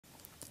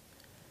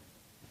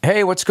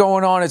Hey, what's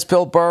going on? It's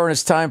Bill Burr, and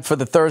it's time for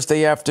the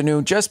Thursday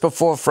afternoon, just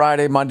before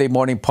Friday, Monday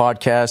morning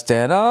podcast,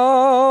 and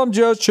I'm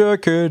just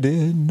checking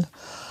in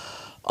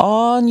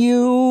on you.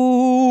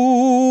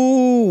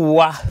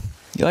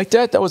 You like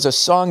that? That was a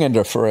song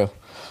ender for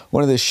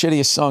one of the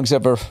shittiest songs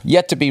ever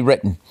yet to be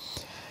written.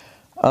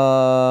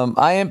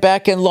 I am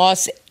back in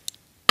Los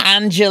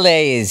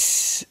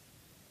Angeles.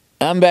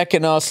 I'm back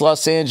in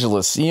Los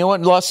Angeles. You know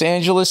what Los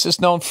Angeles is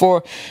known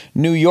for?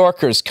 New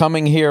Yorkers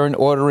coming here and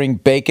ordering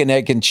bacon,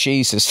 egg, and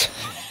cheeses.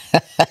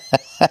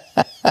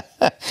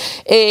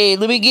 Hey,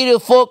 let me get a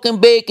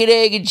fucking bacon,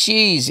 egg, and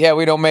cheese. Yeah,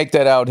 we don't make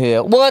that out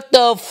here. What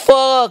the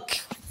fuck?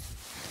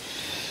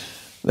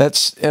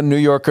 That's a New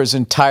Yorker's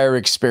entire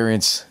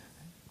experience.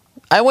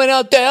 I went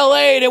out to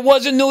L.A. and it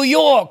wasn't New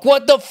York.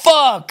 What the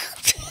fuck?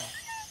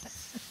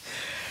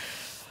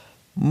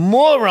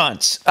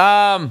 Morons.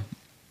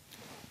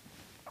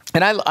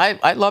 And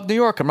I love New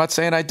York. I'm not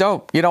saying I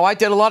don't. You know, I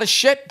did a lot of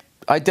shit.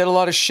 I did a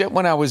lot of shit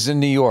when I was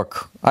in New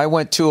York. I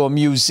went to a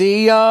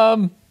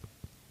museum,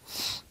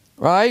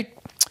 right?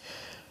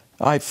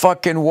 I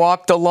fucking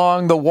walked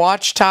along the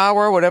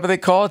Watchtower, whatever they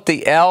call it,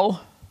 the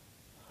L.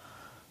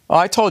 Oh,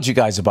 I told you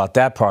guys about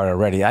that part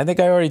already. I think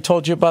I already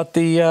told you about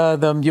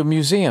the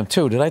museum,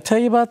 too. Did I tell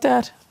you about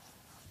that?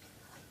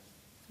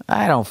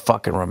 I don't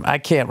fucking remember. I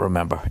can't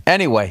remember.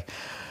 Anyway,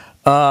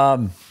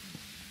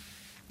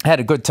 had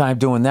a good time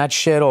doing that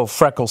shit. Oh,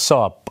 Freckles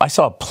I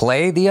saw a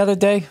play the other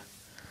day.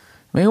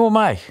 I mean, who am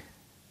I?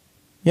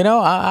 You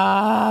know,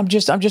 I'm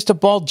just a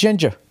bald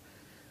ginger,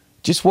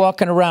 just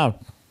walking around,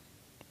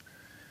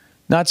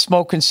 not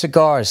smoking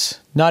cigars,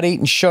 not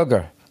eating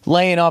sugar,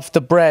 laying off the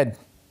bread,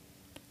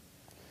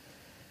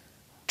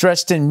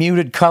 dressed in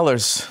muted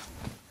colors,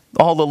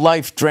 all the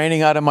life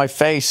draining out of my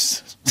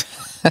face.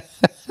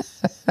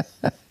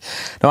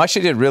 No, I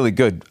actually did really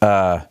good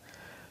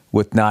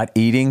with not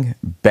eating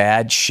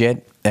bad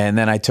shit. And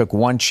then I took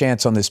one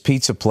chance on this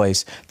pizza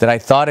place that I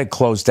thought had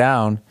closed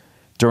down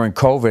during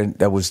COVID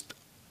that was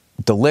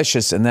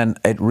delicious, and then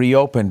it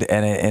reopened,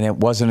 and it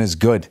wasn't as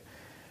good.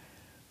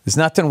 There's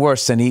nothing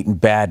worse than eating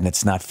bad and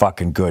it's not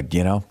fucking good,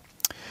 you know?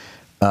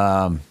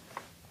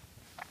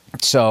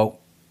 So,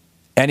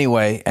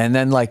 anyway, and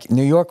then, like,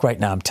 New York right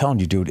now, I'm telling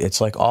you, dude,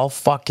 it's like all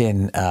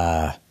fucking...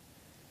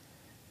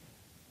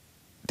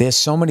 there's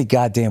so many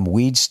goddamn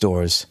weed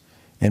stores,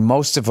 and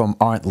most of them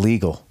aren't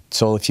legal.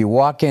 So if you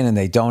walk in and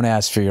they don't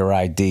ask for your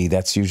ID,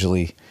 that's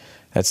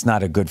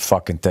not a good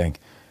fucking thing.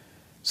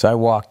 So I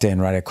walked in,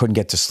 right? I couldn't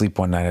get to sleep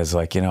one night. I was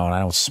like, you know, and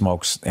I don't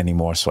smoke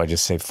anymore. So I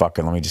just say, fuck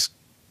it, let me just,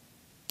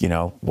 you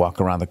know, walk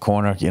around the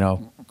corner, you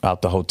know,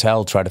 out the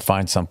hotel, try to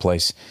find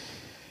someplace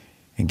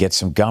and get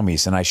some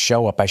gummies. And I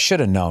show up. I should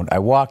have known. I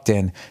walked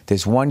in.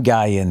 There's one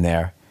guy in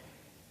there.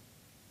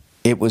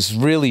 It was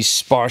really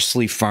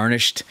sparsely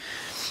furnished.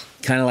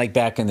 Kind of like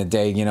back in the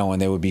day, you know, when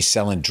they would be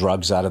selling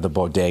drugs out of the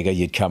bodega.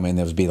 You'd come in,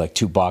 there would be like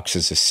 2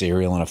 boxes of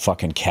cereal and a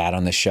fucking cat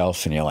on the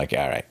shelf, and you're like,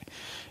 all right.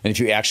 And if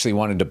you actually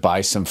wanted to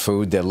buy some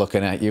food, they're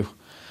looking at you,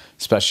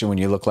 especially when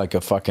you look like a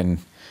fucking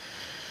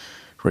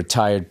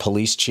retired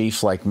police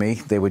chief like me.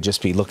 They would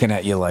just be looking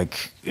at you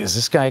like, is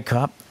this guy a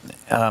cop?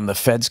 The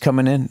Fed's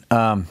coming in.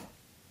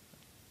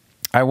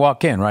 I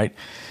walk in, right?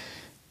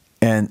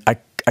 And I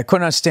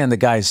couldn't understand the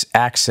guy's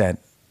accent,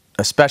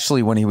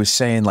 especially when he was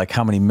saying like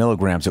how many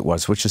milligrams it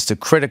was, which is the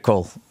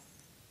critical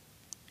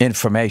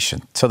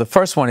information. So the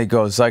first one he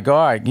goes like,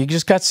 all right, you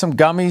just got some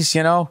gummies,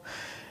 you know?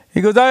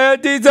 He goes, I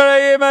have these right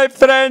here, my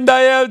friend. I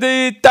have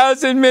the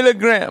 1,000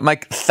 milligram. I'm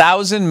like,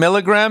 1,000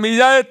 milligram? He's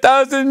like,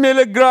 1,000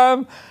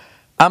 milligram.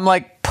 I'm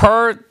like,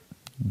 per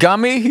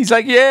gummy? He's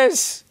like,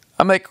 yes.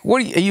 I'm like,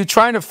 what are you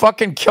trying to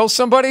fucking kill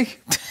somebody?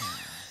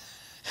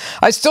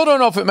 I still don't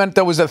know if it meant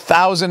there was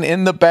 1,000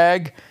 in the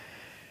bag.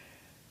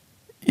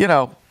 You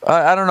know,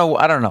 I don't know.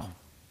 I don't know.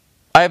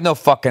 I have no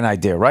fucking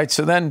idea, right?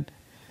 So then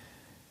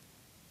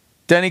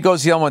he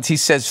goes the other ones. He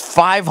says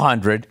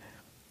 500.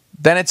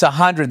 Then it's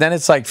 100. Then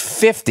it's like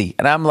 50.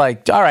 And I'm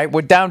like, all right,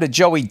 we're down to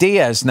Joey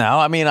Diaz now.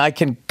 I mean, I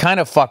can kind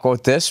of fuck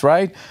with this,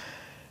 right?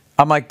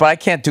 I'm like, but I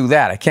can't do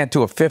that. I can't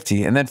do a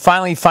 50. And then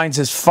finally he finds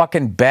his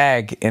fucking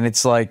bag, and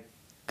it's like,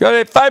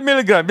 5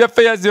 milligram.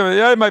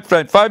 Yeah, my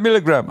friend, 5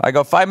 milligram. I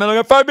go, 5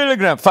 milligram, 5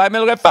 milligram, 5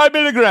 milligram, 5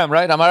 milligram,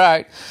 right? I'm all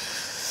right.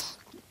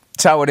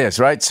 That's how it is,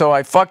 right? So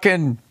I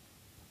fucking,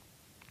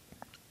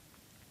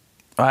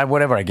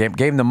 whatever, I gave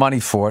him the money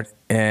for it,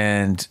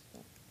 and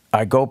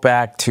I go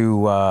back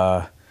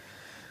to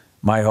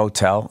my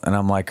hotel, and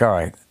I'm like, all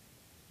right,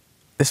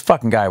 this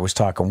fucking guy was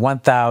talking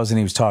 1,000,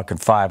 he was talking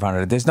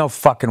 500. There's no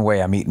fucking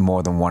way I'm eating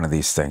more than one of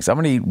these things. I'm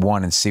going to eat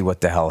one and see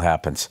what the hell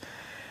happens.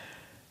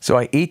 So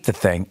I eat the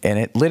thing, and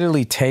it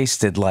literally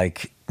tasted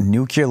like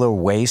nuclear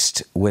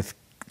waste with,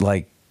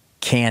 like,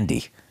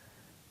 candy.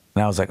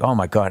 And I was like, oh,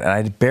 my God. And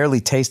I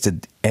barely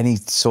tasted any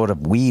sort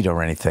of weed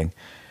or anything.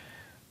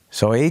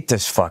 So I ate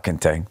this fucking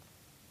thing,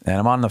 and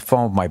I'm on the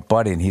phone with my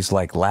buddy, and he's,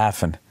 like,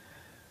 laughing.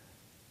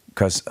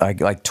 Because,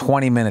 like,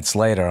 20 minutes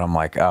later, I'm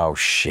like, oh,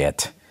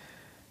 shit.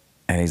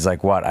 And he's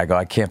like, what? I go,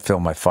 I can't feel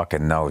my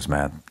fucking nose,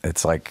 man.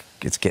 It's like,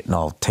 it's getting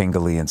all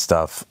tingly and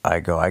stuff.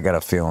 I go, I got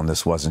a feeling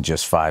this wasn't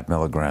just 5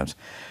 milligrams.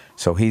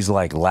 So he's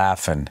like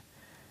laughing.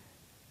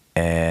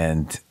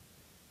 And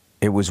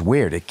it was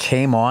weird. It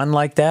came on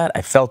like that.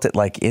 I felt it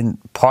like in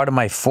part of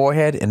my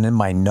forehead and in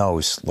my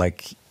nose.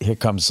 Like, here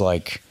comes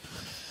like,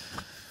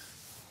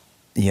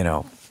 you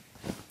know,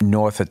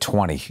 north of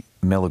 20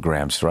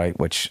 milligrams, right?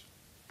 Which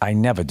I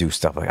never do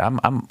stuff like that.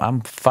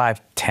 I'm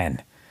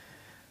 5'10",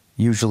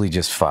 usually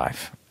just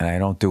 5, and I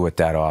don't do it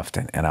that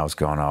often. And I was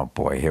going, oh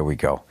boy, here we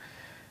go.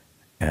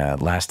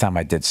 Last time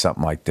I did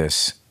something like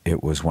this,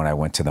 it was when I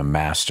went to the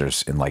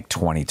Masters in like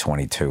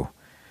 2022.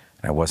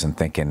 And I wasn't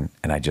thinking,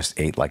 and I just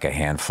ate like a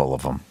handful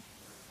of them.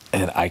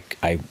 And I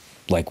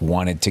like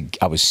wanted to,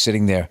 I was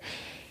sitting there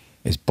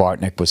as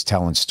Bartnick was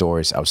telling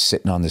stories. I was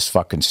sitting on this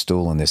fucking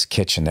stool in this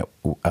kitchen that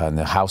in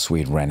the house we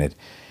had rented.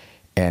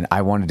 And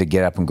I wanted to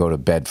get up and go to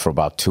bed for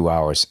about 2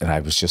 hours. And I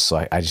was just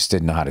like, I just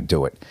didn't know how to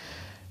do it.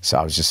 So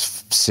I was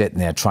just sitting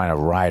there trying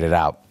to ride it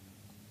out.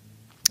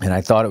 And I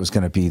thought it was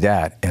going to be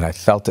that. And I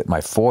felt it in my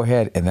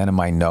forehead and then in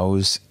my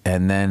nose.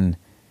 And then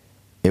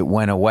it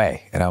went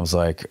away. And I was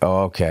like,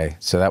 oh, okay.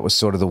 So that was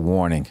sort of the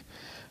warning.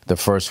 The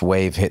first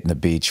wave hitting the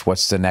beach.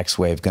 What's the next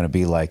wave going to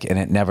be like? And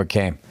it never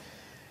came.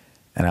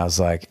 And I was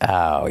like,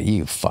 oh,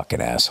 you fucking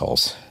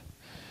assholes.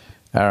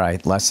 All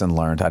right, lesson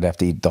learned. I'd have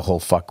to eat the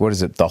whole what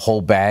is it? The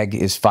whole bag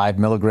is 5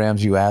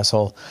 milligrams, you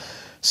asshole.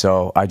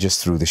 So I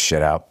just threw the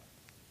shit out.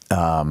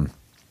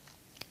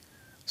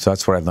 So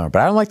that's what I learned.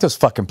 But I don't like those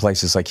fucking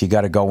places like you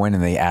got to go in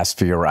and they ask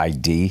for your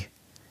ID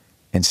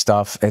and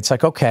stuff. It's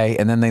like, okay.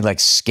 And then they like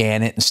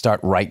scan it and start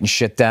writing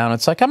shit down.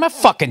 It's like, I'm not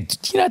fucking,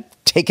 you're not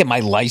taking my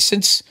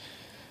license,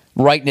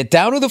 writing it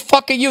down. Who the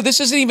fuck are you? This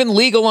isn't even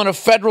legal on a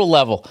federal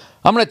level.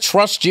 I'm going to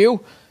trust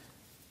you.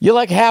 You're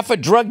like half a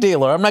drug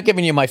dealer. I'm not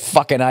giving you my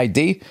fucking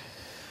ID.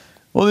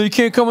 Well, then you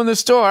can't come in the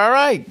store. All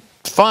right,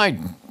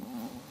 fine.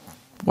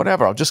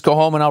 Whatever. I'll just go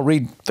home and I'll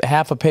read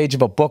half a page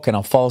of a book and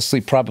I'll fall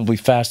asleep probably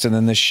faster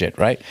than this shit,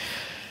 right?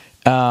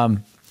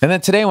 And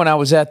then today when I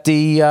was at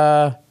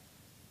the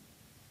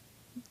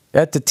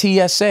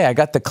TSA, I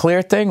got the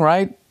clear thing,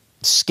 right?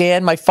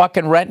 Scan my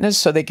fucking retinas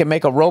so they can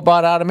make a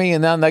robot out of me.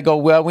 And then they go,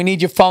 well, we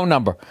need your phone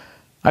number.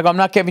 I go, I'm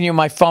not giving you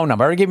my phone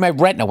number. I already gave you my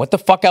retina. What the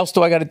fuck else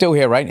do I got to do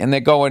here, right? And they're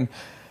going,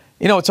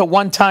 you know, it's a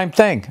one-time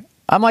thing.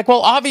 I'm like,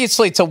 well,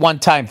 obviously it's a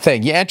one-time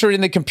thing. You enter it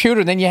in the computer,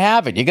 and then you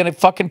have it. You're going to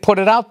fucking put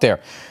it out there.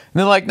 And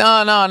they're like,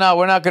 no,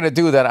 we're not going to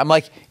do that. I'm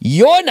like,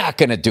 you're not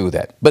going to do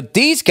that. But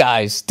these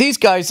guys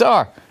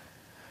are.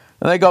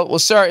 And they go, well,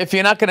 sir, if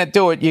you're not going to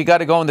do it, you got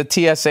to go in the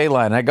TSA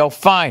line. And I go,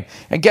 fine.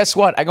 And guess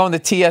what? I go in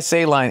the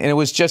TSA line, and it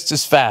was just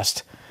as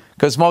fast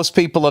because most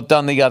people have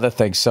done the other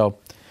thing. So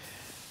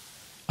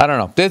I don't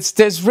know.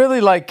 There's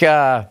really like,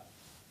 you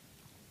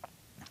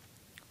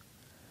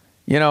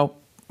know,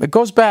 it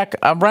goes back.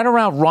 I'm right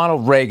around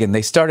Ronald Reagan.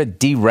 They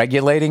started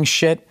deregulating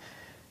shit,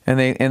 and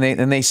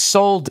they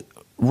sold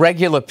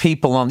regular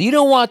people on. You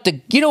don't want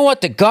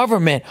the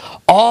government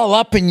all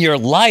up in your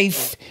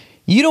life.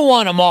 You don't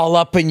want them all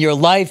up in your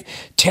life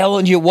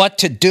telling you what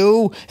to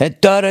do and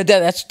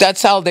da-da-da.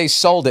 That's how they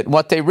sold it.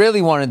 What they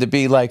really wanted to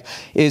be like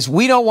is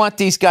we don't want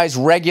these guys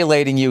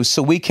regulating you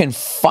so we can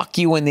fuck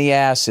you in the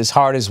ass as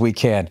hard as we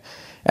can.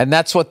 And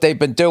that's what they've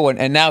been doing.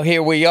 And now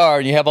here we are,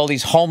 and you have all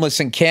these homeless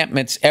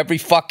encampments every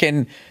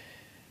fucking,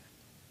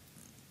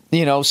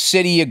 you know,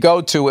 city you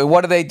go to. And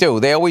what do?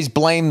 They always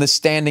blame the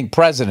standing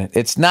president.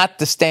 It's not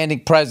the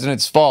standing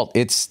president's fault.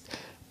 It's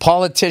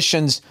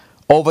politicians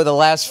over the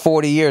last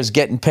 40 years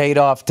getting paid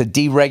off to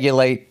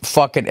deregulate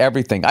fucking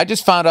everything. I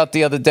just found out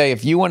the other day,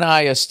 if you and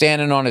I are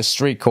standing on a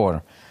street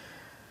corner,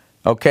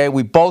 okay,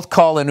 we both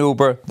call an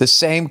Uber, the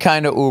same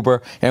kind of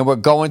Uber, and we're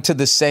going to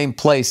the same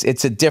place,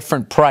 it's a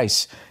different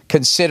price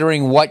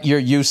considering what you're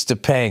used to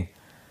paying.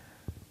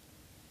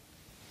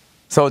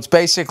 So it's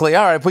basically,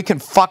 all right, if we can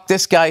fuck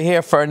this guy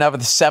here for another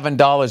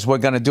 $7, we're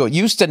going to do it.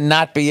 Used to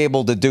not be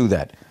able to do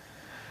that.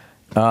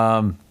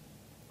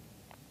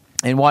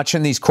 And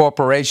watching these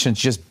corporations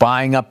just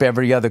buying up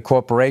every other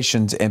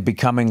corporation and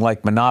becoming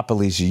like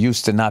monopolies, you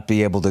used to not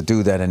be able to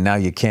do that, and now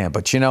you can.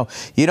 But, you know,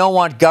 you don't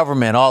want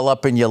government all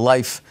up in your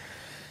life,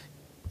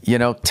 you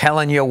know,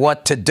 telling you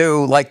what to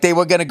do. Like they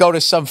were going to go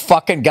to some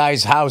fucking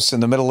guy's house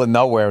in the middle of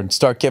nowhere and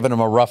start giving him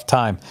a rough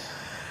time.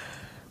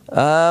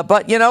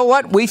 But you know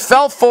what? We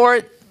fell for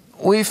it.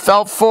 We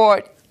fell for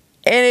it.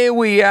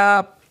 Anyway,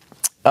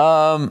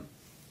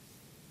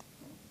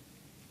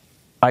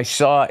 I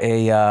saw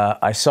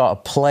a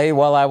play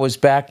while I was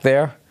back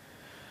there.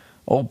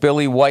 Old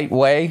Billy White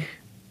Way,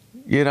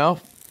 you know.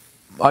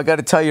 I got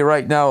to tell you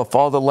right now, if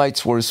all the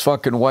lights were as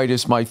fucking white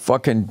as my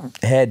fucking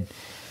head,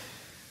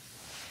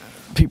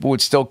 people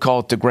would still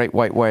call it the Great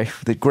White Way,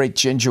 the Great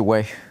Ginger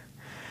Way.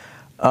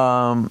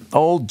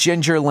 Old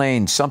Ginger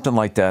Lane, something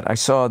like that. I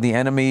saw the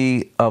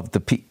Enemy of the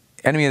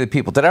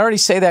People. Did I already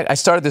say that? I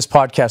started this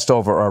podcast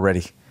over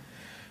already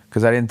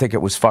because I didn't think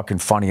it was fucking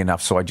funny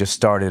enough, so I just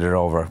started it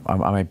over.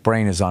 My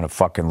brain is on a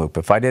fucking loop.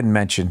 If I already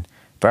mentioned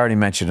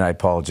it, I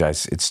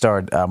apologize. It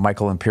starred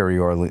Michael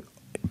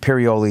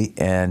Pirioli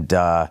and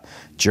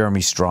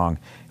Jeremy Strong.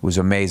 It was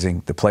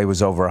amazing. The play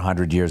was over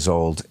 100 years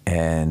old,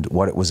 and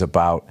what it was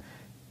about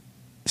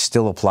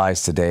still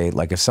applies today.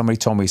 Like if somebody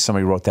told me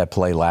somebody wrote that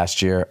play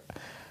last year,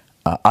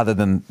 other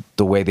than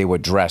the way they were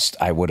dressed,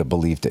 I would have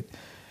believed it.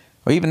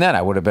 Well, even then,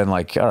 I would have been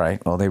like, all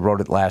right, well, they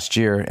wrote it last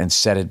year and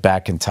set it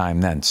back in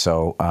time then.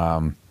 So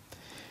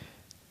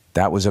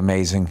that was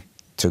amazing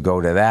to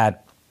go to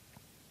that.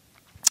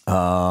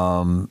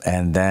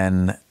 And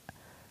then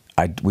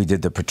we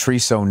did the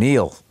Patrice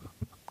O'Neal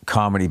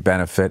Comedy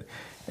Benefit.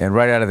 And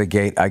right out of the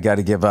gate, I got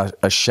to give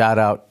a shout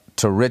out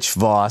to Rich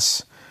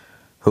Voss,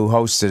 who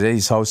hosted it.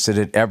 He's hosted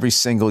it every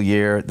single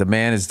year. The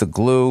man is the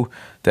glue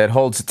that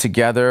holds it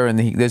together. And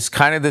there's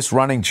kind of this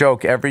running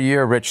joke every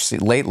year, Rich,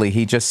 lately,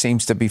 he just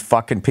seems to be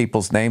fucking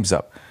people's names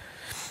up.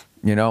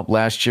 You know,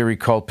 last year he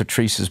called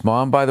Patrice's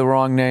mom by the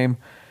wrong name.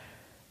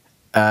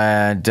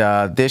 And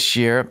this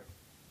year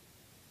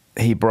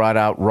he brought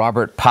out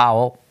Robert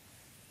Powell,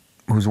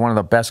 who's one of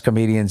the best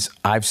comedians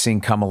I've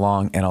seen come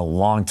along in a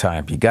long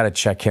time. You got to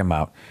check him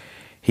out.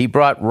 He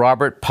brought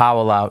Robert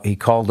Powell out. He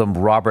called him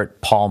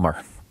Robert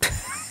Palmer.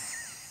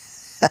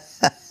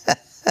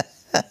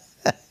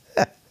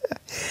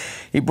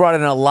 He brought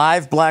in a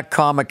live black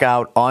comic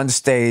out on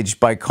stage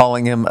by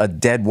calling him a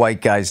dead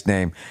white guy's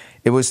name.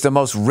 It was the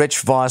most Rich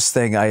Voss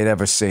thing I had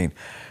ever seen.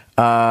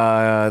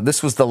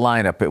 This was the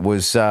lineup. It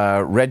was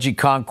Reggie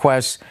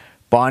Conquest,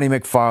 Bonnie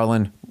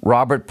McFarlane,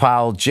 Robert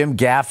Powell, Jim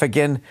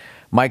Gaffigan,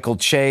 Michael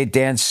Che,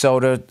 Dan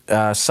Soda,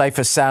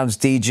 Cypher Sounds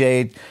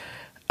DJ'd,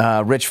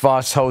 Rich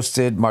Voss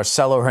hosted,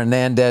 Marcelo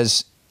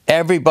Hernandez.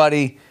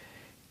 Everybody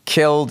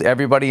killed,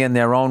 everybody in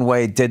their own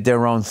way did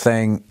their own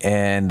thing.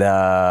 And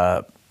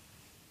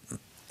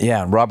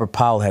yeah, and Robert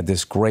Powell had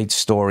this great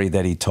story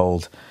that he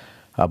told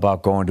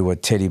about going to a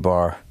titty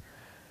bar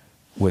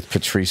with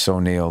Patrice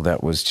O'Neal.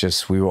 That was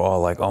just, we were all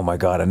like, oh my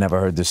God, I never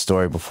heard this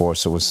story before.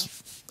 So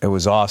it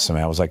was awesome.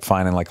 I was like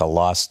finding like a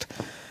lost,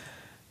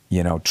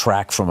 you know,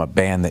 track from a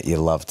band that you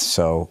loved.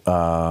 So,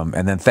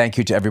 and then thank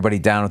you to everybody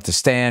down at the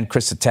stand,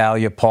 Chris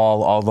Italia,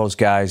 Paul, all those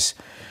guys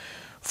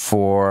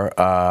for,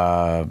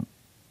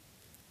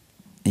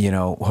 you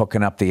know,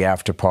 hooking up the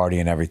after party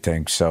and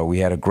everything. So we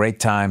had a great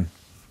time,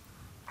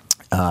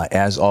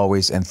 as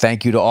always. And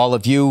thank you to all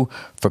of you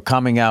for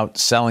coming out,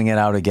 selling it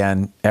out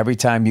again. Every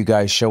time you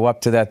guys show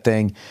up to that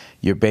thing,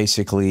 you're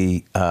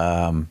basically,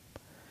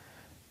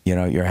 you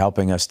know, you're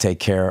helping us take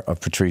care of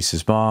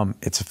Patrice's mom.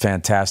 It's a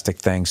fantastic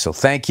thing. So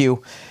thank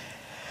you.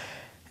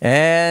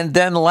 And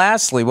then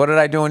lastly, what did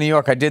I do in New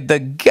York? I did the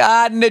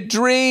Garden of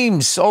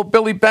Dreams. Oh,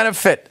 Billy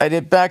Benefit. I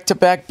did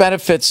back-to-back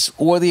benefits.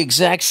 Wore the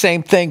exact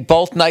same thing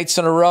both nights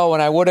in a row,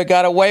 and I would have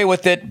got away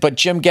with it, but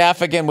Jim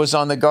Gaffigan was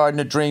on the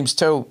Garden of Dreams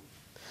too.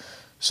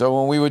 So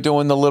when we were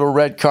doing the little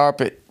red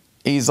carpet,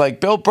 he's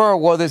like, Bill Burr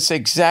wore this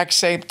exact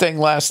same thing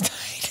last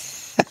night.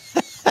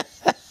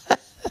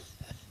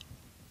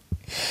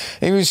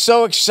 He was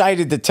so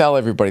excited to tell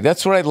everybody.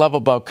 That's what I love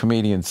about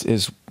comedians,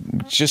 is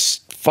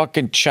just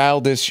fucking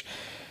childish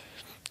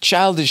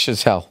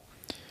as hell.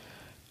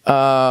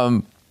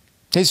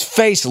 His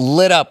face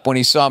lit up when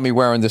he saw me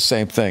wearing the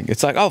same thing.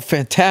 It's like, oh,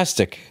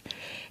 fantastic.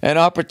 An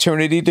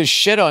opportunity to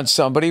shit on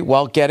somebody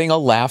while getting a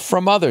laugh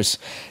from others.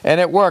 And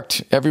it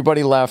worked.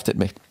 Everybody laughed at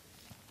me.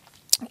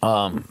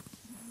 But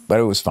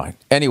it was fine.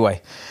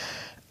 Anyway,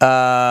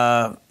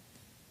 I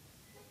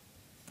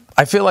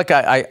feel like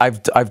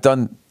I've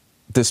done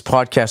this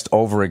podcast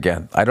over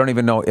again. I don't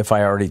even know if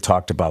I already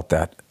talked about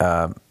that.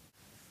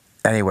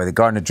 Anyway, the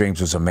Garden of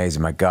Dreams was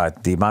amazing. My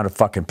God, the amount of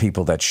fucking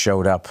people that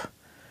showed up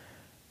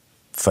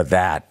for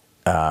that,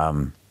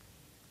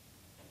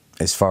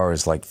 as far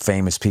as like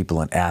famous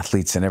people and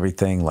athletes and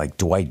everything, like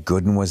Dwight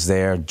Gooden was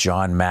there,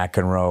 John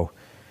McEnroe,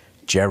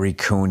 Jerry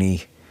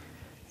Cooney,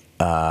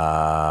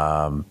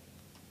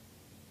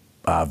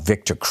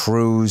 Victor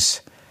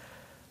Cruz.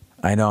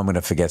 I know I'm going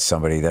to forget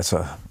somebody.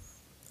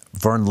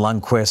 Vern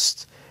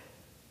Lundquist.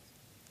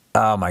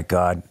 Oh my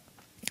God.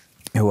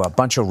 A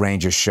bunch of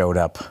Rangers showed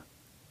up.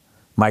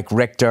 Mike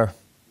Richter,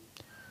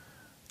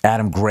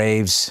 Adam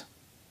Graves.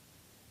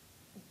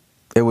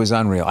 It was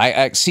unreal.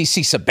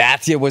 CC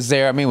Sabathia was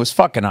there. I mean, it was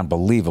fucking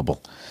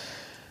unbelievable.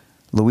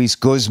 Luis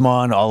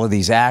Guzman, all of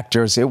these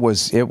actors. It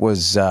was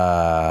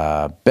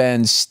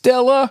Ben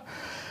Stiller,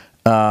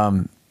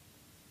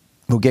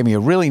 who gave me a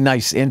really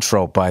nice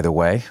intro, by the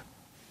way.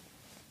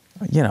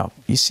 You know,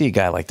 you see a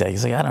guy like that,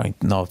 he's like, I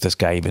don't know if this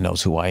guy even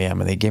knows who I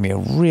am. And they gave me a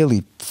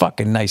really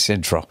fucking nice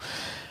intro.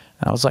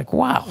 And I was like,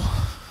 wow.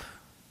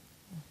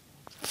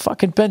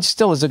 Fucking Ben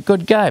Stiller's a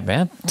good guy,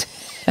 man.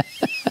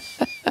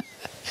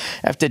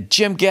 After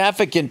Jim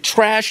Gaffigan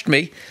trashed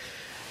me,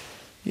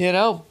 you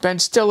know, Ben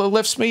Stiller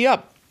lifts me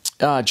up.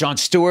 Jon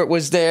Stewart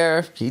was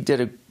there. He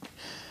did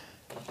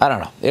I don't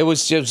know. It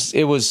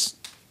was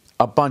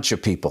a bunch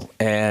of people.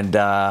 And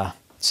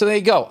so there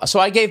you go. So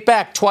I gave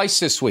back twice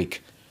this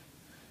week.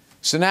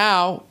 So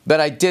now that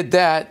I did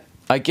that,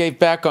 I gave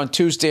back on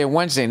Tuesday and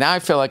Wednesday. Now I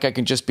feel like I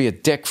can just be a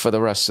dick for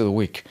the rest of the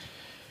week.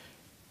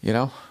 You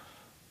know?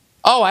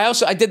 Oh,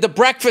 I did the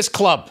Breakfast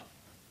Club.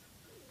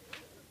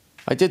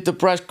 I did the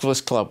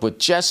Breakfast Club with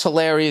Jess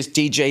Hilarious,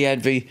 DJ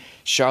Envy,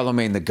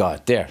 Charlemagne the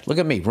God. There, look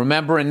at me,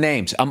 remembering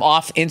names. I'm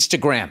off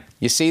Instagram.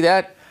 You see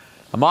that?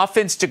 I'm off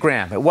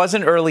Instagram. It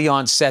wasn't early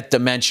onset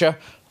dementia.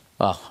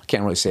 Well, I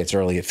can't really say it's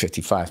early at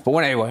 55, but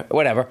anyway,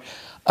 whatever.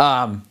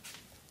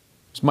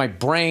 My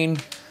brain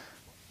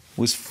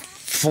was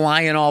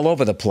flying all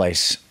over the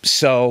place.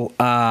 So,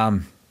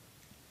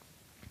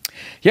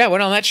 yeah, I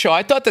went on that show.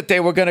 I thought that they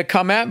were going to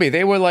come at me.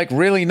 They were like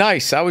really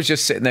nice. I was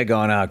just sitting there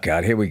going, oh,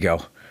 God, here we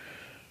go.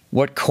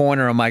 What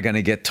corner am I going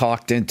to get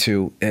talked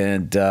into?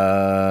 And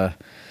I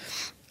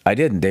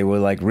didn't. They were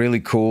like really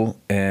cool,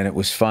 and it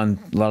was fun.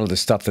 A lot of the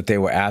stuff that they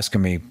were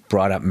asking me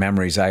brought up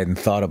memories I hadn't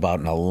thought about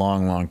in a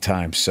long, long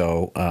time.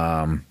 So,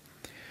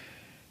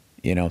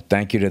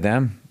 thank you to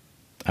them.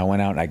 I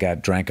went out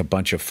and drank a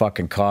bunch of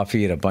fucking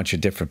coffee at a bunch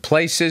of different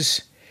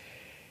places.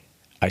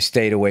 I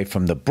stayed away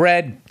from the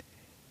bread.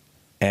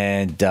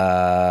 And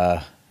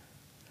I'm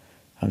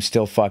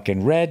still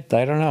fucking red.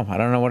 I don't know. I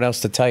don't know what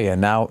else to tell you.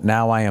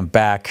 Now I am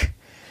back.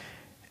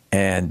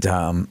 And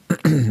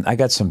I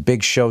got some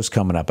big shows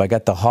coming up. I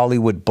got the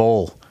Hollywood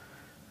Bowl.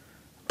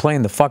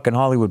 Playing the fucking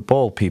Hollywood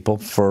Bowl, people,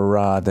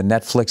 for the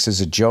Netflix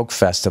is a Joke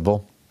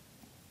Festival.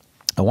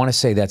 I want to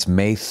say that's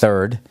May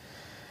 3rd.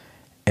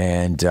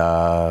 And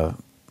I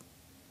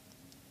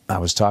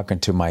was talking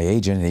to my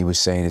agent, and he was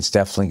saying it's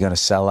definitely going to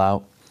sell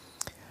out.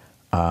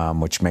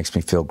 Which makes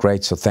me feel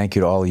great. So thank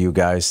you to all of you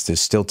guys. There's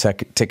still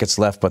tickets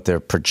left, but they're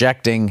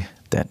projecting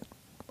that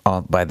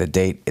by the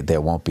date there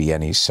won't be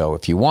any. So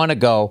if you want to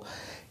go,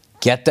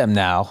 get them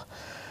now.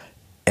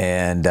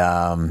 And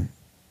then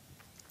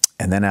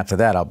after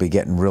that, I'll be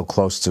getting real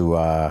close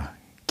to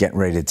getting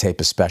ready to tape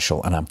a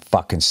special. And I'm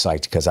fucking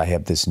psyched because I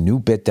have this new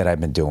bit that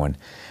I've been doing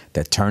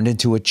that turned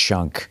into a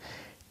chunk.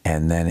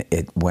 And then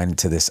it went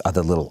to this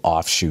other little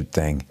offshoot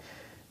thing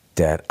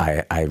that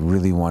I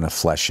really want to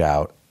flesh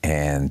out.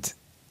 And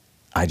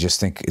I just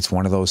think it's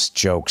one of those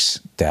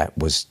jokes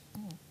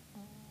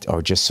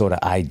or just sort of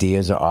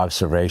ideas or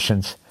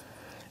observations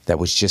that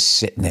was just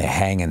sitting there,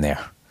 hanging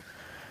there,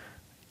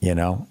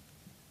 and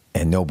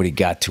nobody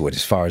got to it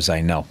as far as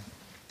I know.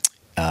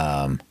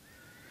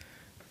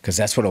 Because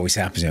that's what always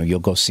happens. You'll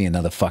go see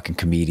another fucking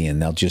comedian,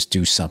 they'll just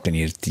do something.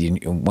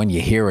 When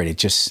you hear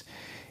it,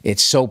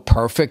 it's so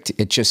perfect,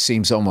 it just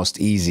seems almost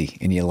easy.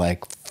 And you're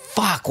like,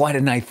 fuck, why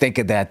didn't I think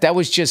of that? That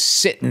was just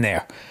sitting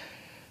there,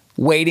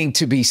 waiting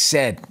to be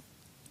said.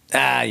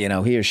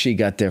 He or she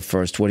got there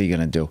first. What are you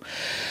going to do?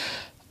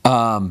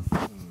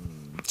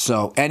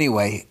 So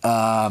anyway,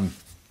 I'm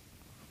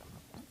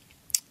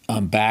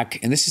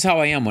back. And this is how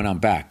I am when I'm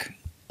back.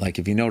 Like,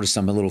 if you notice,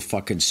 I'm a little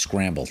fucking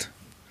scrambled.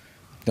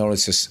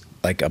 Notice this,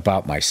 like,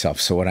 about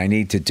myself. So what I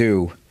need to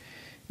do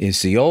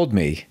is the old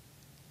me,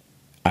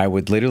 I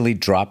would literally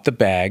drop the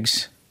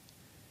bags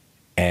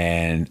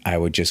and I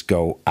would just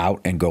go out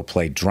and go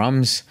play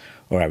drums,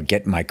 or I would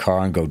get in my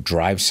car and go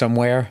drive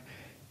somewhere.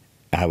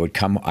 I would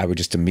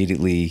just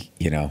immediately,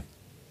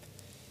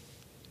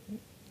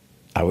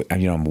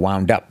 I'm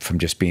wound up from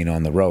just being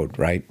on the road,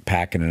 right?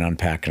 Packing and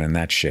unpacking and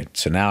that shit.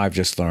 So now I've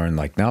just learned,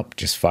 like, nope,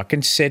 just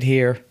fucking sit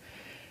here,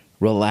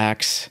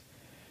 relax.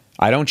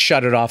 I don't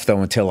shut it off,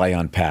 though, until I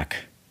unpack.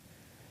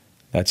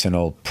 That's an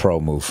old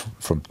pro move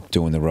from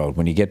doing the road.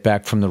 When you get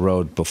back from the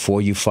road,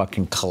 before you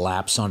fucking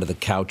collapse onto the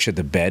couch or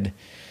the bed,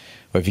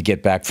 or if you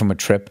get back from a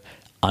trip,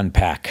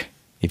 unpack.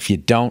 If you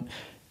don't,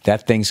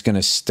 that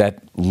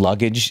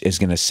luggage is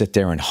going to sit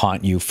there and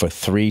haunt you for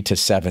 3 to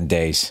 7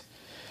 days.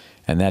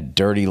 And that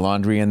dirty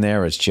laundry in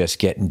there is just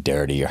getting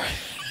dirtier.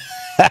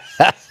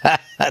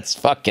 That's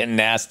fucking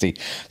nasty.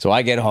 So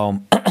I get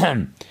home.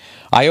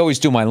 I always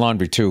do my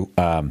laundry too.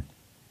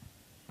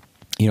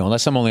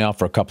 Unless I'm only out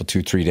for a couple,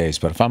 2-3 days.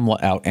 But if I'm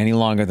out any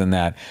longer than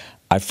that,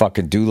 I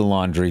fucking do the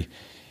laundry.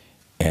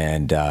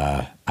 And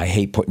I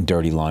hate putting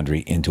dirty laundry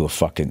into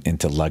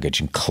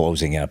luggage and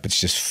closing it up. It's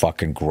just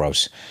fucking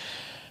gross.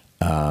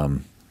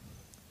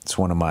 It's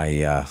one of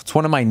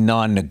my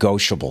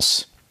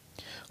non-negotiables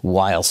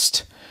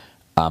whilst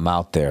I'm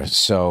out there.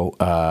 So,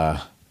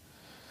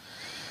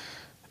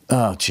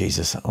 oh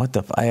Jesus, I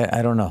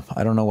don't know.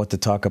 I don't know what to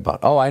talk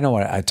about. Oh, I know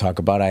what I talk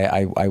about.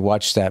 I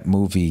watched that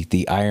movie,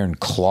 The Iron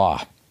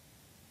Claw,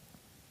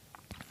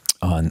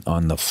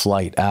 on the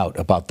flight out,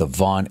 about the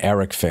Von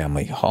Erich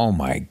family. Oh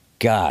my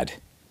God.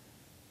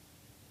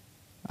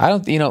 I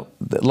don't,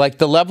 like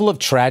the level of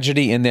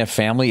tragedy in their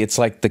family, it's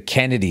like the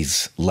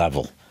Kennedys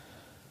level.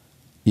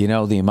 The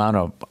amount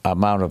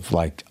of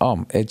like,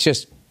 it's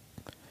just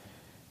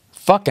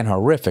fucking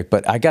horrific.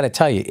 But I got to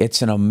tell you,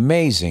 it's an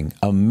amazing,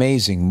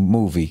 amazing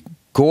movie.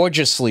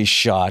 Gorgeously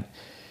shot.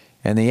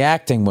 And the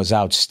acting was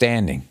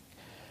outstanding.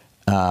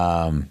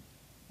 And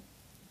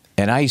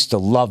I used to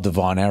love the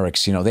Von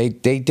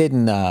Erichs. They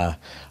didn't, I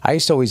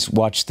used to always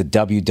watch the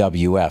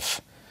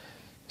WWF.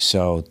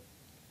 So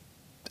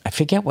I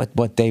forget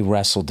what they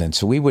wrestled in,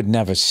 so we would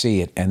never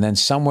see it. And then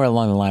somewhere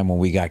along the line when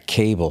we got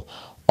cable,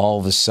 all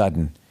of a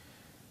sudden,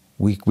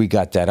 we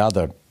got that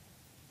other,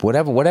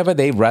 whatever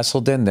they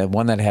wrestled in, the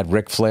one that had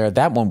Ric Flair,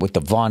 that one with the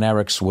Von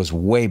Erichs was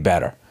way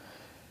better.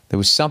 There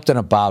was something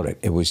about it.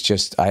 It was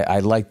just, I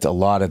liked a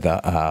lot of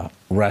the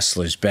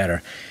wrestlers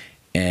better.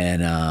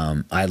 And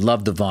I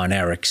loved the Von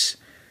Erichs.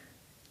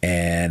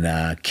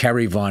 And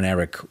Kerry Von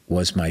Erich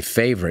was my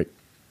favorite.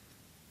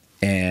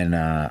 And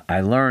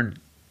I learned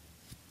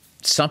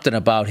something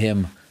about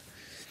him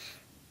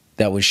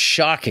that was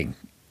shocking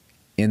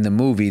in the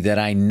movie that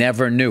I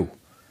never knew.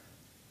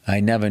 I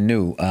never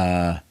knew.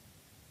 I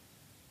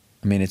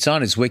mean, it's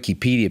on his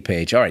Wikipedia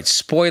page. All right,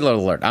 spoiler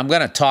alert. I'm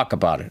going to talk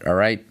about it, all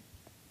right?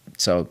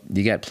 So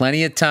you got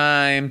plenty of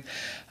time.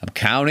 I'm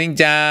counting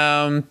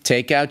down.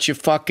 Take out your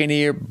fucking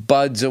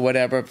earbuds or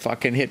whatever.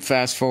 Fucking hit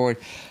fast forward.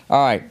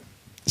 All right.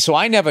 So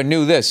I never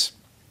knew this.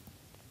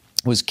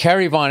 Was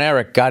Kerry Von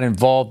Erich got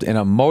involved in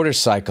a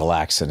motorcycle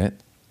accident,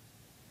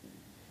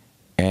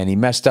 and he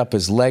messed up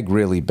his leg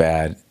really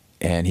bad,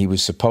 and he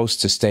was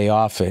supposed to stay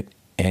off it,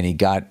 and he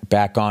got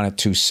back on it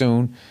too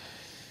soon,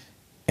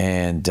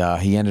 and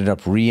he ended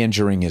up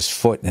re-injuring his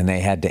foot, and they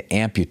had to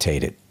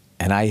amputate it,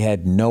 and I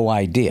had no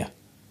idea.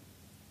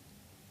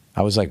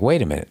 I was like,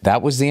 wait a minute,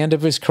 that was the end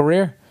of his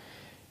career?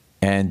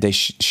 And they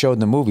showed in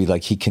the movie,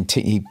 like,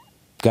 he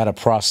got a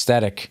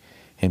prosthetic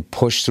and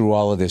pushed through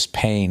all of this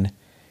pain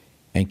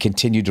and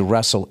continued to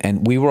wrestle.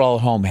 And we were all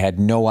at home, had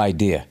no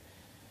idea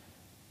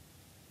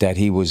that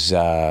he was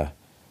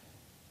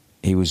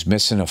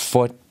missing a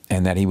foot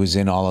and that he was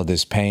in all of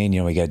this pain.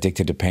 You know, he got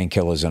addicted to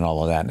painkillers and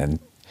all of that, and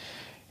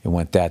it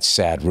went that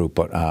sad route.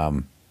 But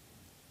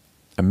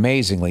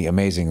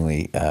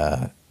amazingly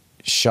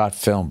shot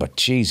film, but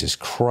Jesus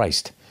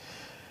Christ.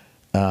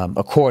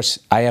 Of course,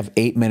 I have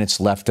 8 minutes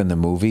left in the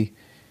movie,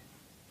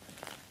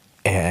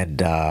 and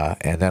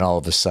then all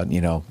of a sudden,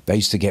 you know, they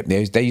used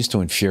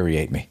to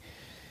infuriate me,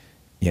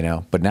 you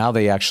know. But now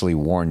they actually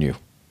warn you.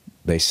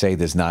 They say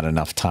there's not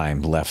enough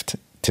time left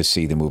to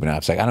see the movie. Now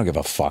it's like, I don't give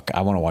a fuck.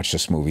 I want to watch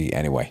this movie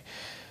anyway.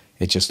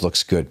 It just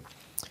looks good.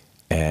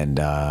 And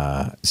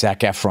Zac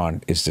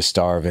Efron is the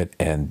star of it,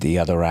 and the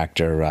other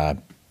actor,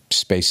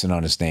 spacing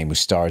on his name, who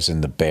stars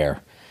in The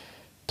Bear,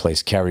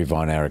 plays Kerry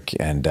Von Erich,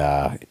 and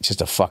it's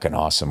just a fucking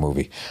awesome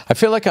movie. I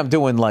feel like I'm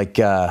doing like,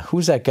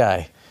 who's that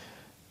guy?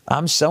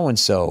 I'm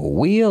so-and-so.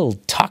 We'll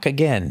talk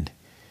again.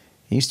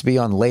 He used to be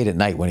on late at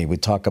night when he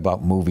would talk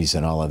about movies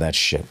and all of that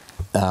shit.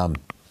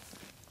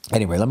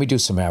 Anyway, let me do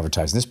some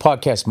advertising. This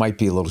podcast might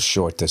be a little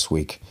short this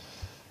week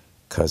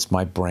because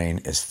my brain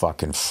is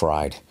fucking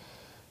fried.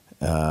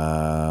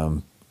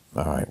 All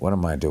right, what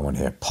am I doing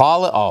here?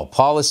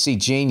 Policy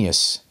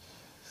Genius.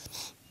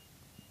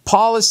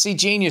 Policy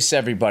Genius,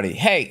 everybody.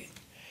 Hey,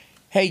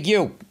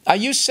 you. Are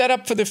you set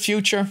up for the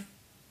future?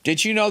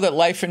 Did you know that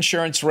life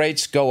insurance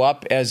rates go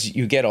up as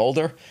you get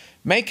older?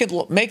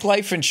 Make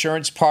life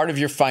insurance part of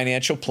your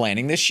financial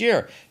planning this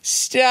year.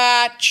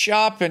 Start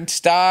shopping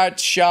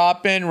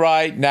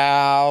right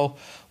now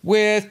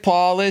with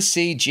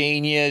Policy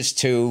Genius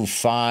to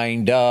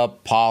find a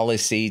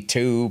policy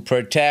to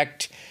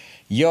protect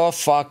your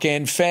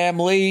fucking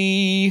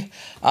family.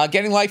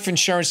 Getting life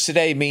insurance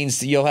today means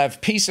that you'll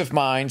have peace of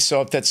mind,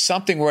 so if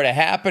something were to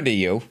happen to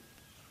you,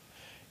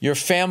 your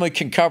family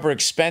can cover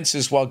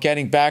expenses while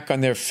getting back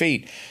on their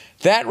feet.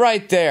 That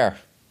right there,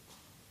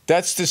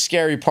 that's the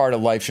scary part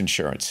of life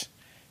insurance.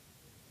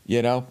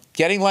 You know,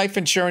 getting life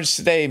insurance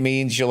today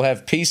means you'll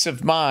have peace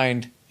of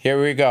mind. Here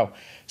we go.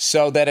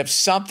 So that if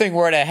something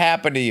were to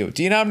happen to you,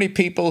 do you know how many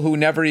people who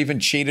never even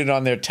cheated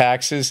on their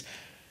taxes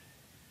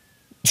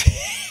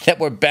that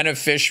were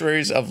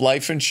beneficiaries of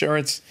life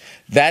insurance?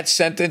 That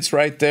sentence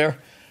right there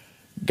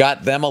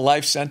got them a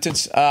life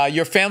sentence.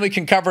 Your family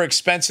can cover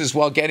expenses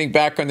while getting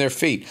back on their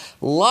feet.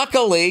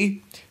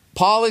 Luckily,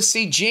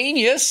 Policy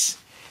Genius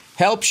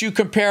helps you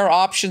compare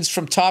options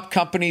from top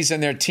companies,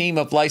 and their team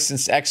of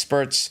licensed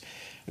experts.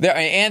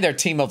 Their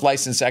team of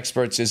licensed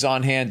experts is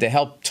on hand to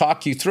help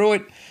talk you through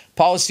it.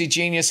 Policy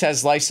Genius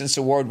has licensed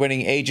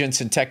award-winning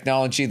agents and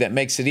technology that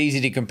makes it easy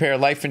to compare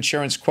life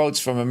insurance quotes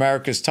from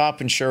America's top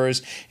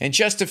insurers in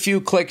just a few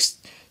clicks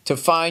to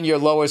find your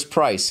lowest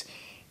price.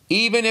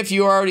 Even if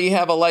you already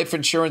have a life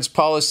insurance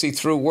policy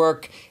through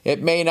work,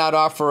 it may not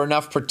offer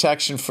enough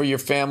protection for your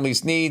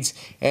family's needs,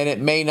 and it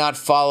may not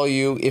follow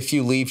you if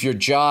you leave your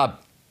job.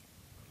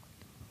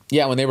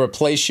 Yeah, when they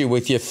replace you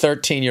with your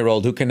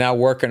 13-year-old who can now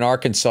work in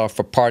Arkansas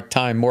for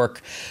part-time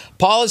work.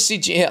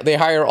 They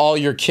hire all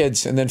your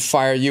kids and then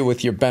fire you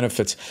with your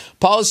benefits.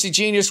 Policy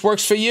Genius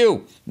works for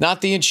you,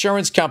 not the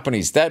insurance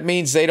companies. That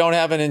means they don't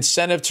have an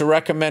incentive to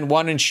recommend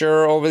one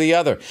insurer over the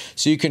other,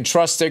 so you can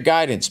trust their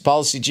guidance.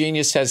 Policy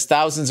Genius has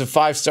thousands of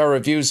 5-star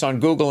reviews on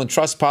Google and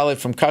Trustpilot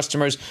from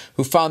customers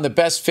who found the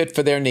best fit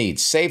for their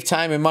needs. Save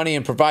time and money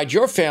and provide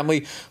your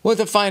family with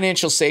a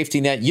financial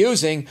safety net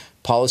using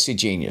Policy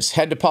Genius.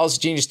 Head to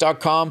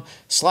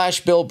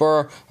policygenius.com/Bill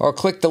Burr or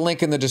click the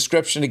link in the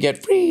description to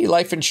get free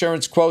life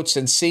insurance quotes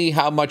and see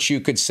how much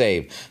you could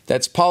save.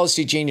 That's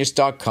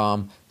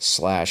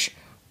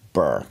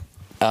policygenius.com/Burr.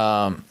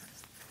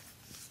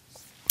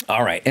 All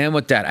right, and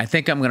with that, I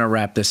think I'm going to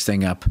wrap this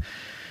thing up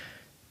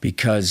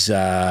because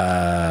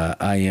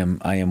I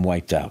am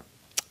wiped out.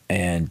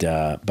 And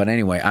but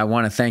anyway, I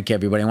want to thank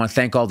everybody. I want to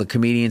thank all the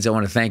comedians. I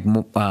want to thank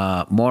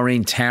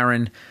Maureen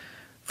Taryn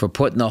for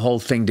putting the whole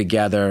thing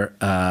together.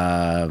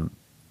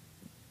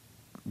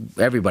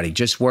 Everybody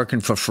just working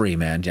for free,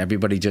 man.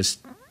 Everybody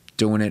just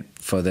doing it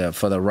for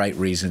the right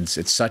reasons.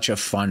 It's such a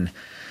fun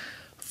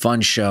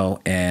show,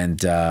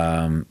 and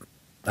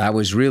I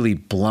was really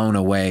blown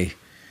away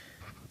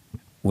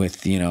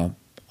with, you know,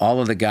 all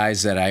of the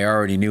guys that I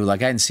already knew.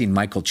 Like, I hadn't seen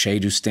Michael Che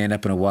do stand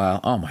up in a while.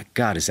 Oh my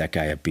God, is that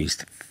guy a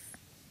beast?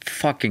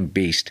 Fucking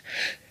beast.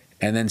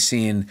 And then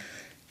seeing,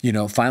 you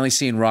know, finally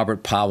seeing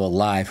Robert Powell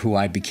live, who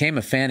I became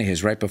a fan of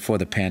his right before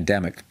the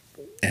pandemic.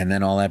 And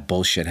then all that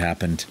bullshit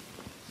happened.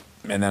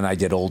 And then I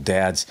did Old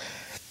Dads,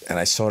 and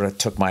I sort of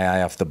took my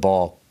eye off the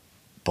ball.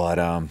 But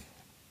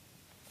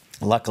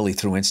luckily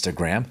through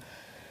Instagram,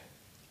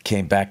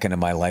 came back into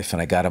my life,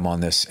 and I got him on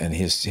this, and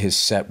his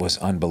set was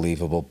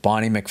unbelievable.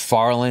 Bonnie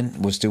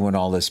McFarlane was doing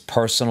all this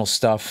personal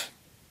stuff,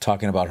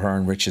 talking about her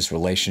and Rich's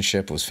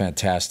relationship. It was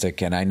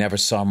fantastic. And I never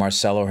saw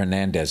Marcelo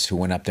Hernandez, who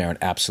went up there and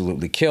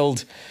absolutely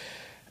killed.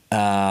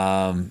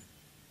 Reggie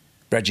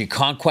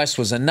Conquest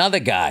was another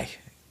guy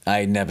I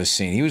had never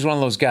seen. He was one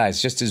of those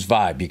guys, just his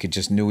vibe. You could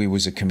just knew he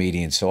was a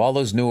comedian. So all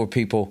those newer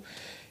people,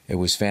 it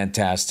was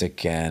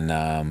fantastic. And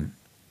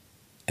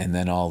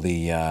then all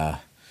the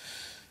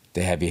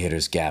heavy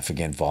hitters,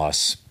 Gaffigan,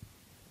 Voss,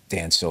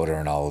 Dan Soder,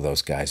 and all of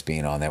those guys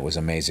being on that was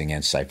amazing.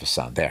 And Cypher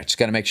Sound there. Just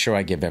got to make sure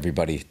I give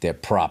everybody their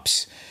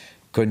props.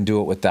 Couldn't do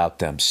it without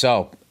them.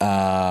 So,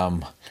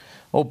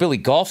 Billy,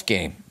 golf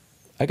game.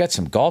 I got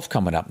some golf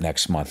coming up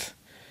next month.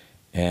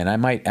 And I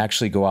might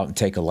actually go out and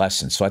take a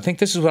lesson. So I think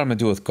this is what I'm going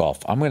to do with golf.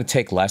 I'm going to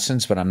take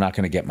lessons, but I'm not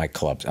going to get my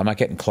clubs. I'm not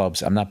getting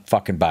clubs. I'm not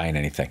fucking buying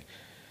anything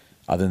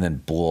other than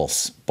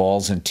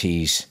balls and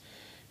tees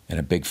and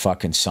a big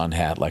fucking sun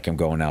hat like I'm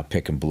going out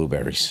picking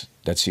blueberries.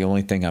 That's the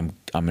only thing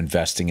I'm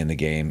investing in the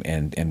game,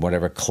 and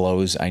whatever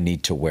clothes I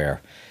need to wear.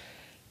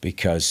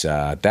 Because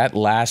that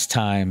last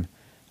time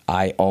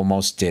I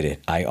almost did it.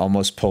 I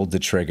almost pulled the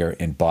trigger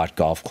and bought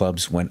golf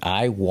clubs when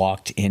I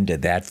walked into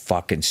that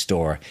fucking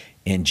store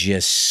and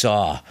just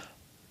saw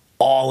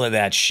all of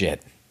that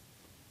shit.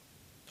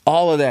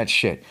 All of that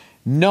shit.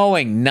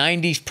 Knowing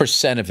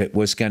 90% of it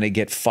was going to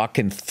get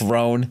fucking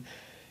thrown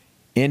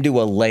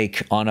into a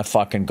lake on a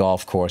fucking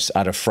golf course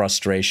out of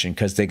frustration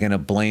because they're going to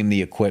blame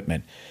the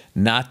equipment.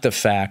 Not the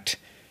fact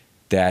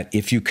that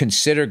if you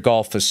consider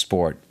golf a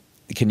sport,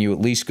 can you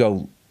at least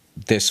go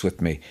this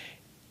with me?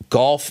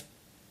 Golf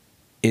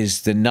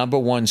is the number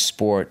one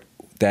sport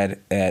that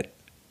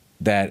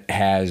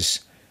has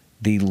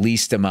the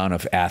least amount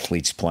of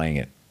athletes playing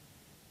it.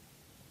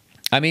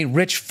 I mean,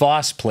 Rich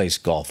Voss plays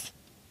golf.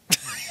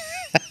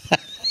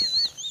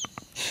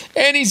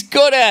 And he's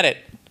good at it.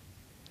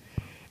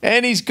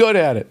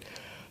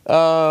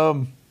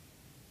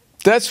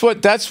 That's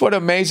what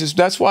amazes.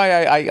 That's why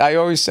I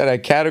always said I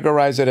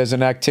categorize it as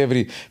an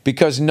activity,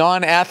 because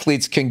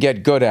non-athletes can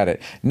get good at it.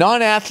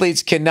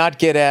 Non-athletes cannot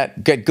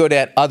get good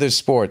at other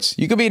sports.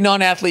 You can be a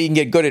non-athlete, you can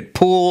get good at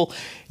pool,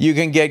 you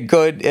can get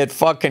good at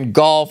fucking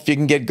golf, you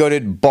can get good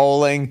at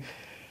bowling.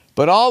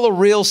 But all the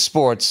real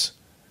sports,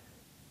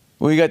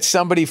 we got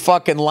somebody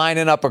fucking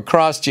lining up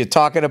across you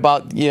talking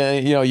about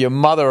your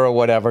mother or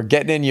whatever,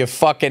 getting in your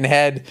fucking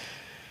head,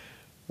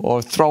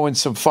 or throwing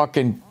some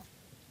fucking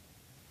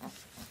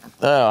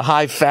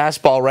high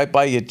fastball right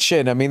by your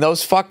chin. I mean,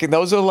 those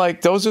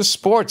are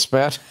sports,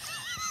 man.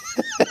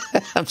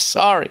 I'm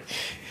sorry.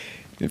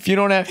 If you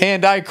don't have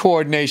hand-eye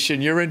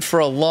coordination, you're in for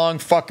a long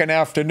fucking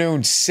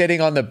afternoon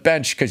sitting on the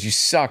bench because you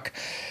suck.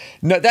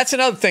 No, that's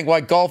another thing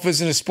why golf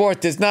isn't a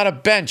sport. There's not a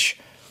bench.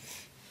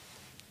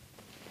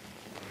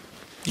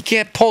 You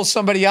can't pull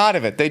somebody out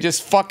of it. They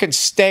just fucking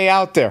stay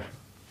out there.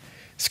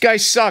 This guy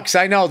sucks.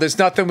 I know. There's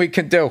nothing we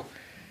can do.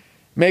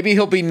 Maybe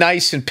he'll be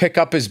nice and pick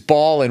up his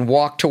ball and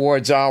walk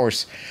towards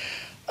ours.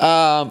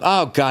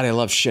 Oh, God, I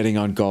love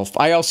shitting on golf.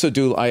 I also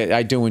do.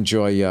 I do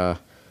enjoy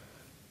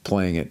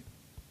playing it.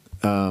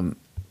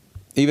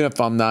 Even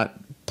if I'm not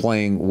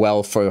playing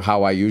well for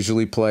how I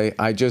usually play,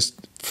 I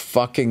just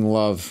fucking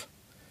love.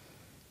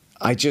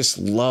 I just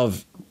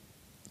love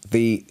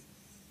the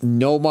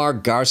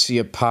Nomar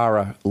Garcia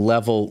Parra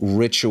level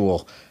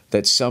ritual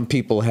that some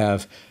people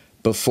have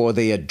before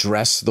they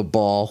address the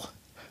ball.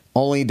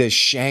 Only to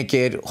shank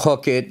it,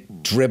 hook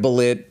it, dribble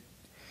it,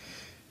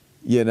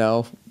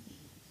 And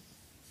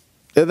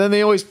then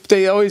they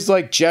always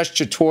like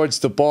gesture towards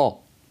the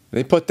ball.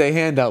 They put their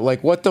hand out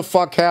like, what the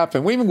fuck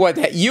happened? What do you mean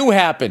what you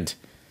happened?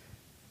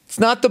 It's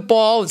not the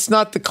ball, it's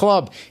not the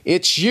club.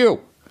 It's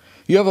you.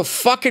 You have a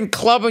fucking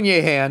club in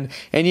your hand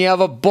and you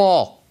have a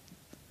ball.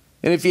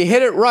 And if you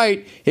hit it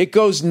right, it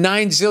goes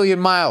 9 zillion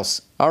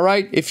miles. All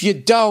right? If you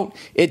don't,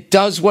 it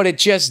does what it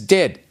just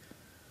did.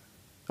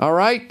 All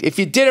right? If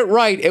you did it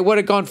right, it would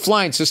have gone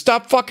flying. So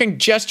stop fucking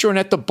gesturing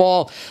at the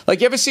ball.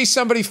 Like, you ever see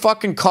somebody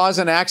fucking cause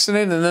an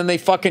accident and then they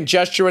fucking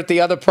gesture at the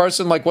other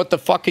person like, what the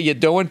fuck are you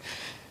doing?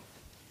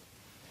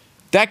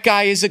 That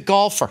guy is a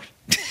golfer.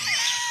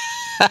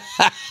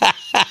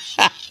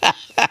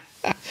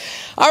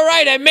 All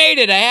right, I made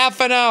it. A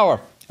half an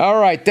hour. All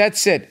right,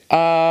 that's it.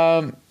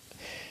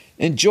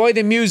 Enjoy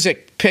the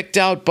music picked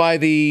out by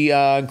the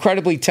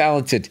incredibly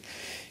talented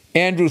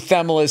Andrew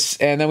Themelis,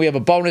 and then we have a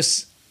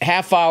bonus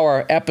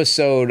half-hour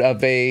episode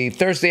of a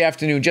Thursday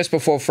afternoon just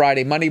before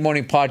Friday, Monday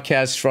morning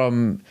podcast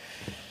from,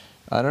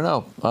 I don't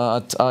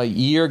know, a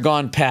year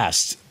gone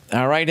past.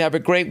 All right, have a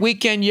great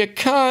weekend, you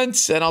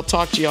cunts, and I'll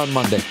talk to you on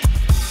Monday.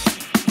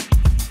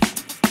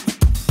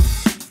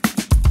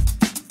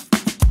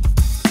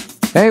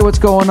 Hey, what's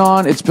going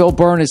on? It's Bill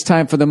Burr. It's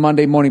time for the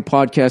Monday morning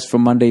podcast for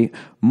Monday,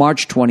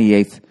 March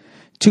 28th,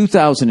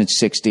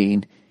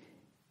 2016.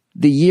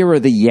 The year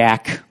of the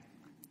yak.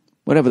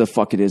 Whatever the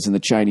fuck it is in the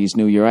Chinese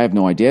New Year. I have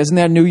no idea. Isn't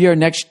that New Year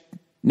next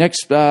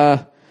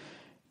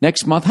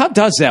month? How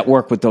does that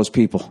work with those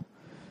people?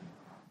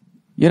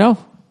 You know?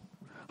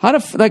 How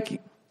to,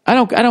 like, I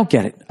don't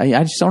get it.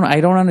 I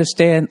don't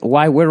understand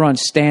why we're on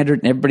standard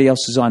and everybody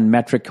else is on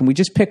metric. Can we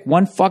just pick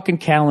one fucking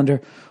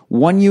calendar,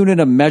 one unit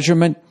of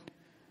measurement?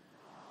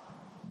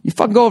 You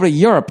fucking go over to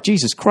Europe,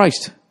 Jesus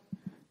Christ.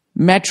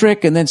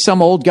 Metric, and then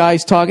some old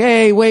guys talk,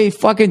 hey, wait,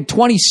 fucking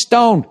 20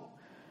 stone.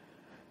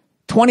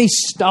 20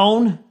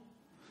 stone?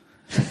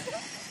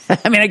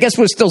 I mean, I guess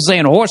we're still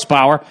saying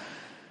horsepower.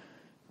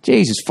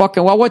 Jesus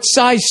fucking, well, what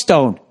size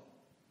stone?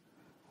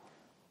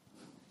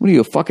 What are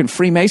you, a fucking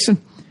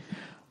Freemason?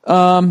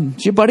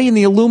 Is your buddy in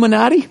the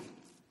Illuminati?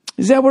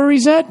 Is that where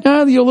he's at?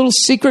 Your little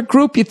secret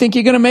group? You think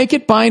you're going to make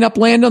it? Buying up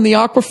land on the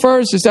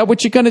aquifers? Is that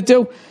what you're going to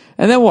do?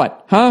 And then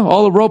what? Huh?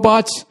 All the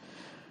robots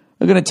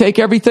are going to take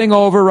everything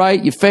over,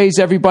 right? You phase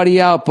everybody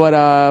out,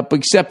 but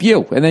except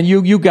you. And then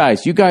you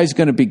guys are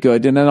going to be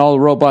good. And then all the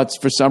robots,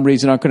 for some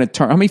reason, aren't going to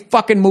turn. How many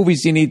fucking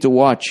movies do you need to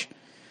watch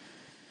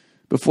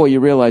before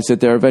you realize that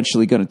they're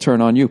eventually going to turn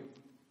on you?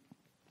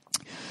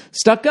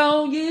 Stuck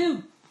on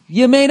you.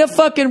 You made a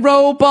fucking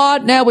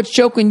robot. Now it's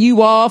choking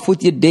you off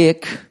with your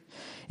dick.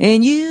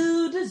 And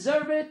you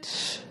deserve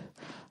it.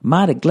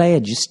 Mighty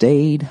glad you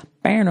stayed.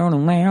 There you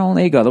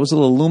go. That was a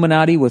little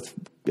Illuminati with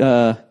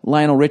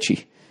Lionel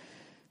Richie.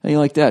 How do you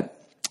like that?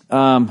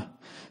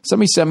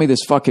 Somebody sent me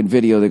this fucking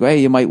video. They go, hey,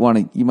 you might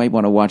want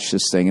to watch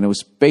this thing. And it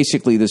was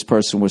basically this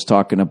person was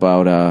talking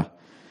about,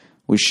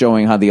 was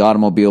showing how the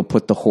automobile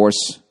put the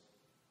horse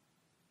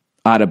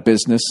out of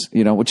business,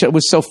 you know, which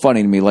was so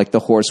funny to me. Like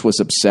the horse was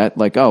upset.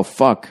 Like, oh,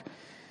 fuck.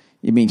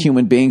 You mean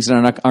human beings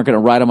aren't going to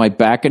ride on my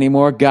back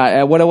anymore? God,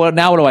 now what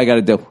do I got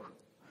to do?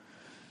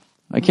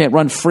 I can't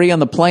run free on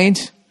the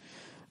plains?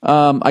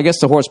 I guess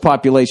the horse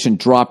population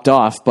dropped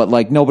off, but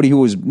like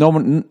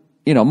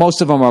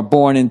most of them are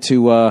born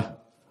into,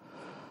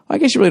 I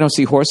guess you really don't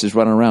see horses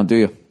running around, do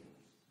you?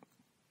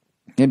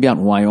 Maybe out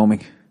in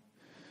Wyoming.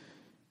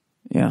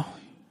 You know,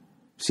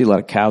 see a lot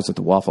of cows at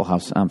the Waffle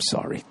House. I'm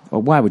sorry.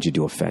 Well, why would you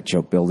do a fat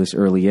joke, Bill, this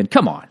early in?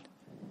 Come on.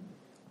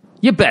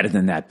 You're better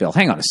than that, Bill.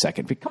 Hang on a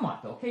second. Come on,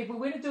 Bill. Okay, but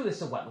we're going to do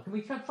this or what? Can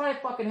we try to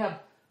fucking have,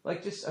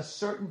 like, just a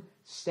certain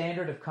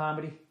standard of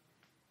comedy?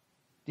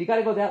 Do you got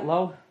to go that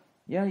low?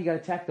 Yeah, you got to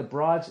attack the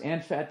broads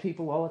and fat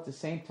people all at the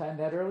same time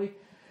that early?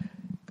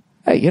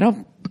 Hey, you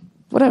know,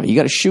 whatever. You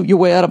got to shoot your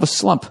way out of a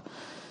slump.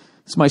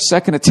 It's my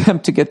second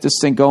attempt to get this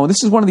thing going.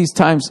 This is one of these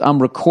times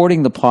I'm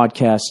recording the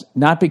podcast,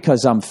 not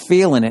because I'm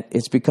feeling it.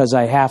 It's because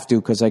I have to,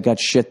 because I got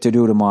shit to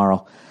do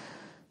tomorrow.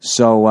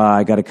 So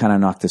I got to kind of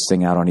knock this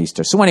thing out on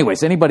Easter. So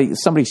anyways,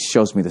 somebody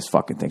shows me this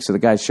fucking thing. So the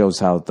guy shows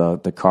how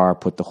the car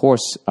put the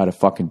horse out of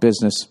fucking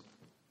business.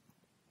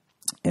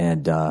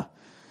 And,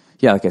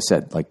 yeah, like I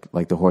said,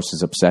 like the horse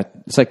is upset.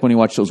 It's like when you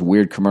watch those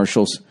weird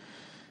commercials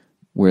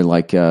where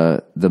like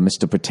the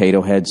Mr.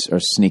 Potato Heads are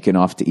sneaking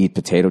off to eat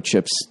potato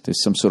chips.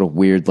 There's some sort of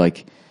weird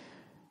like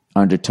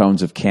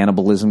undertones of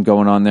cannibalism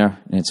going on there,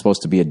 and it's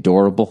supposed to be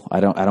adorable. I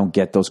don't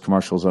get those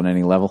commercials on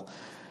any level.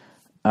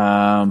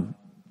 But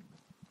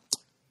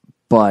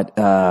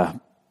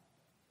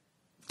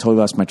totally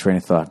lost my train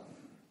of thought.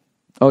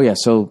 Oh yeah,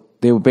 so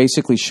they were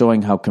basically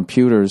showing how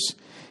computers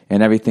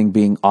and everything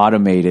being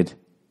automated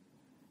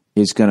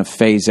is going to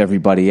phase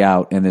everybody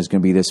out, and there's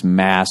going to be this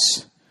mass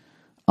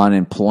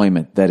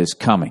unemployment that is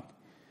coming.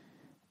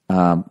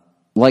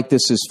 Like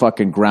this is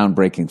fucking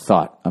groundbreaking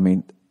thought. I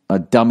mean, a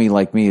dummy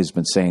like me has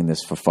been saying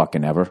this for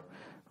fucking ever,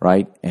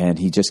 right? And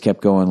he just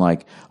kept going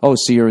like, oh,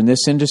 so you're in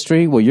this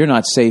industry? Well, you're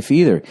not safe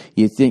either.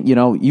 You think,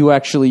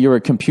 you're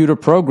a computer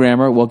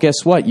programmer. Well,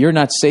 guess what? You're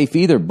not safe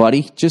either,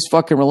 buddy. Just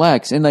fucking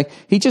relax. And like,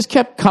 he just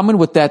kept coming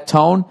with that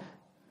tone.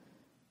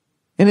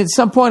 And at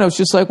some point I was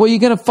just like, well, you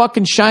going to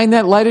fucking shine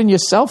that light on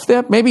yourself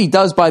there? Maybe he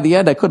does by the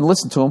end. I couldn't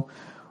listen to him.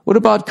 What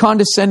about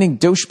condescending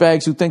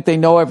douchebags who think they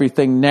know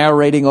everything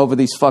narrating over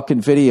these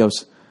fucking videos?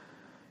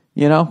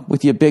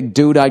 With your big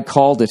dude, I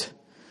called it.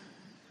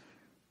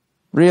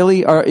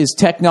 Really? Or is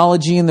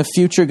technology in the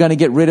future going to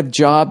get rid of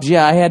jobs?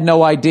 Yeah, I had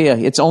no idea.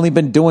 It's only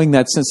been doing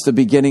that since the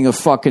beginning of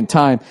fucking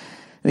time.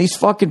 And these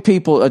fucking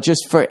people are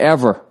just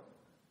forever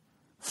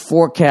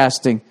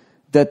forecasting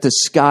that the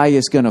sky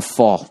is going to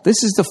fall.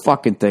 This is the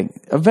fucking thing.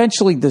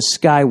 Eventually, the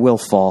sky will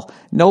fall.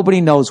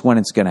 Nobody knows when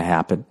it's going to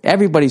happen.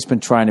 Everybody's been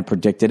trying to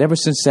predict it ever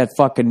since that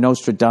fucking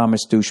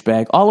Nostradamus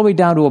douchebag, all the way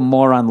down to a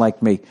moron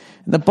like me.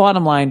 And the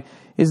bottom line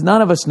is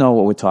none of us know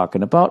what we're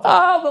talking about.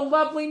 Oh, the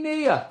lovely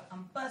Nia.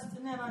 I'm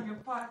busting in on your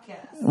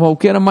podcast. Well,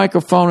 get a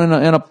microphone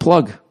and a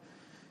plug.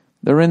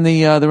 They're in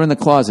the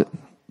closet.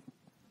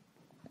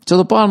 So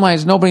the bottom line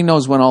is nobody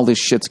knows when all this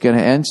shit's going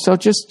to end. So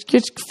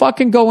just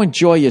fucking go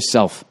enjoy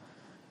yourself.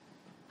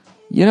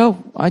 You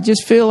know, I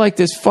just feel like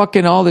this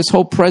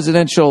whole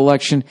presidential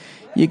election,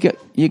 you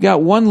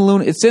got one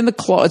lunatic. It's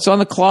on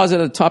the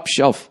closet at the top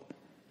shelf.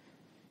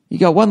 You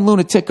got one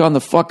lunatic on the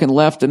fucking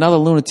left, another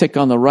lunatic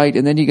on the right,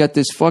 and then you got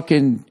this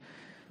fucking,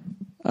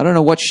 I don't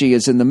know what she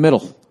is in the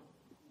middle.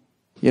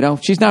 You know,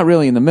 she's not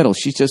really in the middle.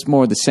 She's just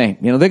more of the same.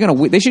 You know,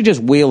 they should just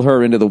wheel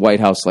her into the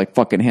White House like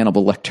fucking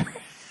Hannibal Lecter.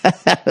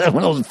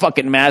 One of those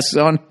fucking masks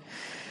on.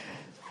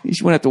 You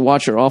wouldn't have to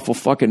watch her awful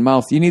fucking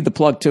mouth. You need the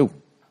plug too.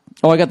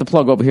 Oh, I got the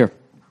plug over here.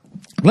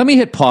 Let me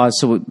hit pause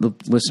so the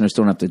listeners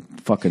don't have to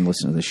fucking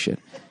listen to this shit.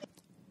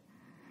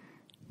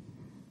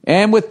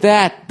 And with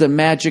that, the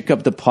magic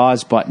of the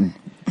pause button.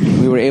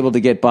 We were able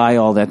to get by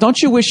all that. Don't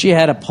you wish you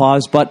had a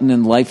pause button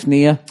in life,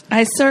 Nia?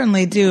 I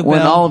certainly do, Bill.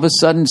 When all of a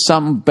sudden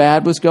something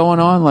bad was going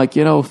on, like,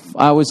 you know, if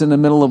I was in the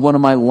middle of one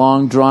of my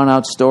long,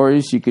 drawn-out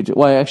stories, you could...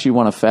 Well, I actually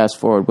want to fast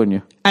forward, wouldn't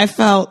you? I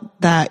felt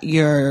that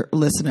your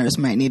listeners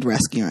might need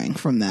rescuing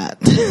from that.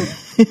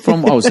 Is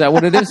that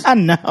what it is?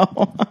 No.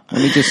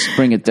 Let me just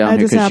bring it down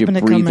here because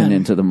you're breathing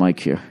into the mic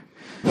here.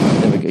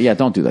 There we go. Yeah,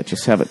 don't do that.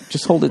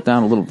 Just hold it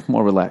down a little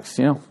more relaxed,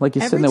 you know? Like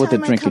you're sitting there with a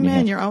drink in your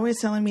hand. You're always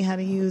telling me how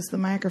to use the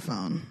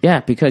microphone. Yeah,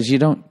 because you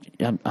don't...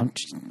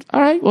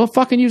 all right, well,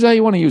 fucking use how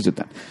you want to use it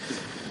then.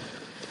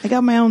 I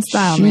got my own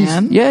style,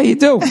 man. Yeah, you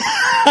do.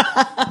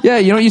 Yeah,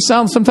 you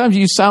know, sometimes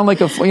you sound like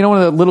when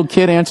a little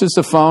kid answers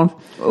the phone.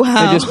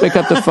 Wow. They just pick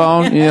up the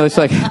phone, you know, it's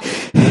like,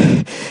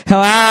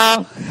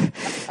 hello?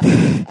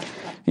 And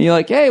you're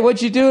like, hey,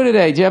 what'd you do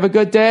today? Did you have a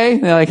good day?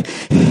 And they're like,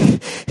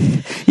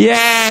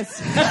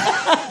 yes.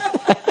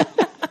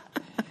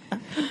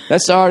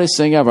 That's the hardest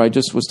thing ever. I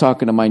just was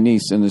talking to my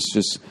niece, and it's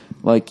just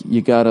like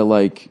you gotta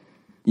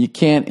you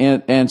can't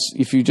answer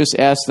if you just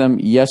ask them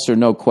yes or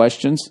no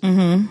questions.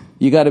 Mm-hmm.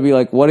 You got to be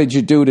like, what did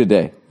you do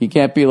today? You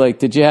can't be like,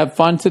 did you have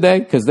fun today?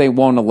 Because they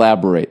won't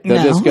elaborate.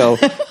 They'll just go,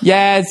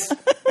 yes.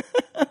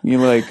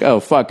 You're like,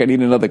 oh fuck, I need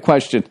another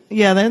question.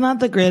 Yeah, they're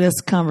not the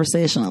greatest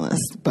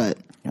conversationalists, but.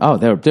 Oh,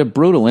 they're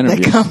brutal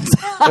interviews.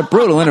 They're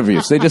brutal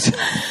interviews. They just.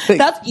 Is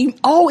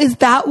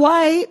that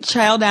why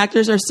child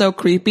actors are so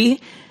creepy?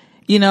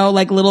 You know,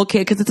 like little kid,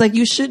 because it's like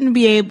you shouldn't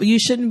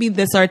be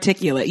this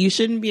articulate. You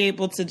shouldn't be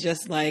able to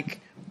just like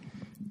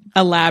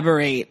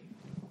elaborate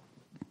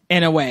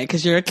in a way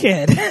because you're a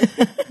kid.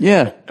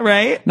 Yeah.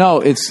 Right? No,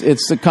 it's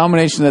the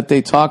combination that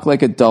they talk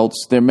like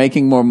adults. They're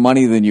making more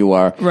money than you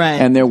are.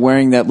 Right. And they're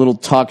wearing that little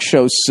talk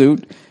show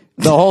suit.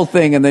 The whole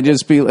thing, and they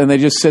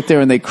just sit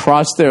there and they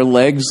cross their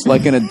legs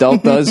like an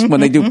adult does when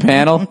they do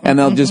panel, and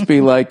they'll just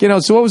be like, you know,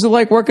 so what was it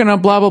like working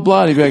on blah blah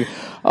blah? And he'd be like,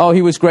 oh,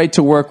 he was great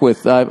to work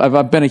with.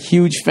 I've been a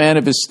huge fan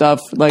of his stuff.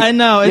 Like, I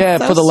know,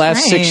 it's so for the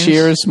last strange. 6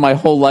 years, my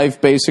whole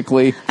life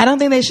basically. I don't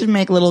think they should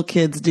make little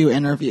kids do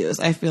interviews.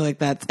 I feel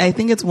like I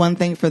think it's one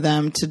thing for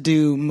them to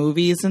do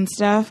movies and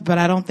stuff, but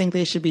I don't think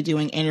they should be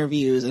doing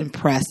interviews and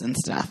press and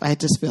stuff. I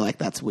just feel like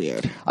that's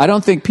weird. I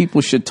don't think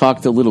people should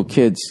talk to little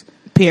kids.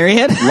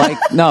 Period. Like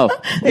little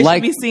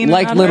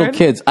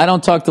kids. I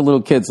don't talk to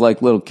little kids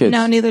like little kids.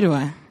 No, neither do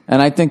I.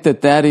 And I think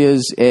that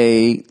is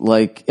I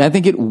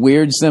think it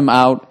weirds them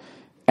out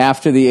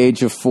after the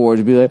age of 4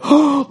 to be like,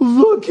 oh,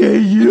 look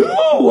at you.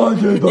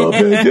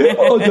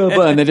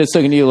 And they're just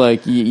looking at you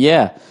like,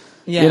 yeah.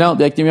 You know,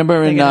 like, do you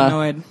remember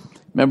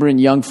in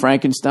Young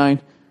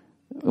Frankenstein?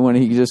 When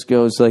he just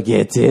goes like,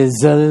 it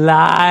is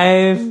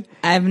alive.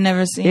 I've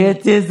never seen it.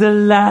 It is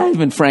alive.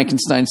 And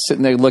Frankenstein's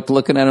sitting there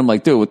looking at him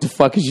like, dude, what the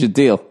fuck is your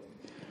deal?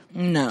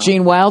 No.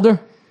 Gene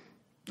Wilder?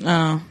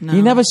 Oh, no.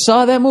 You never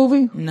saw that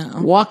movie?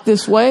 No. Walk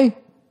This Way?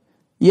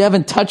 You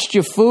haven't touched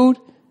your food?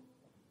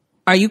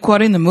 Are you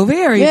quoting the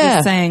movie or are you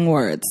just saying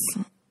words?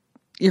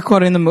 You're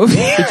quoting the movie?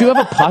 Did you have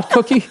a pot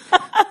cookie?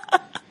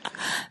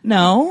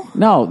 No.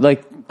 No,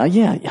 like...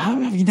 yeah, how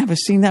have you never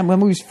seen that? That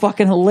movie's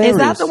fucking hilarious. Is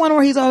that the one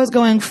where he's always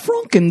going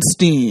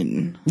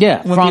Frankenstein?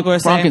 Yeah, when people are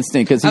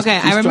Frankenstein. Because okay,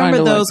 I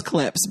remember those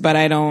clips, but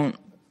I don't.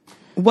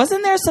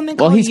 Wasn't there something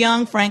called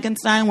Young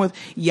Frankenstein with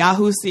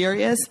Yahoo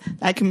Serious,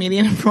 that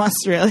comedian from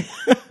Australia?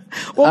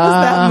 What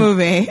was that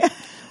movie?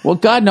 Well,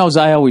 God knows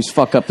I always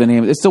fuck up the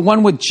name. It's the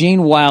one with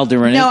Gene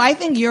Wilder in it. No, I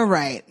think you're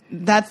right.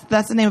 That's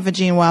the name of a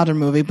Gene Wilder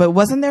movie. But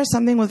wasn't there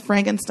something with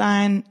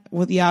Frankenstein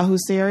with Yahoo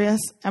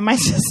Serious? Am I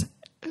just?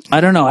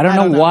 I don't know. I don't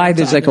know why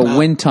there's like a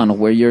wind tunnel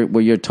where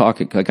you're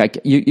talking. Like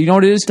you know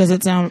what it is? Does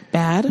it sound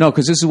bad? No,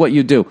 because this is what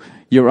you do.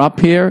 You're up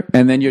here,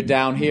 and then you're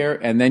down here,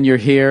 and then you're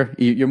here.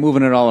 You're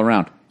moving it all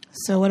around.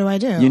 So what do I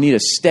do? You need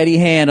a steady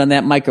hand on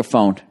that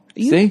microphone.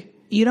 See?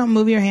 You don't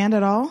move your hand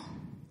at all?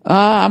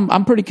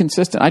 I'm pretty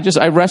consistent.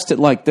 I rest it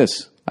like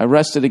this. I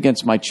rest it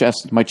against my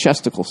chest, my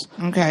chesticles.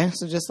 Okay,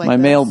 so just like my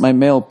male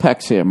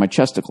pecs here, my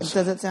chesticles.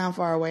 Does it sound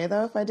far away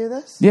though if I do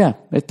this? Yeah,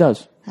 it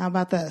does. How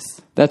about this?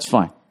 That's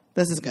fine.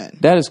 This is good.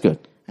 That is good.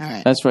 All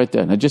right. That's right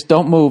there. Now just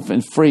don't move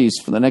and freeze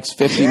for the next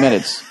 50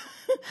 minutes.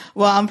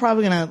 Well, I'm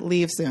probably going to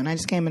leave soon. I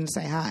just came in to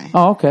say hi.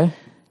 Oh, okay.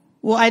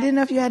 Well, I didn't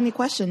know if you had any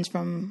questions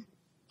from...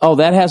 Oh,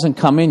 that hasn't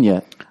come in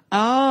yet.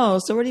 Oh,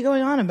 so what are you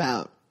going on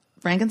about?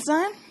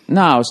 Frankenstein?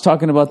 No, I was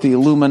talking about the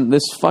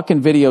this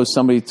fucking video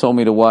somebody told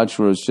me to watch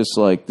where it's just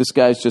like, this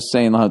guy's just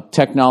saying how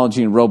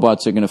technology and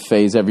robots are going to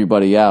phase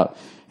everybody out.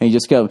 And you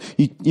just go,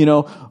 you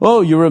know, oh,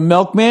 you're a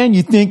milkman?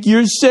 You think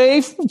you're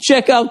safe?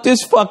 Check out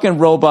this fucking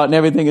robot and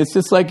everything. It's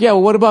just like, yeah,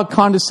 well, what about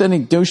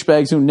condescending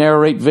douchebags who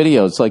narrate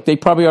videos? Like, they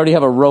probably already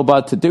have a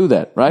robot to do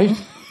that, right?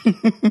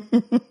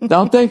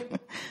 Don't they?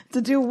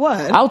 To do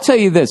what? I'll tell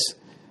you this.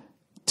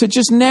 To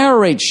just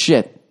narrate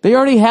shit. They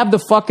already have the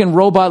fucking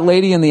robot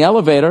lady in the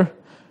elevator.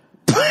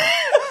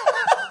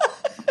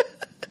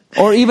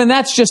 Or even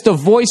that's just a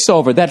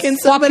voiceover. That Can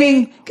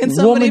fucking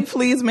somebody woman...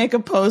 please make a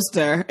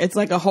poster? It's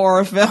like a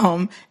horror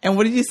film. And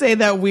what did you say?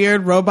 That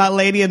weird robot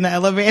lady in the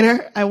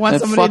elevator? I want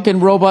That somebody. fucking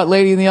robot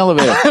lady in the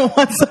elevator. I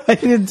want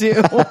somebody to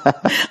do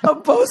a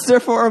poster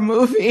for a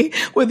movie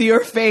with your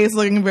face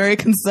looking very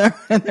concerned.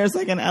 And there's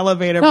like an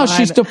elevator. No, behind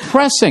she's it.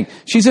 depressing.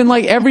 She's in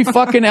like every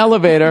fucking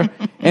elevator,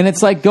 and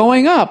it's like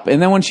going up.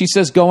 And then when she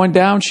says going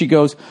down, she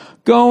goes,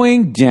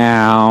 going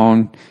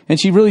down. And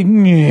she really,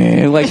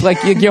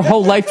 like your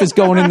whole life is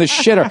going in the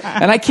shitter.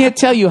 And I can't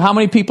tell you how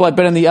many people I've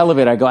been in the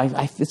elevator. I go,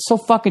 it's so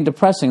fucking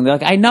depressing. They're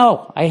like, I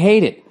know, I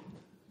hate it.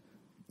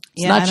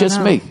 It's not just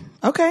me.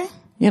 Okay.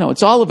 You know,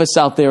 it's all of us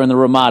out there in the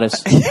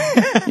Ramadas.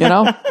 You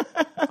know?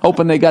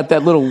 Hoping they got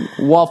that little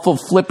waffle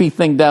flippy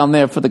thing down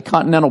there for the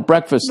continental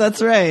breakfast.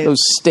 That's right.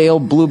 Those stale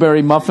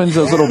blueberry muffins,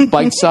 those little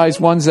bite-sized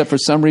ones that for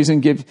some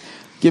reason give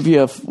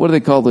you a, what do they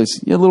call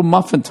this? A little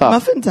muffin top.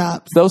 Muffin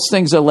tops. Those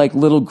things are like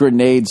little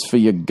grenades for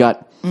your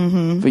gut,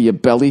 for your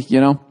belly, you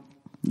know?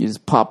 You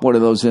just pop one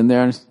of those in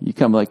there and you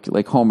come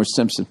like Homer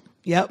Simpson.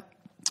 Yep.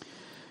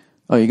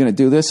 Oh, you're going to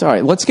do this? All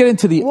right, let's get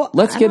into the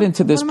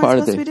this part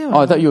of the. Oh,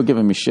 I thought you were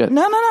giving me shit.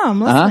 No, I'm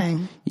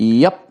listening.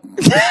 Yep.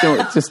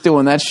 Just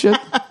doing that shit.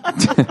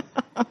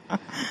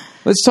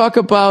 Let's talk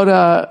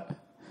about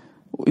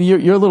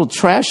your little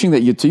trashing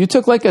that you took. You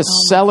took like a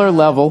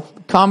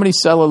comedy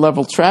cellar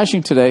level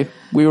trashing today.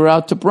 We were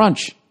out to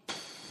brunch.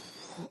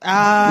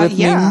 With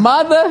my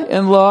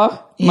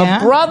mother-in-law, my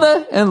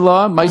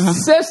brother-in-law, my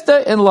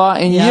sister-in-law,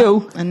 and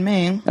you. And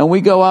me. And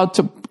we go out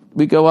to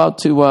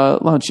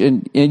lunch.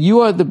 And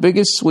you are the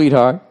biggest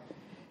sweetheart.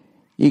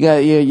 You got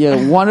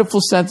your wonderful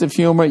sense of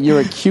humor.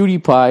 You're a cutie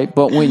pie.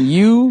 But when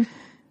you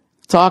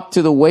talk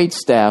to the wait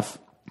staff,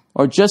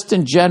 or just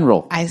in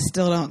general, I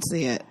still don't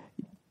see it.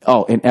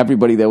 Oh, and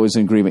everybody that was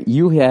in agreement.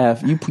 You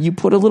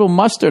put a little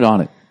mustard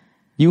on it.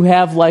 You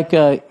have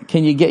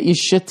can you get your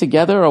shit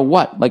together or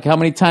what? Like, how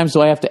many times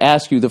do I have to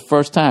ask you the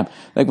first time?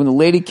 Like when the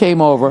lady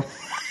came over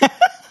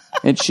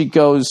and she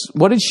goes,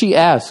 what did she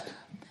ask?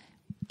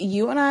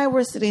 You and I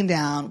were sitting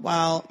down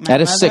while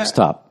at a six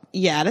top.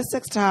 Yeah, at a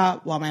six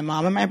top while my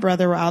mom and my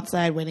brother were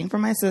outside waiting for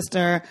my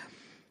sister.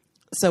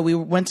 So we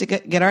went to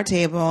get our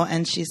table,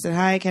 and she said,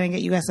 hi, can I get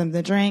you guys something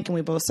to drink? And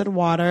we both said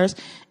waters.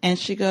 And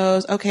she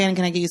goes, okay, and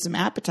can I get you some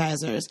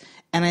appetizers?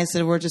 And I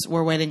said,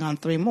 we're waiting on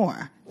 3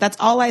 more. That's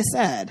all I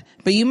said.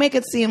 But you make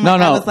it seem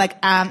like I was like,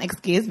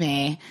 excuse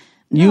me.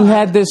 No. You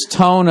had this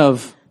tone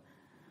of,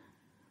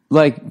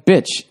 like,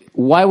 bitch,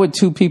 why would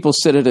 2 people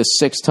sit at a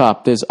six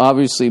top? There's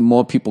obviously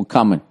more people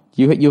coming.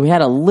 You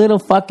had a little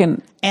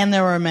fucking... And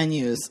there were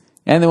menus.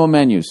 And there were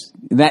menus.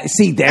 There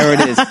it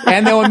is.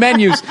 And there were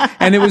menus.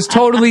 And it was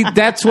totally,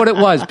 that's what it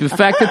was. The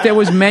fact that there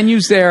was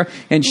menus there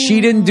and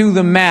she didn't do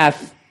the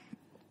math,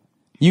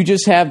 you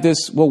just have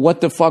this, well,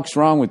 what the fuck's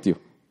wrong with you?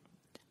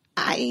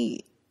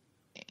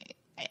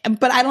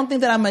 But I don't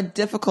think that I'm a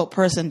difficult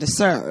person to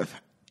serve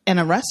in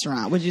a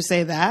restaurant. Would you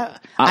say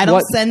that? I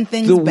don't send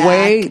things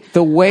back.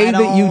 The way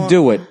that you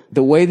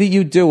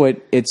do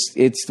it,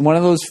 it's one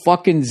of those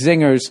fucking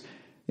zingers.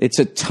 It's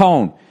a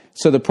tone.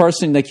 So the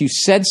person, like, you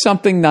said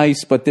something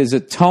nice, but there's a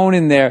tone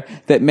in there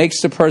that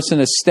makes the person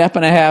a step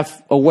and a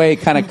half away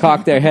kind of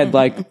cock their head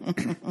like,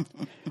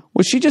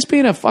 was she just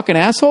being a fucking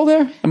asshole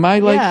there? Am I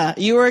like... Yeah,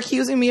 you were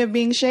accusing me of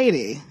being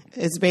shady.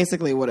 It's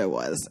basically what it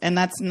was. And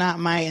that's not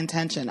my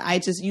intention.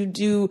 You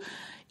do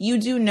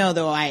know,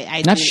 though,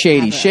 I not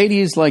shady. Shady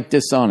is like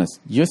dishonest.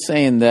 You're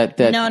saying that...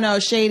 No,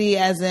 shady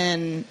as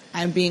in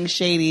I'm being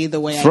shady the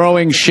way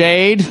Throwing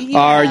shade? Yeah,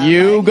 are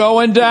you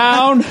going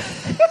down?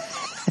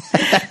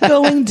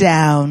 Going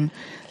down.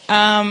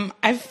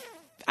 I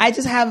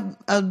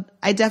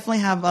definitely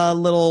have a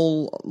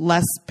little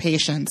less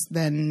patience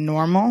than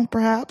normal,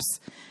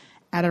 perhaps,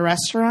 at a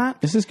restaurant.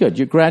 This is good.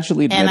 You're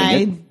gradually admitting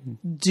it. And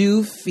I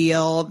do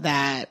feel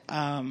that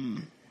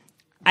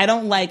I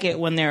don't like it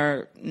when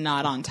they're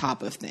not on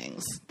top of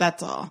things.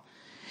 That's all.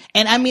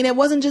 And I mean, it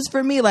wasn't just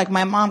for me. Like,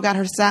 my mom got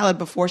her salad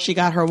before she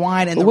got her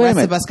wine, and the rest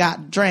of us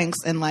got drinks.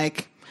 And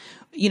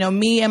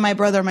me and my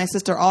brother and my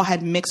sister all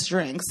had mixed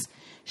drinks.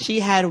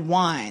 She had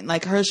wine.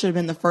 Like, hers should have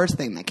been the first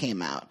thing that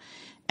came out.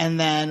 And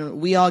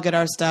then we all get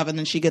our stuff, and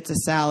then she gets a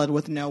salad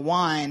with no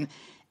wine.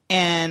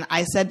 And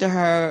I said to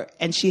her,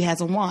 and she has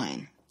a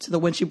wine.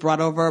 When she brought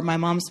over my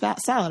mom's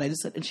salad, I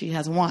just said, and she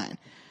has wine.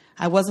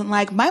 I wasn't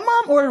like, my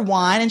mom ordered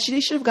wine, and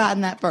she should have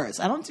gotten that first.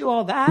 I don't do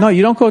all that. No,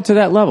 you don't go to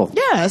that level.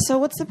 Yeah, so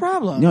what's the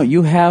problem? No,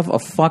 you have a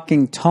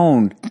fucking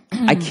tone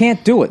I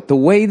can't do it. The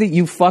way that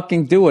you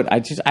fucking do it,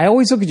 I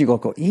always look at you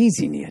go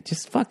easy, Nia.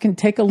 Just fucking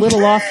take a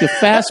little off your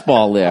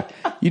fastball there.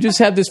 You just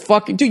have this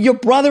fucking, dude, your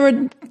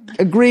brother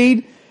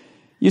agreed.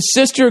 Your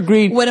sister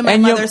agreed. What did my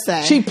mother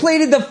say? She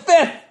pleaded the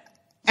fifth.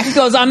 She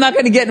goes, I'm not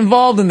going to get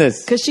involved in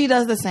this. Because she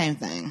does the same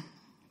thing,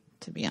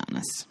 to be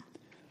honest.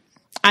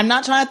 I'm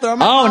not trying to throw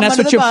my mom and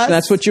under the bus.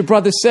 That's what your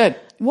brother said.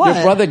 What?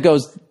 Your brother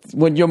goes,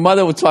 when your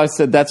mother would talk,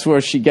 said that's where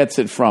she gets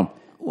it from.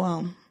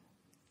 Well,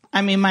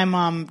 I mean, my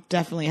mom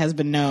definitely has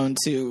been known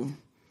to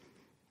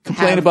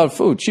complain about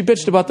food. She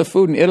bitched about the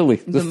food in Italy.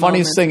 The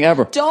funniest thing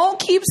ever. Don't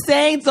keep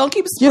spreading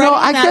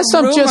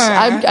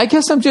I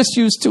guess I'm just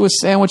used to a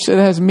sandwich that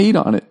has meat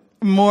on it.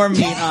 More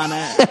meat on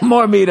it.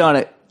 More meat on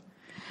it.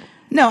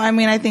 No, I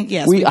mean, I think,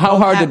 yes. How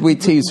hard did we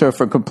tease her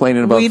for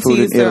complaining about food in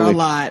Italy? We teased her a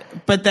lot.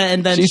 But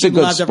then she's she a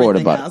good loved sport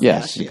everything about else. it.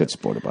 Yes, she's a good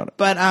sport about it.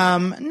 But,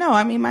 no,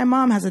 I mean, my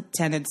mom has a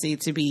tendency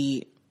to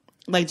be,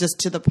 like,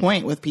 just to the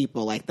point with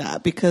people like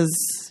that. Because,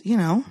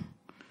 I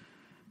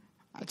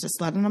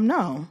just letting them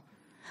know.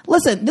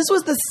 Listen, this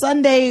was the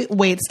Sunday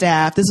wait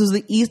staff. This was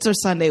the Easter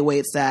Sunday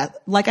wait staff.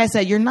 Like I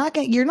said, you're not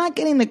getting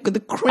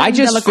the creme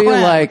de la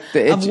creme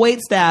of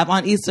wait staff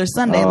on Easter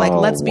Sunday.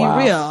 Let's be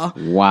real.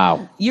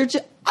 Wow.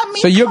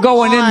 So you're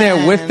going in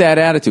there with that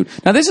attitude.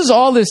 Now, this is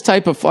all this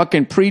type of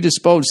fucking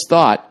predisposed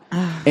thought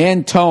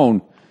and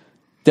tone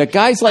that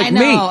guys like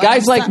me. I'm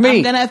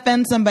going to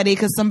offend somebody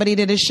because somebody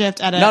did a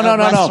shift at a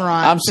restaurant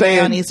I'm saying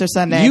on Easter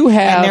Sunday.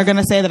 And they're going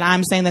to say that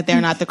I'm saying that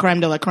they're not the creme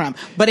de la creme.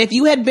 But if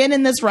you had been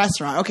in this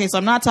restaurant, okay, so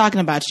I'm not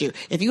talking about you.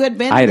 If you had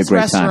been in this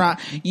restaurant,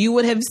 you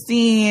would have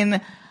seen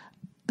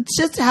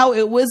just how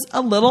it was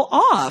a little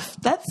off.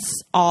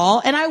 That's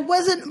all. And I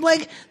wasn't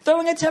like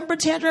throwing a temper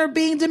tantrum or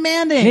being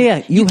demanding.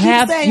 Yeah, you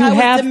have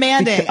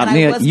demanding.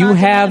 You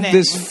have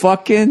this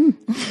fucking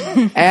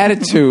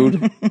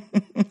attitude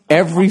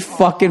every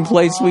fucking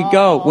place we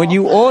go. When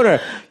you order,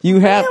 you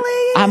have.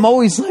 Really? I'm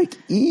always like,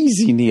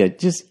 easy, Nia,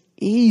 just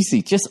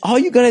easy. Just all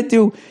you gotta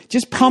do,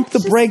 just pump the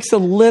brakes a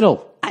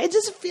little. I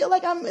just feel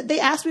like they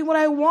ask me what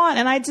I want,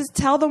 and I just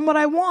tell them what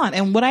I want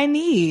and what I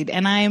need,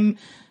 and I'm.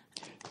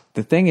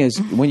 The thing is,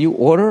 when you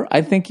order,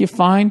 I think you're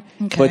fine.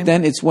 Okay. But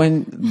then it's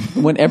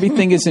when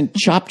everything isn't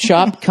chop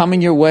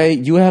coming your way,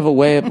 you have a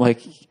way of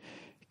like,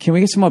 can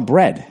we get some more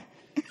bread?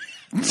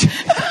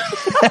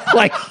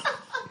 Like,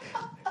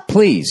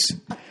 please.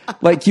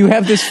 Like you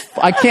have this.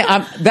 I can't. I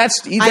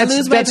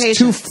lose my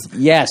patience.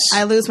 Yes,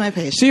 I lose my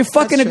patience. So you're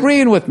fucking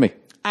agreeing with me.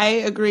 I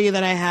agree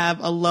that I have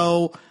a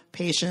low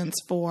patience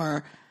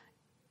for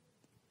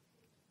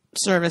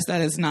service that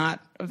is not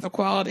of the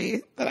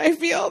quality that I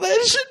feel that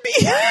it should be.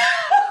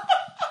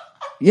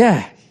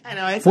 Yeah. I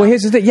know. Well,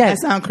 here's the thing. Yeah. I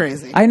sound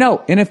crazy. I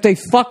know. And if they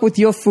fuck with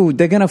your food,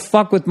 they're going to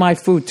fuck with my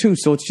food too.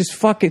 So it's just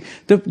fucking.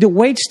 The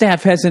wait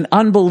staff has an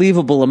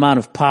unbelievable amount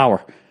of power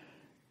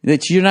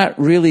that you're not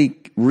really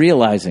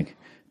realizing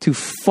to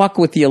fuck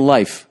with your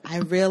life. I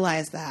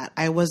realize that.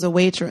 I was a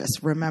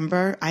waitress,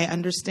 remember? I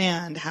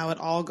understand how it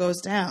all goes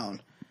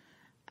down.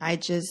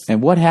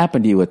 And what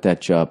happened to you at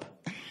that job?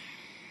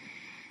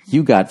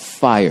 You got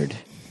fired.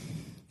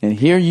 And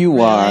here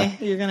you are.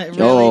 You're gonna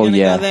go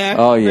there?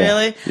 Oh, yeah.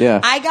 Really? Yeah.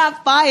 I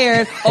got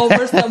fired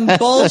over some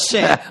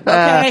bullshit,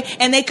 okay?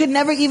 And they could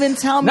never even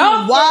tell me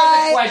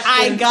why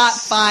I got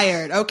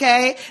fired,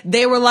 okay?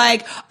 They were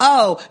like,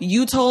 oh,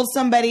 you told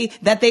somebody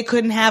that they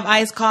couldn't have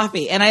iced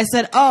coffee. And I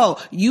said,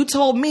 oh, you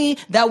told me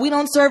that we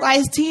don't serve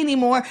iced tea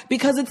anymore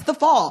because it's the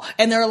fall.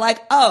 And they're like,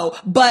 oh,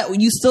 but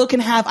you still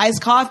can have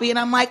iced coffee. And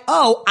I'm like,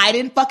 oh, I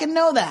didn't fucking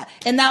know that.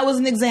 And that was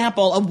an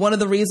example of one of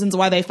the reasons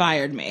why they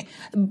fired me.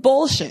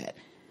 Bullshit.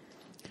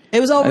 It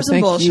was over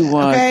some bullshit.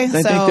 Okay? I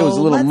think there was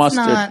a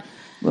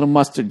little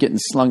mustard getting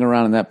slung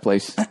around in that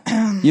place.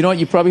 You know what?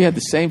 You probably had the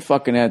same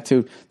fucking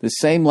attitude, the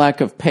same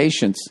lack of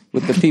patience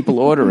with the people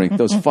ordering,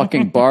 those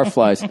fucking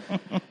barflies.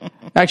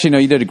 Actually, no,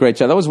 you did a great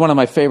job. That was one of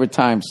my favorite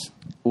times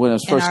when I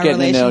was first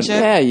getting in there.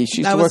 Yeah,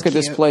 she used to work at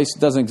this place. It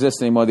doesn't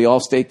exist anymore. The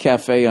Allstate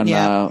Cafe on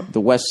the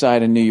west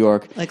side of New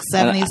York. Like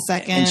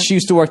 72nd. And she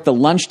used to work the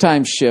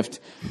lunchtime shift,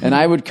 and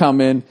I would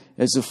come in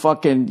as a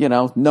fucking,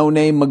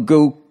 no-name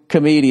Magoo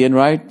comedian,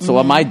 right?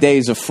 So my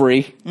days are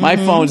free. My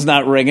phone's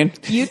not ringing.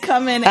 You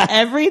come in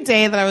every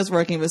day that I was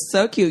working. It was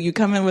so cute. You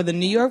come in with the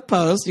New York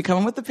Post. You come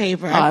in with the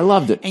paper. Oh, I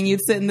loved it. And you'd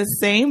sit in the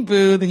same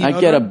booth. And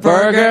I'd get a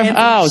burger.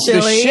 Oh, it's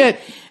the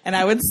shit. And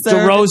I would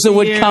serve DeRosa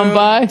would come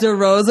by.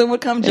 DeRosa would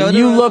come. And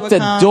you looked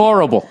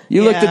adorable.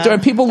 You looked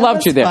adorable. People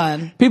loved you there.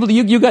 Fun. People,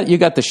 you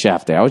got the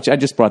shaft there. I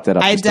just brought that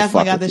up. I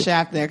definitely got the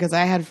shaft there because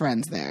I had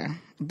friends there.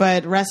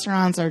 But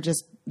restaurants are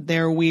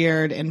they're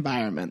weird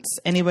environments.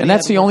 And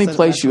that's the only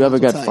place you ever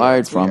got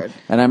fired from. Weird.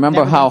 And I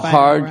remember how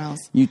hard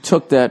you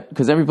took that,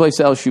 because every place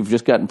else you've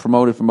just gotten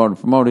promoted.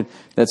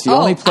 That's the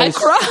only place. I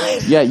cried.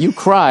 Yeah, you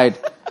cried.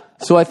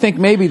 So I think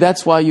maybe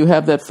that's why you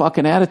have that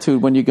fucking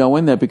attitude when you go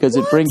in there, because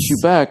it brings you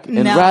back.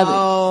 And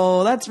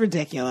that's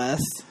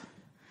ridiculous.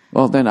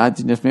 Well, then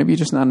maybe you're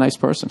just not a nice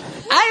person.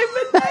 I'm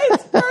a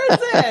nice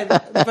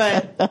person.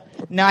 But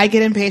no, I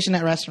get impatient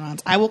at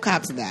restaurants. I will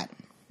cop to that.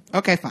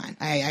 Okay, fine.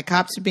 I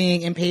cop to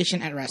being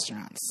impatient at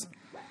restaurants.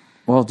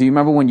 Well, do you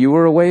remember when you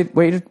were a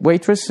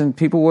waitress and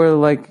people were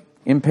like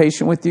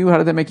impatient with you? How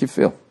did that make you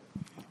feel?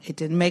 It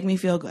didn't make me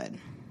feel good.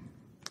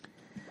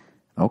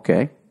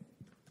 Okay.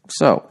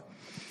 So,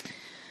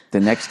 the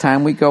next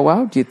time we go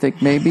out, do you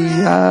think maybe...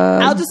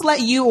 I'll just let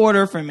you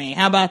order for me.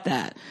 How about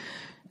that?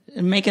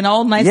 Make it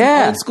all nice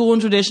and old school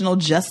and traditional,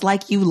 just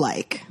like you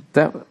like.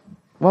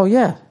 Well,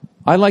 yeah.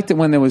 I liked it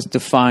when there was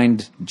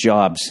defined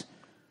jobs.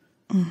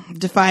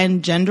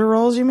 Defined gender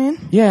roles, you mean?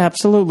 Yeah,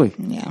 absolutely.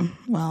 Yeah,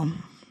 well...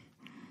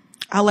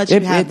 I'll let you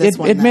have this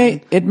one.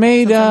 It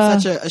made I'm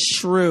such a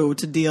shrew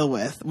to deal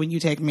with when you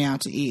take me out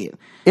to eat.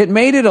 It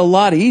made it a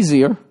lot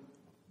easier.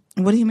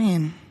 What do you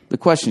mean? The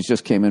questions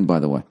just came in,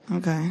 by the way.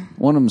 Okay.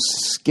 One of them's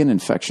skin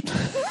infection.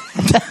 What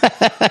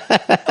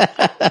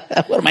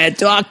am I, a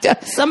doctor?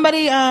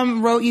 Somebody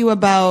wrote you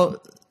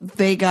about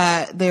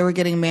they were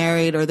getting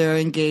married or they're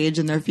engaged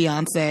and their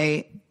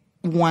fiance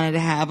wanted to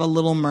have a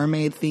Little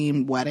Mermaid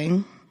themed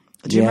wedding.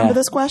 Do you remember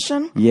this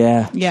question?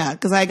 Yeah. Yeah,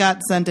 because I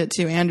got sent it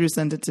too. Andrew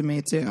sent it to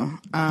me too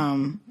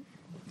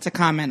to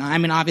comment on. I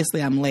mean,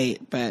 obviously I'm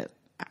late, but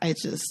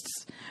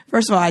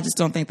first of all, I just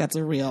don't think that's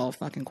a real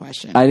fucking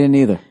question. I didn't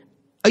either.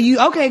 Are you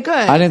okay? Good.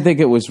 I didn't think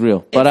it was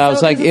real, but I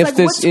was like, if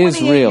this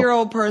is real,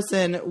 28-year-old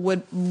person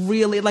would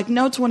really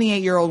no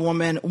 28-year-old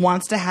woman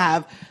wants to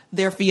have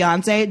their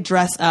fiance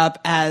dress up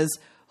as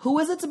who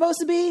is it supposed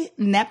to be?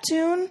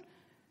 Neptune?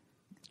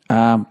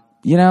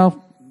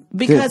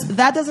 Because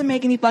that doesn't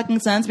make any fucking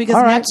sense.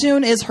 Because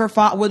Neptune is her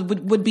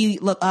would be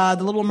the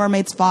Little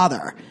Mermaid's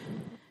father.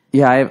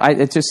 Yeah,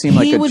 it just seemed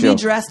like a joke. He would be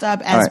dressed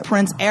up as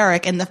Prince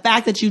Erich, and the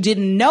fact that you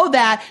didn't know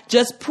that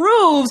just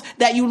proves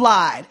that you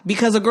lied.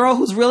 Because a girl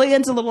who's really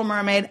into Little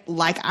Mermaid,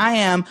 like I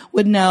am,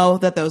 would know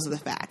that those are the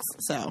facts.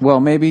 So, well,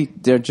 maybe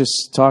they're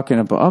just talking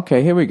about.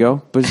 Okay, here we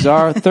go.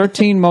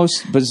 13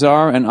 most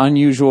bizarre and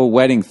unusual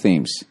wedding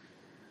themes.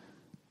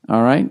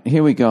 All right,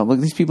 here we go.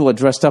 Look, these people are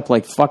dressed up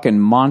like fucking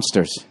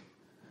monsters.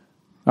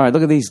 All right,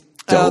 look at these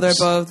dopes. Oh, they're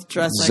both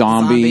dressed like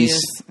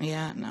zombies.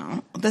 Yeah,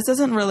 no. This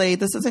isn't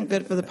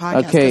good for the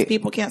podcast because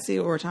people can't see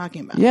what we're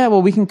talking about. Yeah,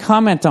 well, we can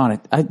comment on it.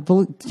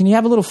 Can you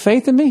have a little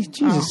faith in me?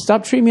 Jesus,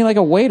 stop treating me like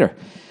a waiter.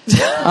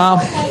 Oh,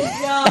 my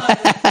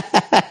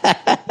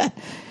God.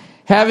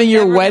 Having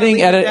your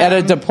wedding at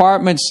a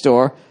department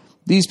store.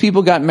 These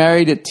people got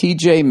married at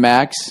TJ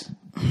Maxx.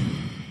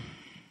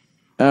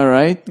 All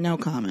right. No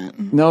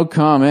comment. No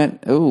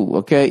comment. Ooh,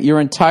 okay. Your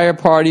entire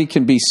party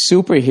can be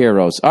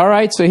superheroes. All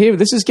right. So here,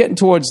 this is getting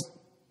towards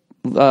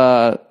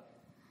Little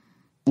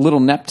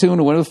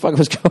Neptune or whatever the fuck it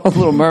was called,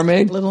 Little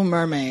Mermaid. Little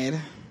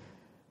Mermaid.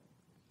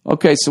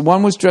 Okay, so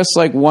one was dressed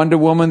like Wonder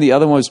Woman, the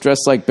other one was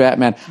dressed like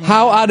Batman. Yeah.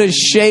 How out of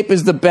shape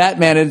is the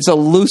Batman? It's a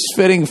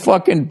loose-fitting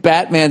fucking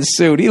Batman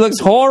suit. He looks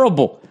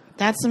horrible.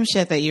 That's some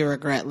shit that you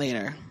regret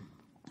later.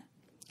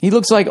 He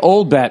looks like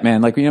old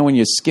Batman, like when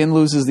your skin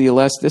loses the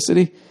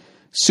elasticity.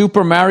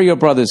 Super Mario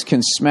Brothers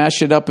can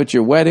smash it up at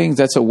your weddings.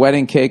 That's a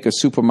wedding cake, a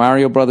Super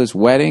Mario Brothers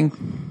wedding.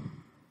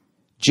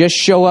 Just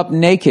show up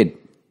naked.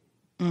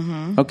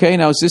 Mm-hmm. Okay,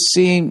 now is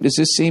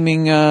this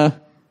seeming wow,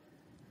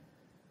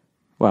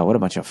 what a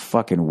bunch of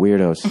fucking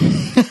weirdos.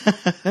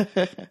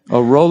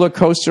 A roller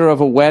coaster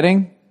of a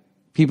wedding.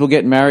 People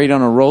get married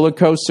on a roller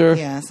coaster.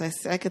 Yes,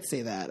 I could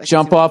see that.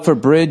 Jump off a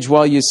bridge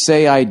while you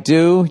say I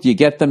do. You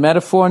get the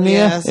metaphor, Nia?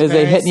 Yes, Is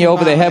they hitting you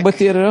over the head with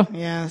you?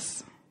 Yes.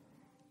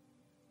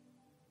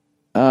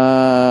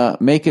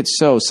 Make it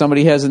so.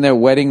 Somebody has in their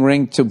wedding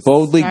ring to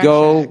boldly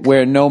go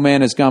where no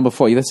man has gone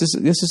before you. This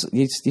is.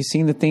 You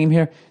seen the theme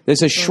here?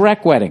 There's a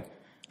Shrek wedding.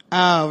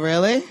 Oh,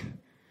 really?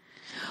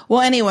 Well,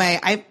 anyway,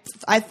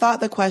 I thought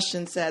the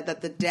question said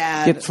that the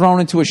dad get thrown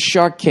into a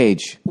shark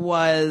cage.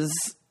 Was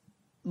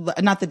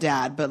not the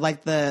dad, but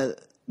like the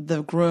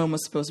groom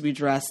was supposed to be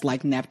dressed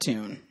like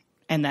Neptune,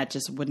 and that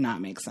just would not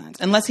make sense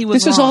unless he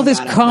was. This is all this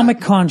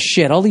Comic-Con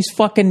shit. All these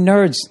fucking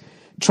nerds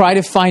try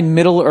to find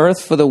Middle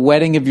Earth for the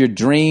wedding of your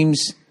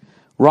dreams.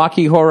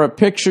 Rocky Horror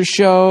Picture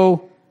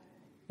Show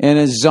and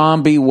a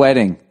zombie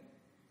wedding.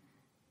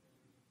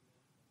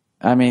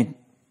 I mean,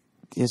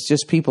 it's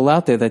just people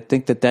out there that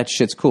think that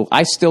shit's cool.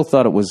 I still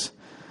thought it was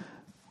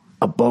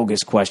a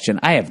bogus question.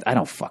 I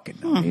don't fucking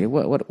know.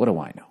 What do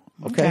I know?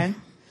 Okay.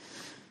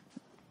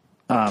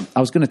 I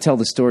was going to tell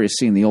the story of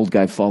seeing the old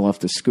guy fall off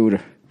the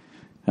scooter.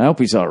 I hope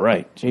he's all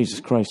right.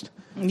 Jesus Christ.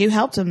 You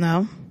helped him,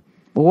 though.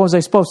 Well, what was I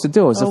supposed to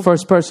do? I was the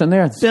first person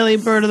there. Billy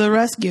Burr to the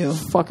rescue.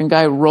 Fucking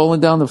guy rolling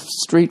down the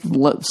street,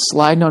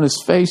 sliding on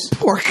his face.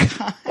 Poor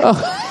guy.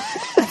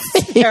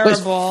 That's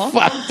terrible. He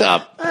was fucked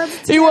up.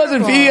 He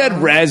wasn't. He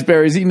had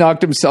raspberries. He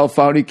knocked himself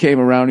out. He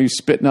came around. He was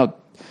spitting out.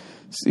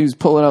 He was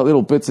pulling out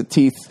little bits of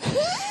teeth.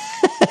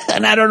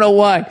 And I don't know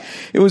why.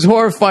 It was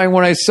horrifying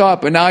when I saw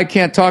it, but now I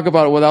can't talk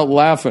about it without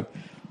laughing.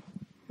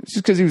 It's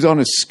just because he was on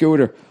a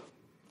scooter.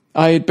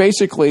 I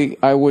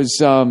was...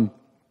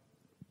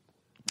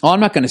 I'm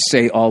not going to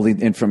say all the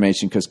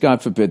information because,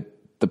 God forbid,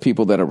 the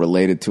people that are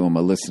related to him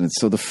are listening.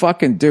 So the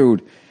fucking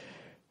dude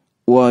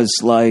was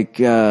like,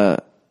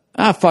 fuck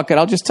it,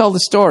 I'll just tell the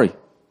story.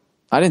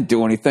 I didn't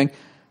do anything.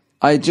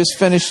 I just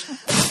finished...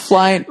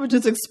 flying. Would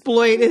just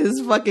exploit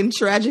his fucking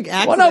tragic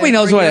accident. Well, nobody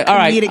knows what. All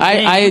right,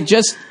 I had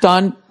just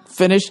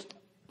finished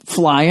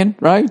flying,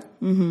 right?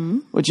 Mm-hmm.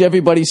 Which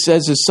everybody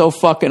says is so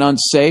fucking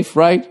unsafe,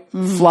 right?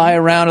 Mm-hmm. Fly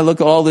around and look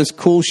at all this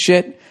cool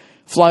shit.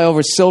 Fly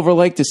over Silver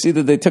Lake to see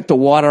that they took the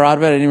water out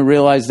of it. I didn't even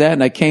realize that.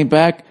 And I came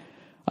back.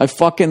 I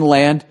fucking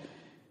land.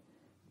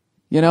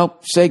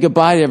 Say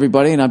goodbye to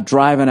everybody. And I'm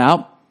driving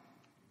out,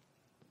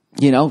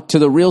 to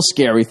the real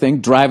scary thing,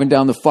 driving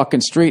down the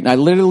fucking street. And I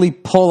literally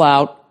pull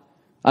out.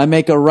 I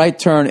make a right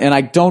turn. And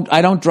I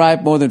don't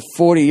drive more than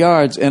 40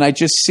 yards. And I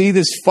just see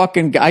this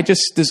fucking guy,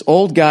 this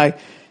old guy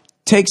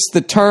takes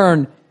the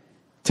turn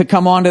to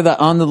come on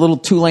the little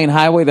 2-lane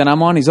highway that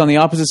I'm on. He's on the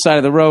opposite side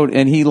of the road.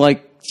 And he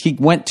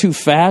went too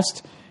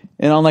fast.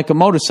 And on like a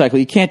motorcycle,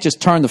 you can't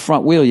just turn the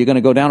front wheel. You're going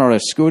to go down on a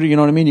scooter. You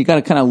know what I mean? You got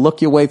to kind of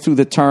look your way through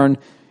the turn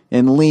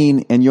and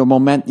lean, and your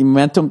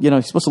momentum.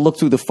 You're supposed to look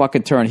through the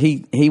fucking turn.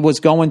 He was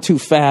going too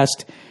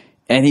fast,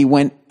 and he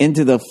went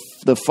into the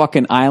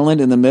fucking island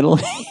in the middle.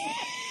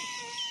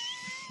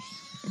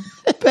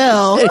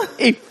 Bill,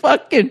 he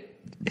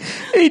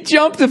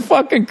jumped the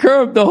fucking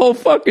curb. The whole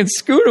fucking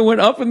scooter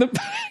went up in the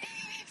back,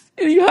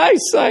 and he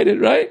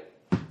high-sided, right?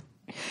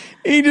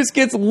 He just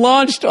gets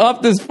launched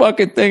off this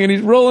fucking thing, and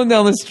he's rolling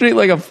down the street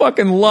like a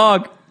fucking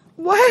log.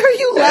 Why are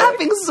you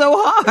laughing so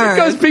hard?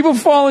 Because people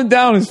falling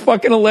down is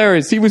fucking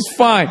hilarious. He was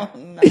fine. Oh,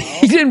 no.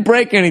 He didn't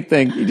break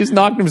anything. He just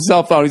knocked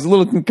himself out. He's a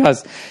little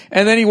concussed.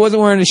 And then he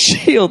wasn't wearing a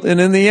shield. And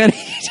in the end,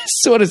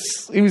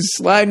 he was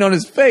sliding on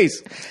his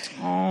face.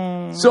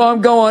 Oh. So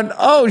I'm going,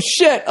 oh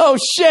shit,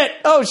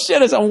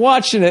 as I'm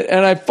watching it.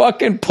 And I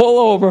fucking pull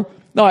over.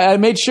 No, I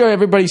made sure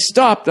everybody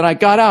stopped, and I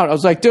got out. I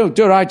was like, dude,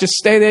 all right, just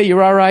stay there.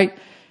 You're all right.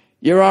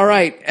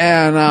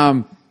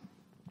 And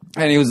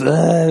he was,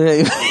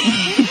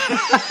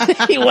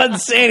 he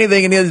wasn't saying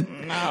anything, and he has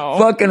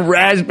fucking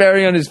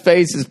raspberry on his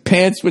face. His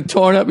pants were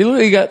torn up. He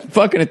literally got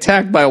fucking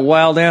attacked by a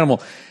wild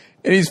animal.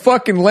 And he's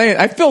fucking laying.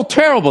 I feel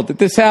terrible that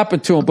this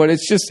happened to him, but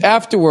it's just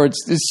afterwards,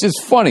 it's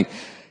just funny.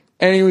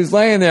 And he was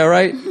laying there,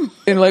 right?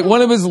 And like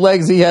one of his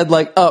legs he had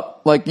like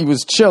up, like he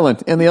was chilling.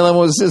 And the other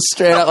one was just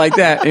straight out like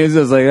that. And he was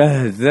just like,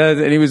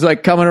 and he was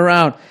like coming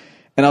around.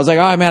 And I was like,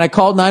 all right, man, I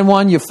called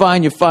 911. You're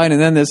fine.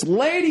 And then this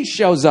lady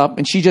shows up,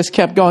 and she just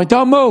kept going,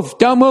 don't move,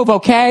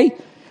 okay?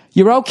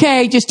 You're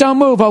okay, just don't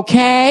move,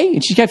 okay?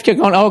 And she kept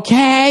going,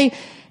 okay?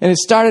 And it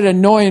started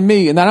annoying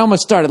me, and then I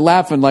almost started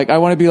laughing. Like, I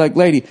want to be like,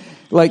 lady,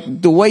 like,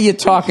 the way you're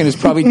talking is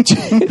probably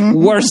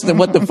worse than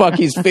what the fuck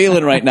he's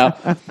feeling right now.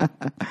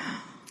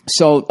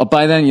 So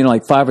by then,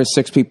 like 5 or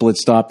 6 people had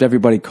stopped.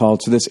 Everybody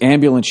called. So this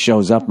ambulance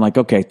shows up. I'm like,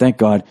 okay, thank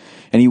God.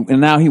 And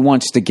now he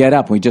wants to get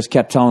up. We just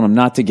kept telling him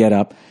not to get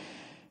up.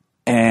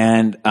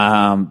 And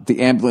the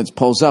ambulance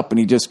pulls up, and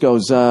he just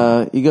goes,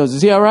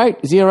 is he all right?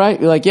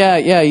 You're like,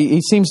 yeah,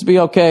 he seems to be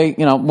okay.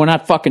 We're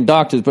not fucking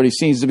doctors, but he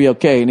seems to be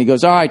okay. And he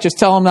goes, all right, just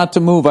tell him not to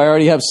move. I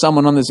already have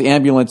someone on this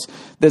ambulance.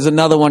 There's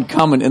another one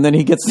coming. And then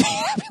he gets the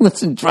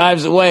ambulance and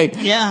drives away.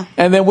 Yeah.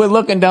 And then we're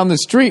looking down the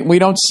street, and we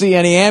don't see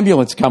any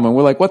ambulance coming.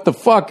 We're like, what the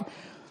fuck?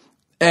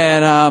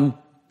 And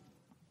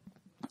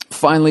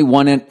finally,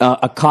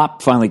 a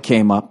cop finally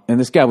came up, and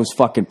this guy was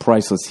fucking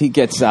priceless. He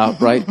gets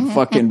out, right?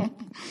 Fucking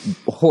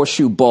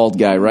horseshoe bald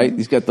guy, right?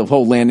 He's got the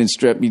whole landing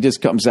strip. He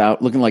just comes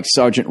out looking like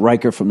Sergeant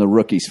Riker from The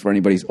Rookies, for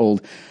anybody's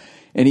old.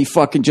 And he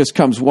fucking just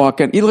comes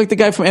walking. He looked like the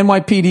guy from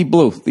NYPD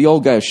Blue, the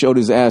old guy who showed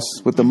his ass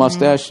with the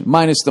mustache,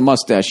 minus the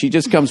mustache. He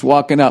just comes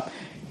walking up,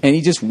 and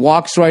he just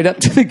walks right up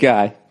to the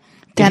guy.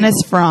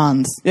 Dennis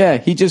Franz. Yeah,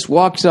 he just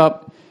walks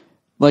up,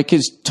 like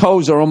his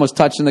toes are almost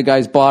touching the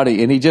guy's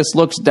body, and he just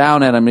looks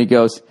down at him, and he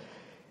goes,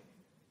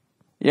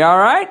 you all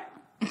right?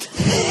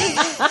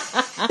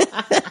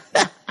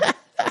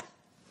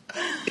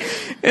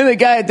 And the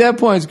guy at that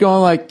point is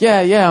going like,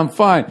 yeah, I'm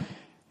fine.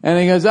 And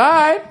he goes, all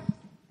right.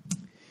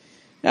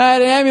 The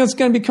ambulance is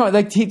going to be coming.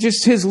 Like,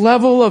 his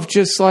level of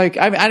just like,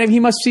 he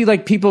must see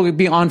like people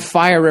be on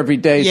fire every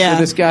day. Yeah,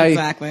 so this guy,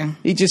 exactly.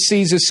 He just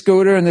sees a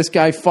scooter, and this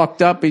guy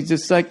fucked up. He's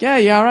just like, yeah,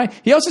 all right.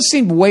 He also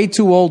seemed way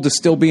too old to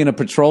still be in a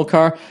patrol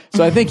car.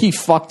 So I think he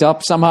fucked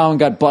up somehow and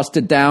got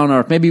busted down,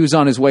 or maybe he was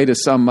on his way to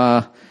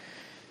some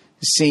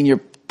senior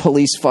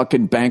police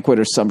fucking banquet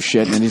or some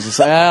shit. And he's just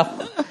like,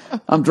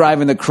 I'm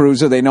driving the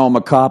cruiser. They know I'm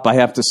a cop. I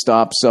have to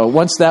stop. So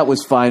once that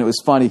was fine, it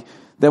was funny.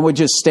 Then we're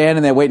just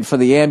standing there waiting for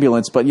the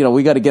ambulance. But,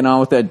 we got to get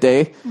on with that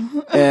day.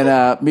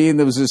 And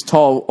there was this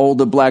tall,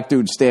 older black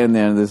dude standing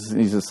there. And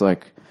he's just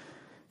like,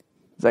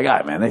 he's like, all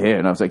right, man, they're here.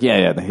 And I was like,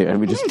 yeah, they're here.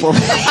 And we just pulled.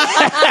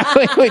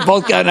 We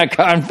both got in our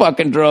car and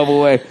fucking drove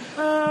away.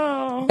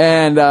 Oh.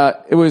 And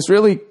it was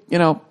really,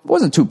 it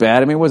wasn't too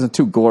bad. I mean, it wasn't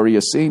too gory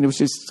a scene. It was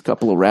just a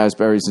couple of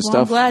raspberries and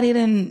stuff. I'm glad he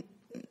didn't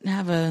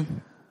have a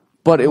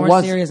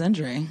serious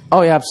injury.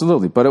 Oh, yeah,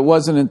 absolutely. But it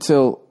wasn't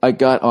until I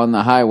got on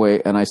the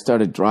highway and I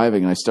started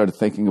driving and I started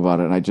thinking about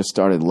it and I just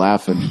started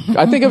laughing.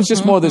 I think it was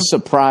just more the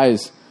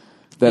surprise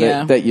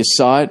that you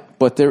saw it.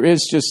 But there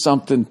is just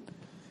something,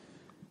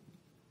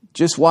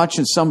 just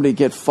watching somebody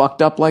get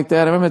fucked up like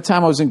that. I remember the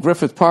time I was in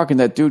Griffith Park and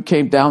that dude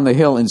came down the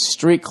hill in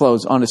street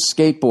clothes on a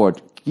skateboard,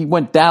 he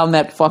went down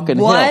that fucking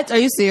hill. What? Are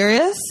you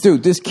serious?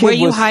 Dude, this kid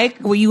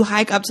Will you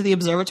hike up to the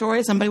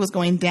observatory? Somebody was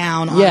going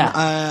down on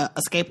a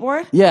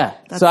skateboard? Yeah.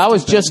 So I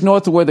was just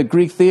north of where the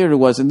Greek theater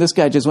was, and this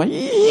guy just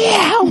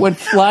went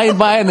flying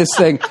by in this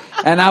thing.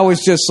 And I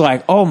was just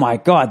like, oh my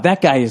God,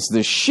 that guy is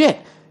the shit.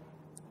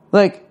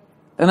 Like,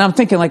 and I'm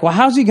thinking, like, well,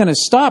 how's he going to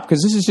stop?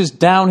 Because this is just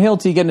downhill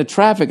till you get into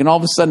traffic. And all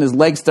of a sudden, his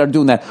legs start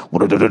doing that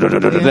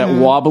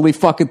wobbly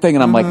fucking thing.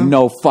 And I'm like,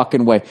 no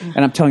fucking way.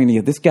 And I'm telling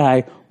you, this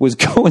guy was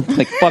going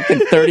like fucking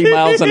 30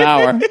 miles an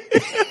hour. And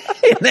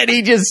then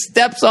he just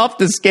steps off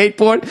the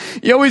skateboard.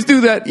 You always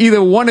do that,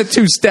 either 1 or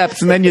 2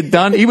 steps, and then you're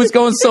done. He was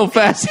going so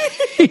fast.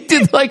 He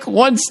did like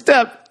 1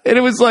 step. And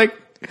it was like,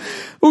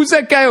 who's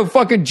that guy who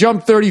fucking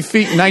jumped 30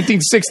 feet in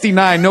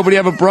 1969? Nobody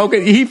ever broke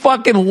it. He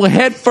fucking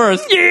head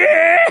first.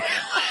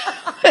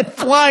 And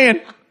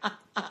flying.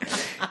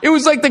 It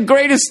was like the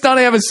greatest stunt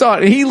I ever saw.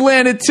 And he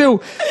landed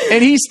too.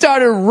 And he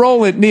started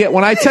rolling.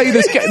 When I tell you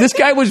this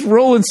guy was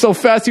rolling so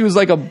fast, he was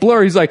like a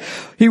blur. He's like,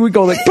 he would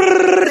go like,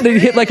 and he'd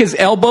hit like his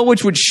elbow,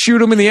 which would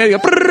shoot him in the air.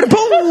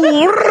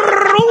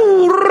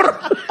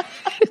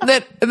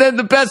 And then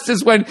the best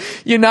is when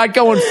you're not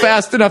going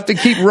fast enough to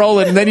keep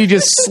rolling, and then you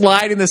just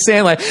slide in the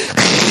sand like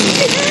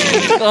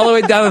all the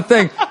way down the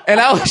thing. And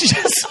I was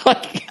just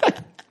like,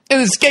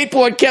 and the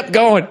skateboard kept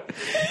going,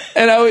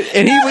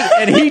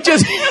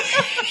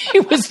 he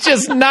was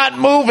just not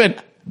moving.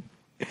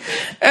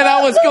 And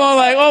I was going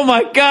like, oh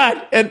my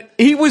God. And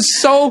he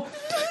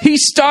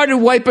started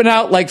wiping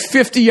out like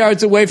 50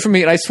 yards away from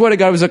me. And I swear to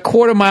God, it was a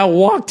 1/4-mile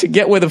walk to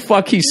get where the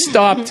fuck he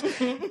stopped.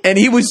 And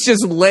he was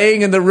just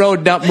laying in the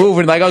road, not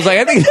moving. Like, I was like,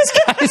 I think this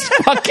guy's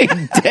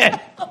fucking dead.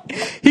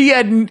 He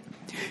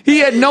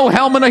had no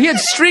helmet on. He had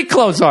street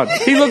clothes on.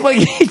 He looked like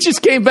he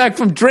just came back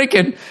from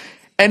drinking.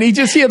 And he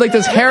had like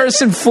this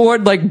Harrison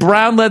Ford, like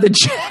brown leather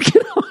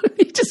jacket on.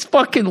 He just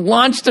fucking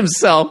launched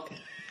himself.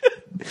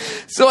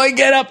 So I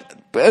get up.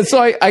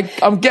 So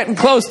I'm getting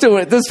close to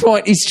it at this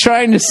point. He's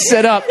trying to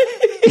sit up.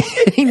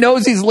 He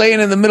knows he's laying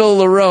in the middle of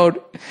the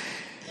road.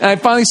 And I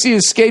finally see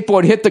his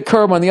skateboard hit the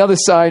curb on the other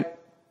side,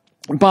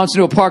 bounced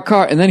into a parked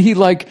car. And then he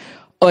like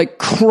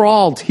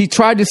crawled. He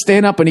tried to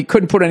stand up and he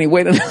couldn't put any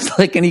weight on his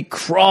leg. And he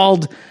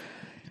crawled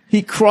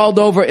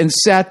over and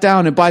sat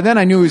down. And by then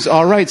I knew he was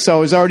all right. So I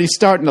was already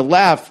starting to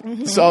laugh.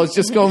 So I was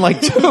just going like,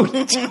 dude,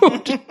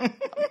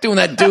 doing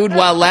that dude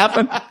while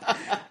laughing.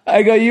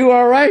 I go, you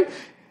all right?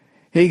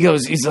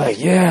 He's like,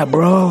 yeah,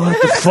 bro,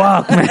 what the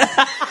fuck, man?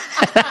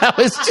 I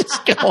was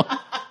just going.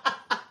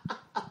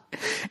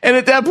 And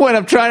at that point,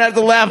 I'm trying not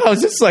to laugh. I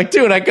was just like,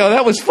 dude,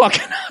 that was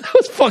fucking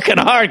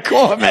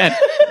hardcore, man.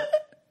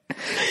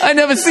 I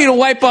never seen a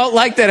wipeout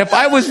like that. If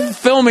I was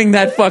filming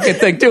that fucking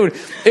thing, dude,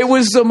 it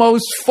was the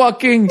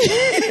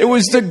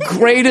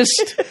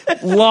greatest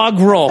log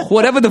roll.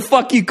 Whatever the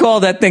fuck you call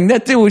that thing.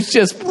 That dude was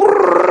just.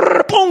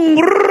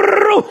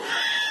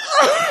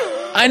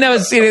 I never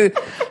seen it.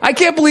 I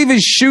can't believe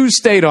his shoes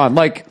stayed on.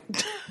 Like,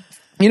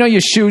 you know,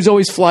 your shoes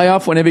always fly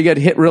off whenever you get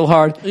hit real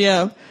hard.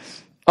 Yeah.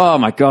 Oh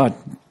my God.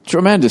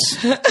 Tremendous.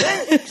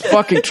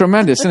 Fucking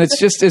tremendous. And it's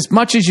just, as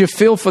much as you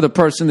feel for the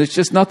person, there's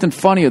just nothing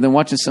funnier than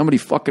watching somebody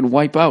fucking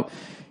wipe out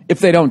if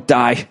they don't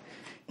die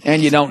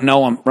and you don't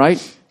know them,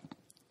 right?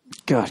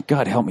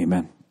 God help me,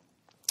 man.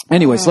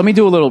 Anyways, let me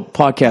do a little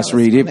podcast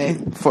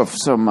read for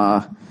some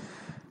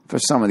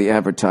of the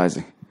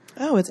advertising.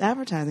 Oh, it's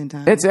advertising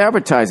time. It's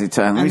advertising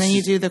time. And then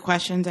you do the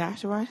questions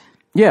afterward?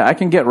 Yeah, I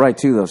can get right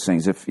to those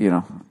things if,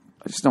 I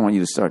just don't want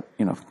you to start,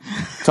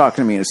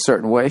 talking to me in a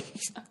certain way.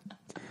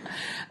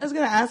 I was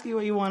going to ask you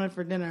what you wanted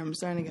for dinner. I'm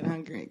starting to get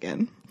hungry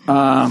again.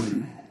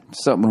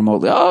 Something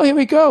remotely. Oh, here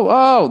we go.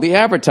 Oh, the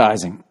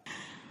advertising.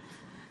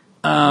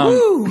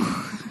 Woo.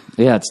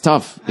 Yeah, it's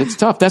tough. It's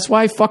tough. That's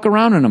why I fuck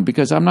around in them,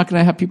 because I'm not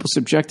going to have people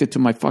subjected to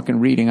my fucking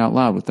reading out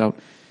loud without,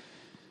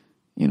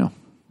 if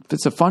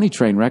it's a funny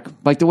train wreck.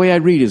 Like the way I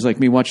read is like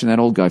me watching that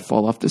old guy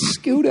fall off the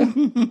scooter.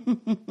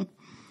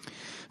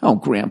 Oh,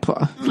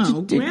 Grandpa.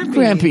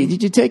 Grampy,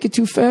 did you take it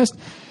too fast?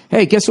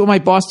 Hey, guess what my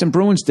Boston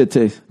Bruins did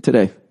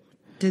today?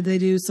 Did they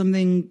do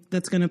something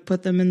that's going to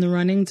put them in the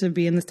running to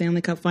be in the Stanley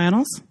Cup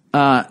Finals?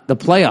 The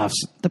playoffs.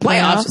 The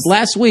playoffs.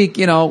 Last week,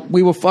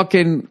 we were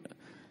fucking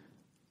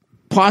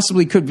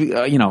possibly could be,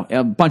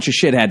 a bunch of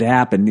shit had to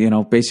happen.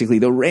 Basically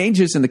the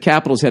Rangers and the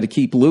Capitals had to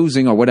keep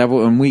losing or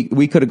whatever, and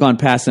we could have gone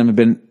past them and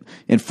been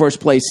in first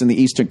place in the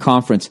Eastern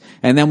Conference.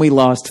 And then we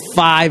lost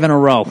 5 in a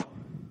row.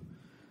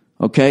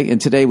 Okay,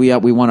 and today we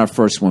won our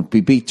first one.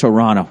 We beat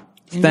Toronto.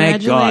 Thank God.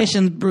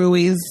 Congratulations,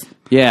 Brewies.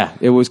 Yeah,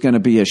 it was going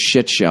to be a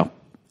shit show.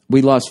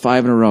 We lost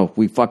 5 in a row.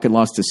 We fucking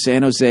lost to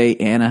San Jose,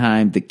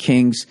 Anaheim, the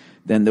Kings,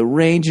 then the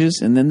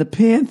Rangers, and then the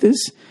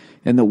Panthers.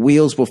 And the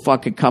wheels were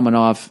fucking coming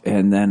off.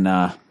 And then,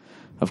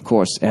 of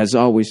course, as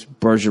always,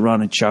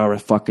 Bergeron and Chara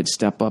fucking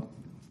step up,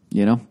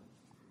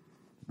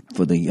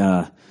 for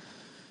the,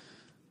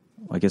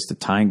 I guess the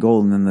tying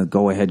goal and then the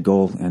go-ahead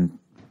goal. And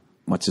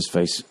what's his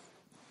face?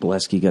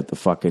 Bolesky got the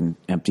fucking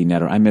empty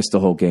netter. I missed the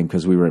whole game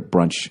because we were at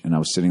brunch and I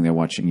was sitting there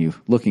watching you,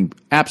 looking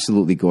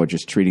absolutely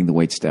gorgeous, treating the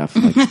waitstaff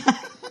like...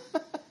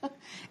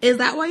 Is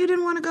that why you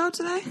didn't want to go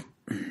today?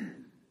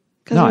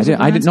 No, I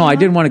didn't. No, I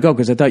didn't want to go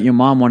because I thought your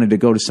mom wanted to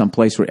go to some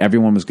place where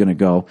everyone was going to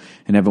go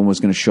and everyone was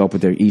going to show up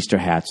with their Easter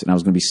hats, and I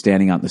was going to be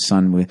standing out in the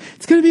sun with.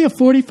 It's going to be a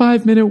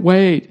 45-minute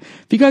wait.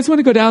 If you guys want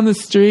to go down the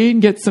street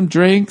and get some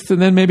drinks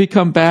and then maybe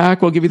come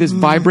back, we'll give you this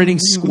vibrating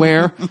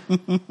square.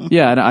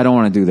 Yeah, I don't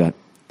want to do that.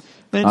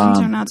 But it didn't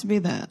turn out to be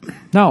that.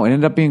 No, it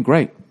ended up being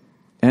great.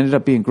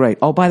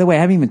 Oh, by the way, I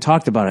haven't even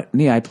talked about it.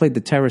 Nia, I played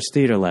the Terrace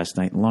Theater last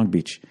night in Long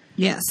Beach.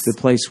 Yes. The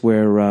place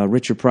where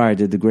Richard Pryor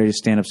did the greatest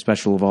stand-up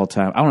special of all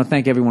time. I want to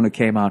thank everyone who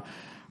came out.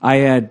 I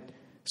had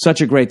such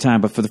a great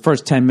time, but for the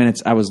first 10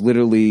 minutes, I was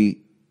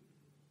literally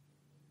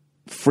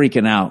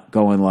freaking out,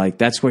 going like,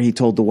 that's where he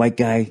told the white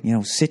guy,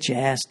 sit your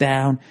ass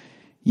down.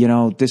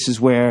 This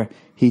is where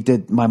he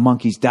did My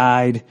Monkeys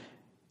Died.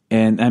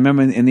 And I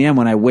remember in the end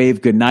when I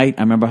waved goodnight,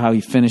 I remember how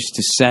he finished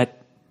his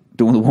set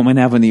doing the woman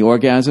having the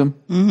orgasm.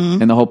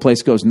 Mm-hmm. And the whole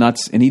place goes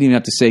nuts. And he didn't even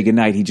have to say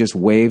goodnight. He just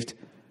waved.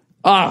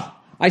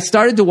 I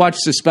started to watch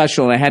the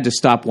special and I had to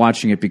stop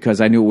watching it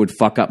because I knew it would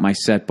fuck up my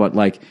set. But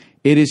like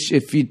it is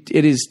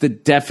the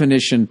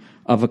definition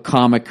of a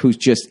comic who's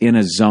just in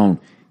a zone.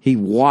 He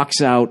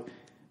walks out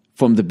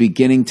from the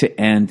beginning to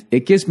end.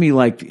 It gives me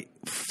like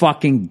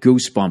fucking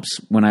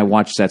goosebumps when I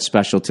watch that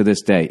special to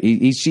this day.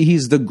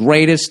 He's the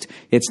greatest.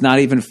 It's not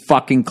even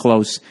fucking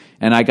close.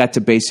 And I got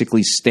to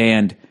basically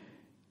stand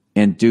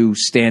and do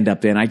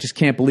stand-up there. And I just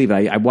can't believe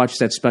it. I watched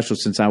that special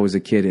since I was a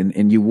kid.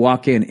 And you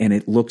walk in, and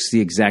it looks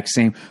the exact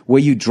same.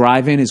 Where you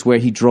drive in is where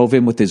he drove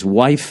in with his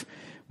wife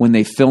when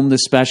they filmed the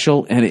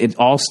special. And it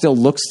all still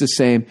looks the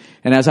same.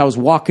 And as I was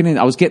walking in,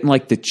 I was getting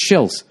like the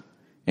chills.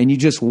 And you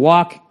just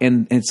walk,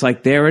 and it's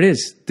like, there it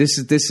is. This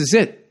is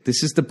it.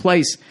 This is the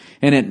place.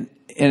 And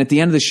at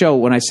the end of the show,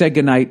 when I said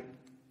goodnight,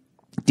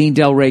 Dean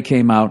Del Rey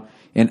came out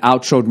and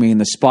outroed me,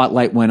 and the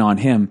spotlight went on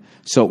him.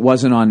 So it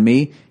wasn't on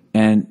me.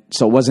 And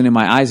so it wasn't in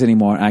my eyes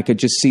anymore. I could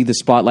just see the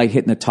spotlight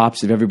hitting the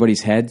tops of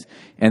everybody's heads.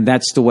 And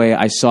that's the way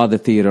I saw the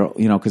theater,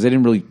 because they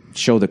didn't really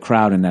show the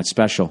crowd in that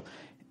special.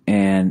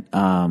 And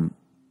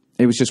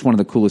it was just one of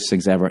the coolest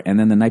things ever. And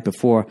then the night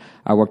before,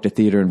 I worked a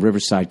theater in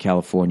Riverside,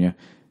 California,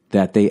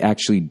 that they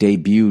actually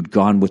debuted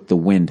Gone with the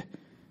Wind.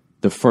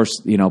 The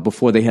first,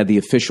 before they had the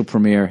official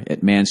premiere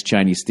at Mann's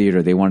Chinese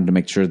Theater, they wanted to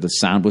make sure the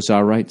sound was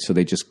all right. So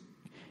they just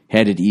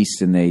headed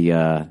east and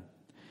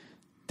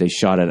they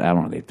shot it. I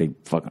don't know. They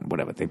fucking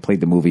whatever. They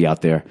played the movie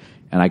out there,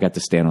 and I got to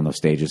stand on those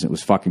stages. It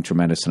was fucking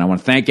tremendous, and I want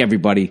to thank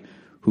everybody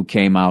who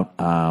came out.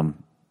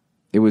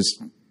 It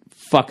was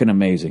fucking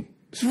amazing.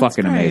 It was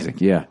fucking great. Amazing.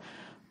 Yeah.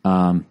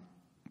 And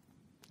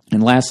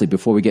lastly,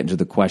 before we get into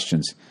the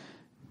questions,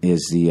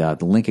 is the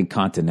Lincoln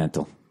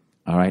Continental.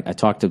 All right, I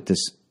talked to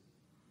this,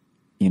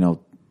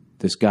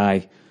 this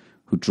guy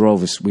who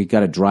drove us. We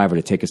got a driver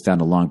to take us down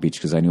to Long Beach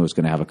because I knew I was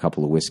going to have a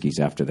couple of whiskeys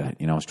after that.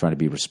 I was trying to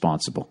be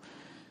responsible.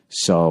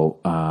 So,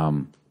 I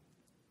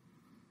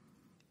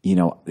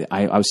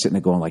was sitting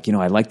there going like,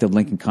 I like the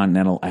Lincoln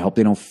Continental. I hope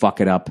they don't fuck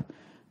it up.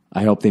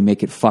 I hope they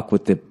make it fuck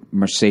with the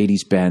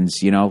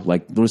Mercedes-Benz,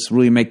 like let's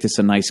really make this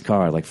a nice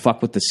car. Like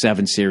fuck with the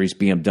 7 Series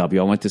BMW.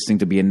 I want this thing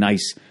to be a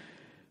nice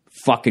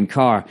fucking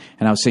car.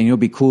 And I was saying, it'd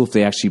be cool if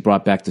they actually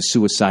brought back the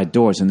suicide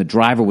doors. And the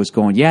driver was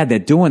going, yeah, they're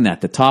doing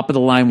that. The top of the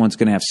line one's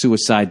going to have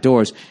suicide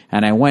doors.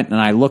 And I went and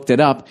I looked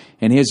it up,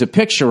 and here's a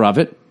picture of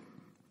it.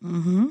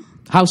 Mm-hmm.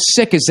 How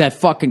sick is that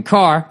fucking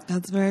car?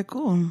 That's very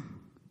cool.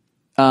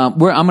 I'm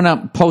going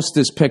to post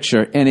this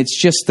picture, and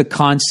it's just the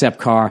concept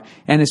car.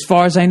 And as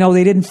far as I know,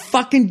 they didn't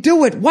fucking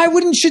do it. Why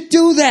wouldn't you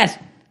do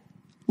that?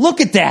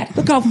 Look at that.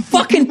 Look how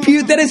fucking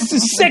cute. That is the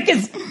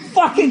sickest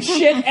fucking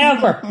shit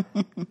ever.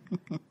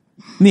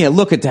 Nia,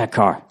 look at that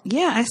car.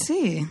 Yeah, I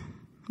see.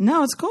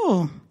 No, it's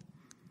cool.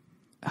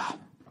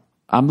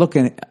 I'm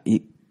looking.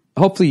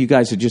 Hopefully you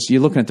guys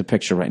you're looking at the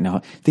picture right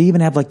now. They even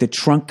have like the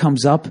trunk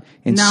comes up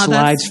and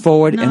slides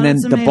forward, and then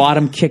the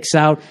bottom kicks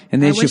out,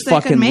 and there's your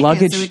fucking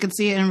luggage. So we could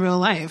see it in real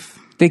life.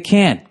 They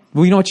can't.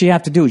 Well, you know what you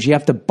have to do is you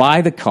have to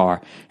buy the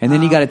car, and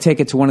then you got to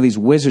take it to one of these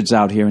wizards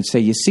out here and say,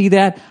 you see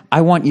that?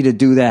 I want you to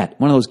do that.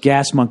 One of those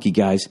gas monkey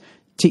guys.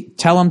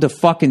 Tell them to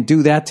fucking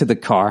do that to the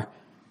car.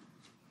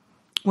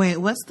 Wait,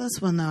 what's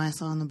this one though I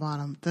saw on the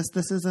bottom? This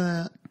is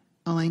a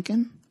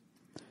Lincoln?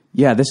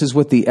 Yeah, this is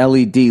with the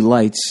LED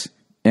lights.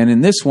 And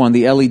in this one,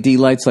 the LED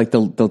lights, like the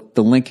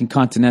Lincoln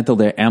Continental,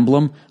 their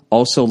emblem,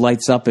 also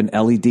lights up in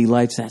LED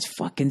lights. That's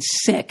fucking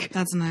sick.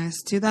 That's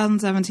nice.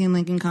 2017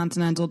 Lincoln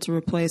Continental to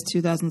replace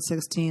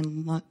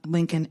 2016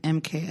 Lincoln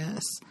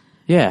MKS.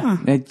 Yeah.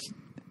 Huh.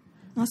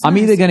 I'm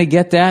either going to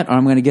get that or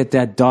I'm going to get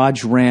that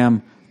Dodge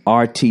Ram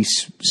RT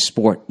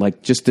Sport.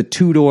 Like just the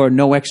 2-door,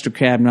 no extra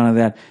cab, none of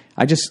that.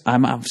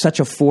 I'm such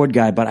a Ford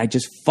guy, but I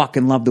just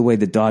fucking love the way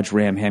the Dodge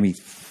Ram Hemi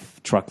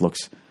truck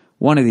looks.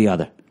 One or the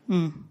other.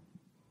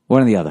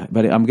 One or the other.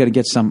 But I'm going to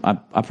get some.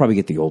 I'll probably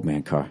get the old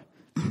man car.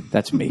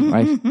 That's me,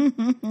 right?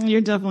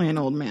 You're definitely an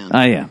old man.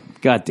 I am.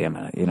 God damn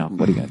it.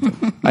 What are you going to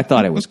do? I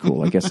thought it was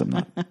cool. I guess I'm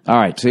not. All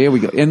right. So here we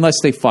go. Unless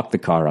they fuck the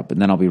car up,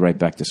 and then I'll be right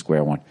back to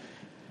square one.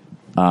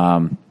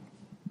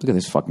 Look at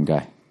this fucking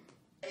guy.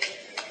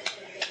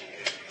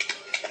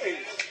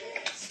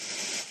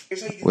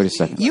 Wait a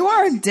second. You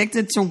are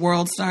addicted to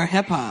World Star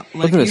Hip Hop.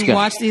 Like, at this you guy.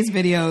 watch these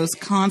videos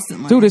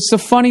constantly. Dude, it's the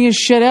funniest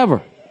shit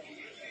ever.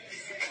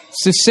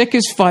 It's the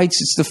sickest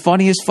fights. It's the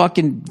funniest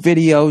fucking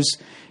videos.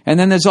 And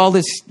then there's all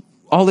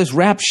this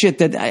rap shit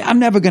that I'm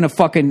never going to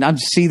fucking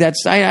see.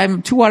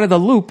 I'm too out of the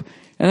loop.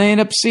 And I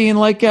end up seeing,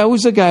 like,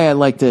 who's the guy I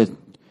like to...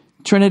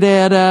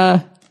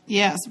 Trinidad...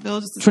 Yes,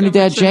 Bill just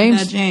Trinidad James?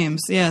 Trinidad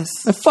James,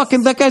 yes.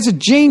 That guy's a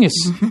genius.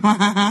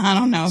 I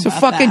don't know He's about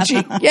a fucking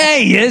that. Yeah,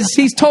 he is.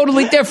 He's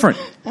totally different.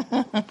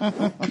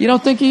 You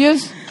don't think he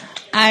is?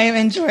 I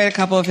enjoyed a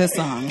couple of his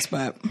songs,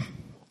 but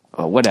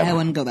Oh, whatever. I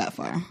wouldn't go that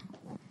far.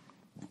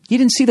 You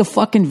didn't see the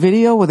fucking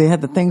video where they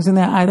had the things in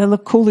their eye? That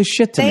looked cool as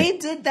shit to me. They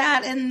did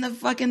that in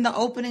the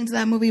opening to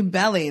that movie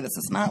Belly. This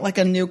is not like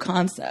a new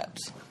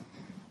concept.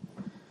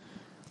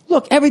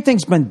 Look,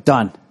 everything's been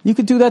done. You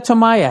could do that to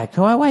my act.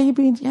 Why are you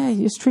being... Yeah,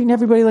 you're just treating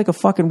everybody like a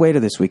fucking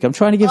waiter this week. I'm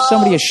trying to give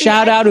somebody a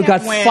shout-out who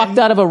got fucked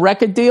out of a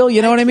record deal.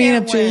 You know what I mean?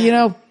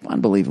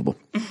 Unbelievable.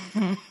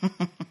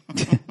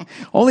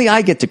 Only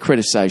I get to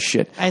criticize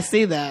shit. I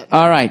see that.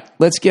 All right,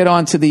 let's get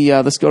on to the...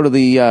 let's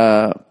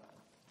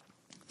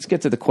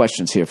get to the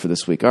questions here for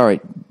this week. All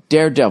right,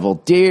 Daredevil.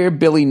 Dear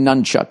Billy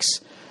Nunchucks.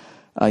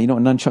 You know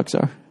what nunchucks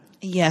are?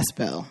 Yes,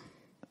 Bill.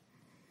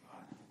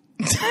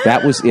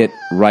 That was it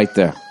right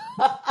there.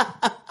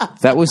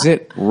 That was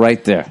it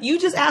right there. You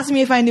just asked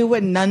me if I knew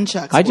what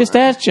nunchucks I just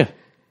asked you.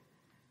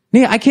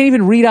 Nia, I can't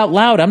even read out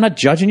loud. I'm not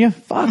judging you.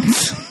 Fuck.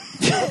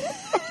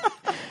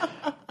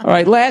 All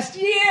right, last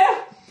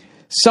year,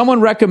 someone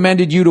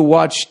recommended you to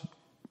watch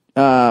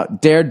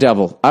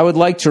Daredevil. I would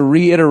like to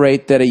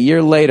reiterate that a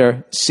year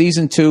later,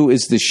 season 2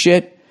 is the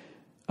shit.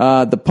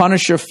 The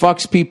Punisher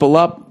fucks people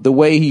up the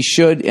way he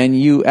should, and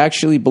you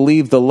actually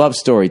believe the love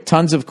story.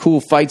 Tons of cool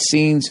fight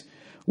scenes.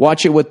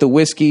 Watch it with the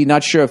whiskey.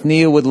 Not sure if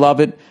Nia would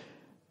love it,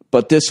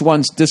 but this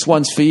one's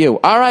for you.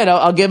 All right,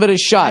 I'll give it a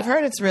shot. I've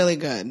heard it's really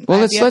good. Well,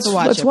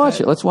 let's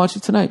watch it. Let's watch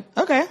it tonight.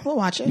 Okay, we'll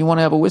watch it. You want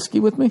to have a whiskey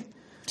with me?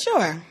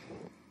 Sure.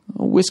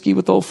 A whiskey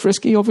with old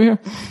Frisky over here?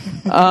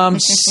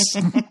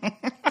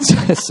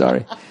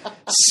 Sorry.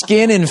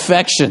 Skin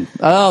infection.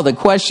 Oh, the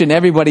question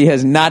everybody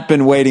has not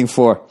been waiting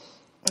for.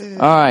 All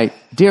right.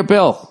 Dear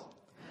Bill,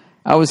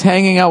 I was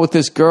hanging out with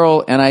this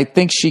girl, and I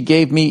think she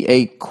gave me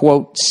a,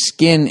 quote,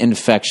 skin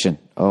infection.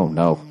 Oh,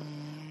 no.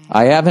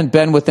 I haven't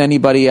been with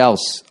anybody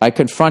else. I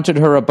confronted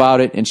her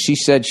about it, and she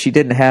said she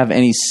didn't have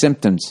any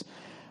symptoms.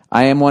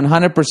 I am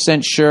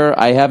 100% sure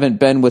I haven't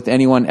been with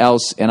anyone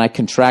else, and I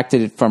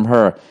contracted it from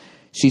her.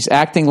 She's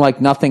acting like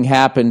nothing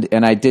happened,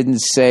 and I didn't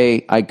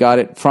say I got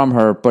it from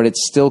her, but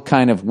it's still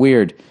kind of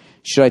weird.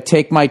 Should I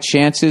take my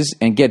chances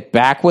and get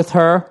back with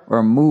her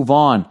or move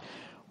on?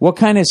 What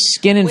kind of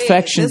skin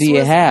infection do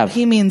you have?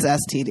 He means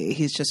STD.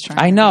 He's just trying.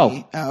 I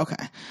know. Oh,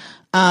 okay.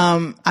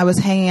 I was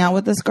hanging out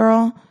with this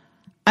girl.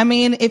 I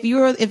mean, if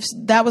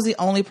that was the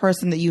only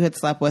person that you had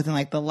slept with in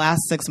like the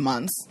last 6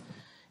 months,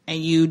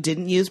 and you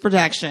didn't use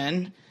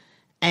protection,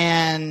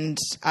 and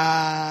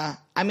I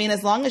mean,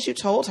 as long as you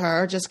told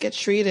her, just get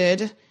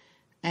treated,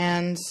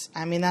 and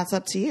I mean, that's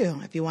up to you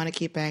if you want to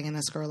keep banging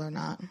this girl or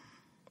not.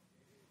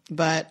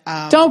 But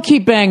don't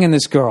keep banging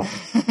this girl.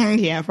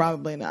 Yeah,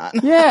 probably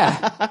not.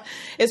 Yeah.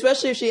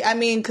 Especially if she, I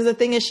mean, because the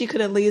thing is, she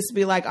could at least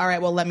be like, all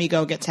right, well, let me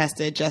go get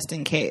tested just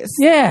in case.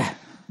 Yeah.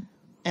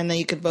 And then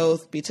you could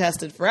both be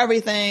tested for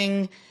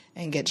everything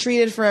and get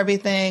treated for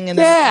everything, and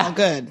then it's all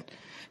good.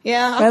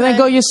 Yeah. Okay. And then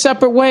go your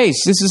separate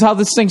ways. This is how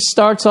this thing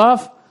starts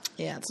off.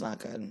 Yeah, it's not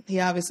good.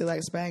 He obviously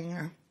likes banging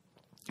her.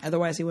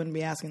 Otherwise, he wouldn't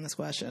be asking this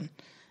question.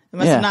 There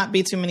must not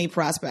be too many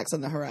prospects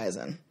on the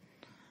horizon,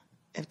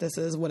 if this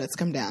is what it's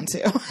come down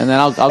to. And then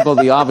I'll go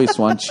the obvious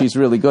one. She's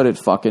really good at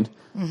fucking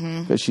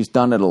because she's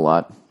done it a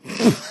lot.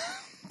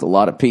 With a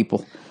lot of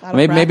people.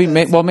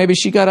 Maybe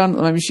she got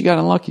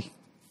unlucky.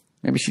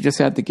 Maybe she just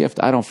had the gift.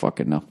 I don't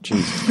fucking know.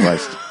 Jesus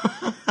Christ.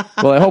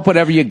 Well, I hope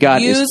whatever you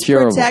got is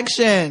curable. Use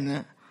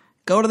protection.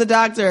 Go to the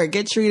doctor.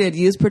 Get treated.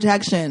 Use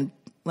protection.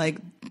 Like,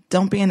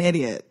 don't be an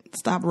idiot.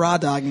 Stop raw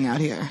dogging out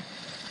here.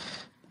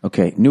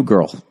 Okay, new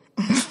girl.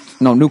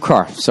 No, new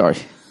car. Sorry.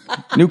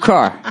 New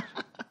car.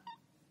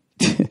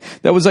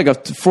 That was like a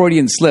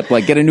Freudian slip.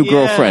 Like, get a new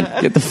girlfriend.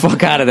 Get the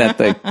fuck out of that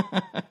thing.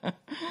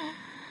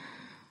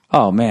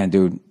 Oh, man,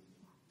 dude.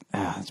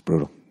 That's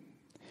brutal.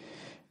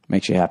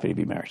 Makes you happy to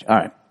be married. All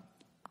right.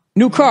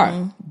 New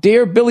car.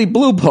 Dear Billy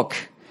Blue Book,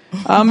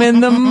 I'm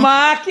in the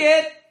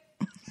market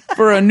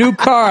for a new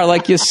car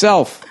like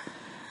yourself.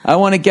 I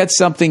want to get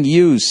something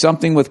used,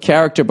 something with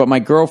character, but my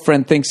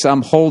girlfriend thinks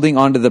I'm holding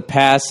onto the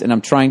past and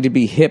I'm trying to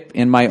be hip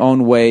in my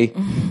own way.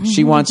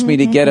 She wants me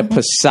to get a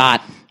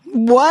Passat.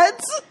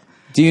 What?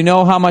 Do you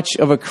know how much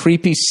of a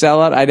creepy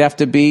sellout I'd have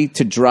to be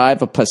to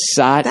drive a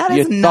Passat? That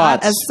is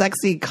not a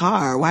sexy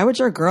car. Why would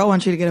your girl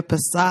want you to get a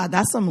Passat?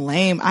 That's some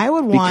lame. I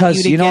would want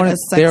you to get a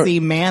sexy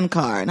man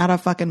car, not a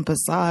fucking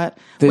Passat.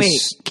 Wait,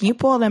 can you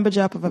pull an image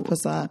up of a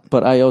Passat?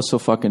 But I also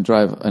fucking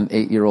drive an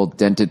 8-year-old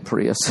dented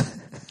Prius.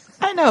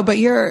 I know, but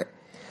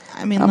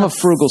I'm a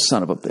frugal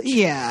son of a bitch.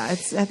 Yeah, I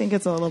think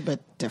it's a little bit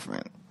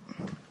different.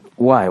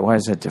 Why? Why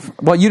is that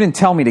different? Well, you didn't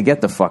tell me to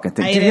get the fucking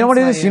thing. You know what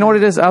it is? You know what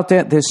it is out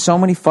there? There's so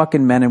many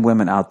fucking men and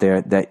women out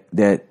there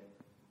that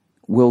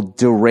will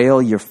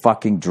derail your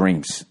fucking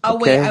dreams. Oh,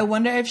 okay? wait. I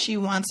wonder if she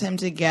wants him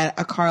to get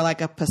a car like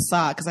a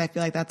Passat, because I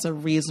feel like that's a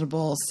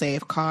reasonable,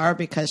 safe car,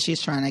 because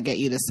she's trying to get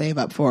you to save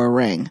up for a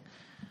ring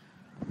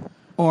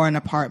or an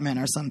apartment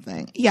or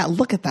something. Yeah,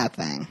 look at that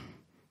thing.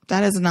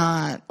 That is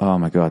not... Oh,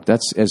 my God.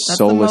 That's as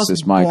soulless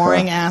as my car.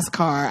 boring ass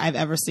car I've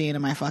ever seen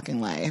in my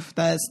fucking life.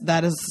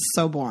 That is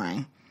so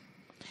boring.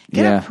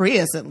 Get a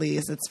Prius at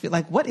least. It's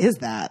like, what is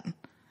that?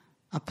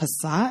 A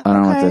Passat? I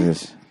don't know what that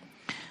is.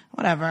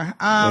 Whatever.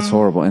 That's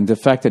horrible. And the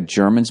fact that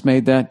Germans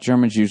made that,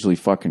 Germans usually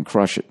fucking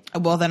crush it.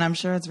 Well, then I'm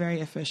sure it's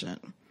very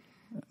efficient.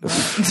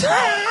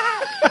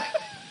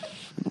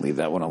 Leave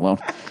that one alone.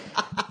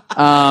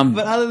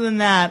 But other than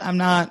that, I'm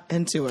not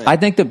into it. I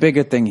think the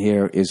bigger thing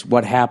here is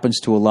what happens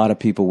to a lot of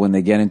people when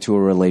they get into a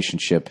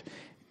relationship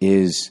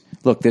is,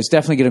 look, there's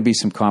definitely going to be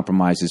some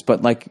compromises,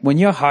 but like when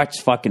your heart's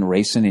fucking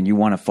racing and you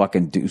want to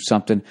fucking do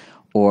something,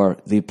 or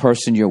the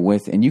person you're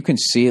with, and you can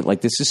see it,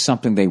 like this is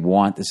something they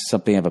want, this is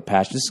something they have a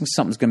passion, this is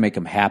something that's going to make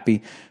them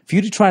happy. For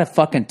you to try to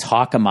fucking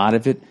talk them out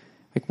of it,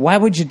 like why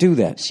would you do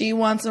that? She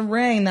wants a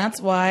ring, that's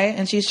why,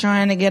 and she's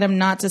trying to get him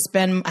not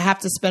to have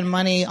to spend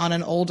money on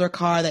an older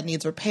car that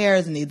needs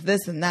repairs and needs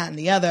this and that and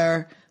the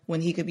other,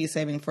 when he could be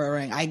saving for a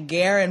ring. I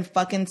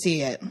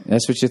guarantee it.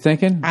 That's what you're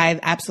thinking? I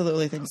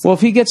absolutely think so. Well,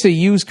 if he gets a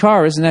used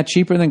car, isn't that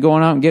cheaper than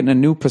going out and getting a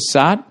new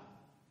Passat?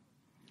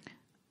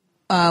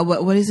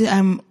 What is it?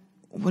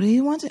 What do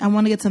you want? I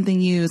want to get something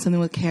used, something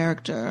with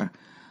character.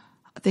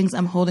 Things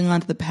I'm holding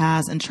on to the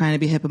past and trying to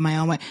be hip in my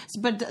own way.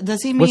 But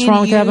does he mean what's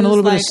wrong with having a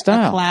little bit of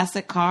style? A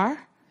classic car?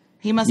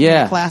 He must be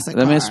a classic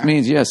car. That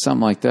means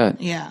something like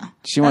that. Yeah.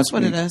 She wants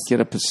me to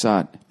get a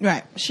Passat.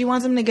 Right. She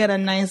wants him to get a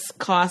nice,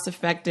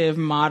 cost-effective,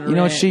 moderate, you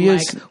know what she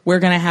is? We're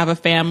going to have a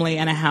family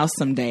and a house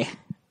someday.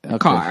 Okay.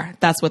 Car.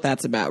 That's what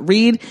that's about.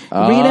 Read in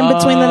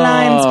between the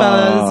lines,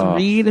 fellas.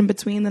 Read in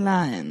between the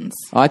lines.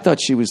 I thought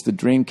she was the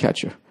dream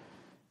catcher.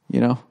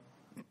 You know?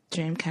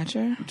 Dream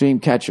catcher?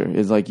 Dream catcher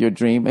is like your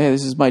dream. Hey,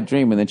 this is my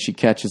dream. And then she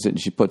catches it and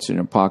she puts it in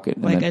her pocket.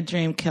 And like a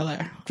dream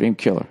killer. Dream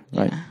killer,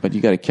 right? Yeah. But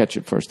you got to catch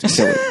it first to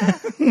kill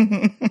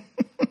it.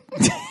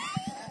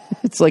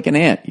 It's like an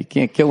ant. You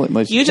can't kill it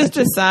unless you just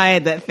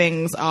decide that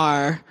things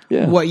are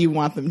what you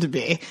want them to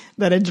be.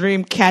 That a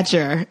dream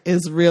catcher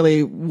is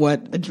really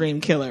what a dream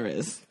killer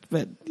is.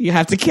 But you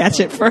have to catch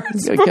it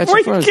first before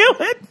you kill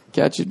it.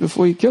 Catch it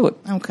before you kill it.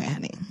 Okay,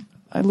 honey.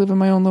 I live in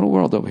my own little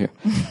world over here.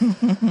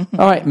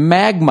 All right,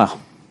 magma.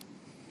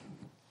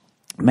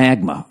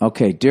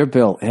 Okay, dear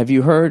Bill, have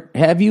you heard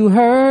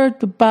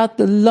about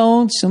the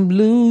Lonesome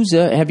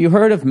Loser? Have you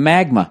heard of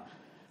Magma?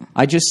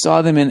 I just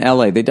saw them in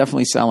LA. They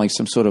definitely sound like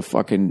some sort of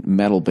fucking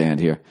metal band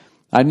here.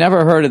 I've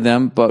never heard of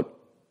them, but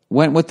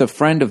went with a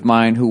friend of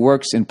mine who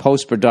works in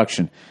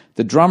post-production.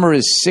 The drummer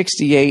is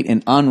 68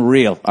 and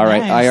unreal. All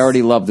right, nice. I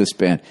already love this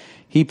band.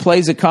 He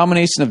plays a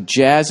combination of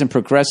jazz and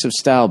progressive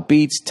style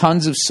beats,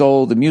 tons of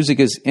soul. The music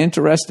is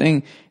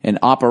interesting and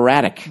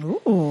operatic.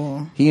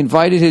 Ooh. He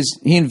invented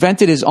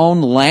his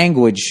own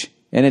language,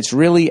 and it's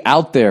really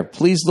out there.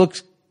 Please look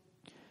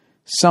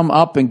some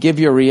up and give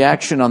your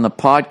reaction on the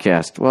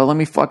podcast. Well, let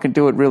me fucking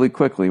do it really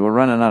quickly. We're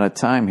running out of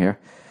time here.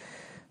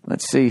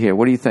 Let's see here.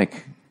 What do you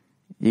think?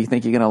 You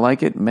think you're going to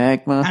like it?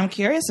 Magma? I'm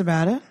curious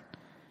about it.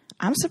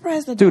 I'm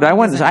surprised that dude, I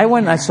went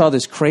and I saw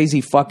this crazy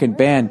fucking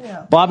band.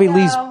 Bobby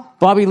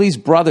Lee's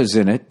brother's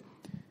in it.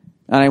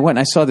 And I went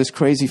and I saw this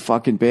crazy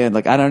fucking band.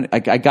 Like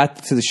I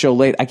got to the show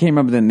late. I can't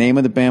remember the name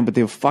of the band, but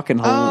they were fucking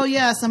Oh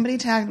yeah, somebody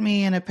tagged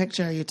me in a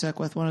picture you took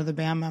with one of the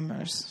band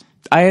members.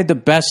 I had the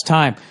best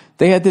time.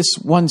 They had this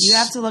one. You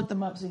have to look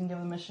them up so you can give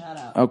them a shout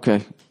out.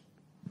 Okay.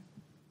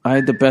 I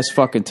had the best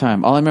fucking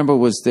time. All I remember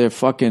was their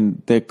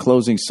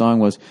closing song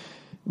was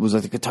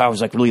like the guitar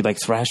was like really like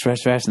thrash,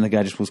 and the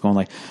guy just was going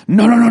like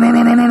no, and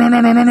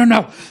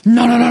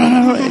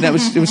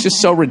it was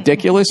just so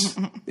ridiculous.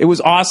 It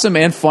was awesome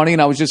and funny,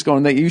 and I was just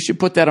going, you should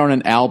put that on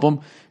an album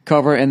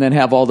cover and then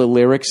have all the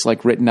lyrics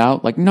like written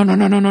out, like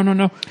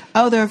no.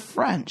 Oh, they're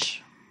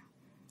French.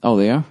 Oh,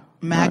 they are?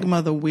 Magma,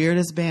 right. The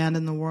weirdest band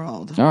in the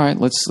world. All right,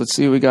 let's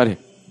see what we got here.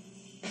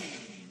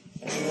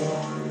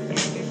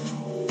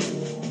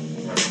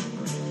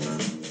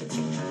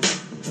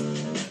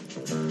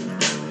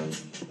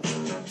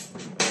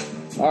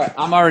 All right,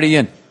 I'm already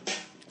in.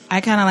 I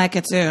kind of like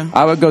it too.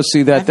 I would go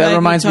see that. That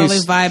reminds me.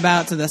 Totally vibe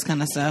out to this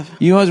kind of stuff.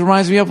 You know what it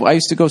reminds me of? I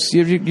used to go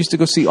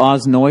see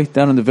Oz Noy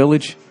down in the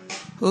Village.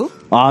 Who?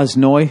 Oz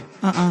Noy.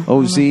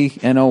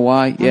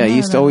 Oznoy. Yeah, he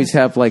used to always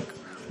have like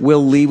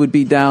Will Lee would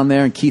be down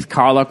there and Keith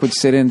Carlock would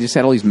sit in. Just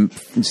had all these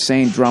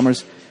insane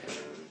drummers.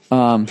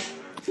 Look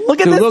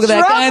at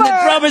that guy. And the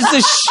drummer's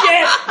the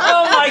shit.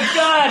 Oh my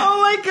god.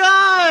 Oh my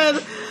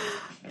god.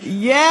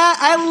 Yeah,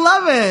 I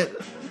love it.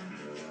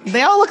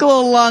 They all look a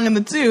little long in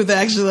the tooth,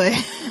 actually.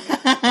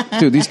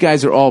 Dude, these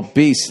guys are all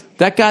beasts.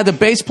 That guy, the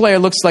bass player,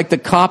 looks like the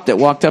cop that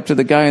walked up to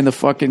the guy in the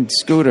fucking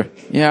scooter.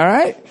 Yeah, all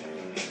right?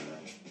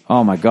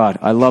 Oh, my God.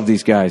 I love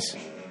these guys.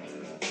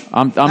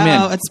 I'm in.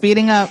 Oh, it's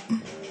speeding up.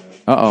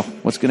 Uh-oh.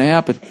 What's going to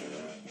happen?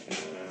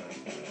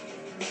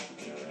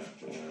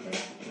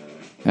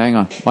 Hang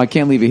on. Well, I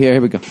can't leave it here.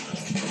 Here we go.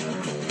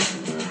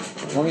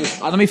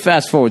 Let me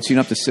fast forward so you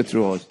don't have to sit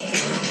through all this.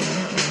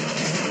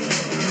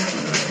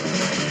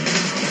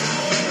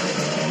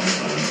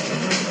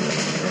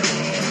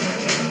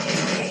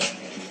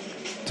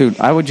 Dude,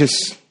 I would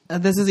just...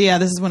 This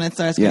is when it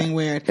starts getting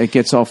weird. It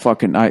gets all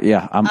fucking... I'm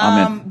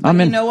in.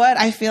 I'm in. You know what?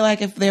 I feel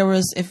like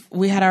if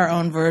we had our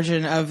own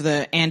version of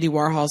the Andy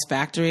Warhol's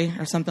factory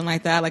or something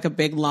like that, like a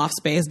big loft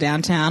space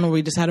downtown where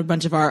we just had a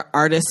bunch of our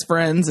artist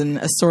friends and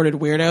assorted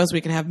weirdos, we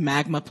could have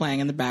Magma playing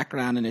in the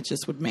background and it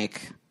just would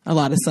make a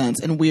lot of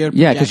sense and weird.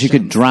 Yeah, because you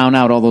could drown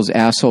out all those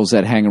assholes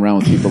that hang around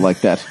with people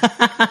like that.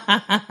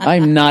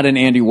 I'm not an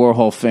Andy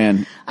Warhol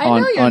fan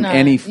on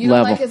any level. You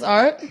don't like his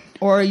art?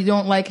 Or you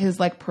don't like his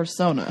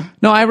persona?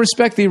 No, I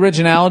respect the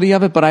originality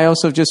of it, but I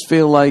also just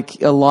feel like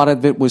a lot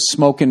of it was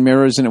smoke and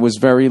mirrors, and it was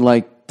very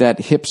like that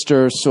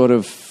hipster sort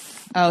of.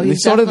 Oh,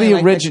 he's sort of the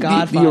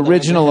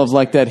original of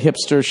like that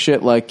hipster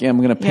shit. Like I'm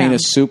going to paint a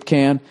soup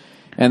can,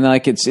 and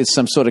like it's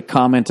some sort of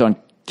comment on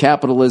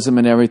capitalism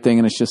and everything,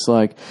 and it's just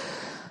like,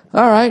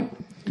 all right,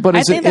 but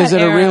is it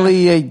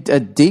really a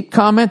deep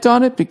comment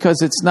on it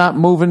because it's not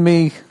moving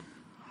me?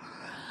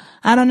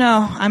 I don't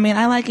know. I mean,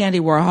 I like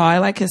Andy Warhol. I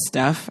like his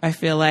stuff. I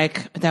feel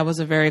like that was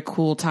a very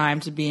cool time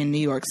to be in New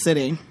York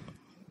City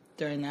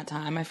during that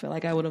time. I feel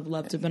like I would have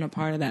loved to have been a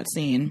part of that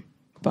scene.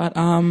 But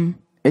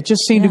it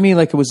just seemed to me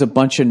like it was a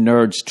bunch of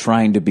nerds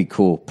trying to be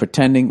cool,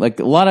 pretending like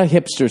a lot of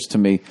hipsters to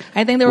me.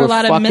 I think there were a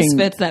lot of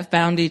misfits that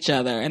found each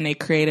other and they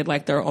created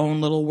like their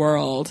own little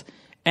world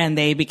and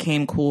they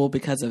became cool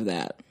because of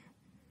that.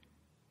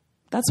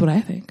 That's what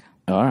I think.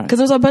 All right. Because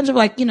there's a bunch of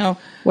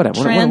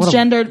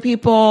transgendered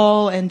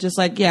people and just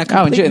like,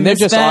 complete and they're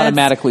just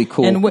automatically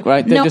cool,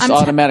 right? They're just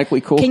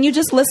automatically cool. Can you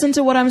just listen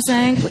to what I'm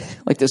saying?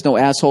 Like there's no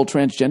asshole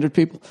transgendered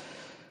people?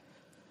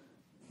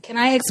 Can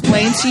I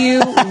explain to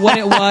you what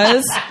it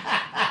was?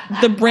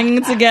 The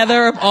bringing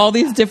together of all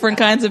these different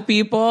kinds of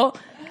people.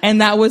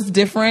 And that was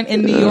different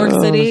in New York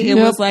City. It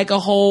was like a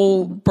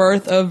whole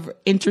birth of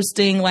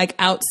interesting, like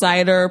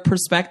outsider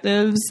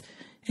perspectives.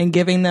 And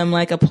giving them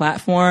like a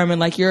platform and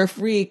like you're a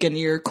freak and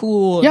you're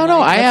cool. Yeah, no,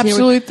 I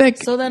absolutely think.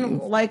 So then,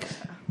 like,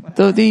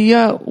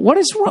 what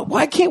is wrong?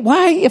 Why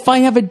if I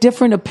have a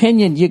different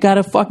opinion, you got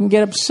to fucking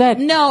get upset?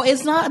 No,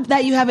 it's not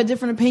that you have a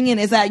different opinion.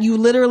 It's that you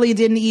literally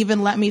didn't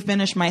even let me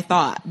finish my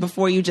thought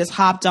before you just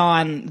hopped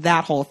on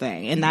that whole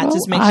thing, and that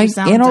just makes you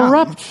sound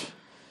dumb.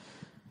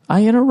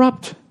 I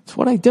interrupt. That's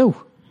what I do.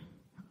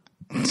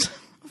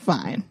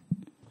 Fine.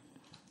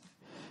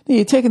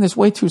 You're taking this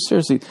way too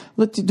seriously.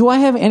 Look, do I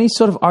have any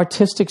sort of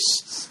artistic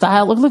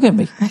style? Look at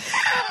me.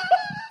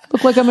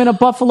 Look like I'm in a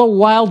Buffalo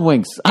Wild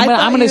Wings. I'm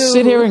going to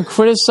sit here and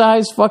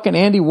criticize fucking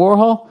Andy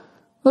Warhol?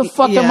 Who the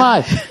fuck am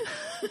I?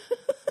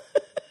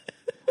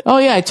 Oh,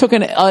 yeah, I took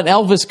an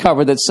Elvis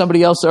cover that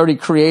somebody else already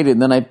created,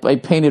 and then I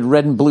painted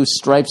red and blue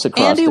stripes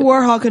across Andy it.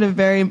 Warhol could have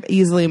very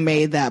easily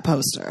made that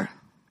poster.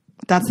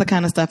 That's the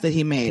kind of stuff that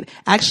he made.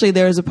 Actually,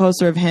 there was a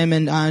poster of him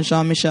and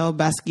Jean-Michel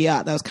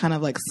Basquiat that was kind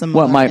of like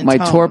similar. What, my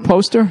tour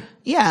poster?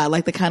 Yeah,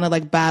 like the kind of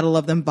like battle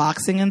of them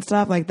boxing and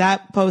stuff. Like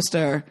that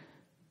poster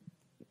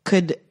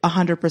could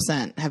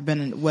 100% have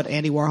been what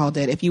Andy Warhol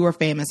did if you were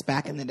famous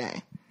back in the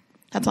day.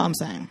 That's all I'm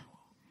saying.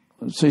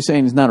 So you're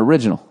saying he's not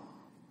original?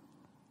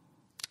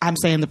 I'm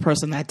saying the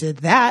person that did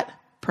that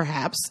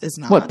perhaps is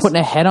not. What, putting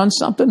a head on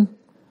something?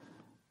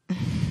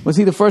 Was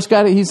he the first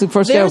guy? He's the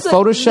first guy who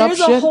photoshopped shit?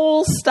 There's a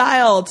whole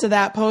style to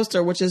that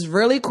poster, which is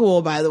really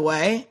cool, by the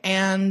way.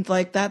 And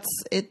like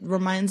it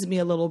reminds me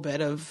a little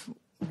bit of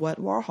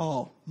what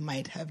Warhol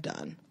might have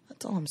done.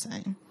 That's all I'm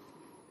saying.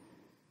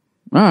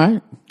 All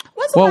right.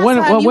 When's the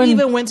last time you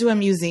even went to a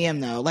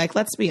museum, though? Like,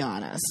 let's be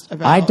honest.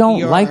 I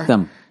don't like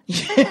them.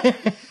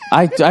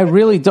 I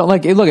really don't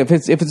like it. Look, if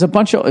it's a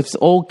bunch of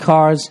old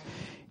cars.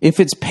 If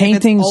it's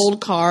paintings,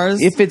 old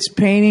cars. If it's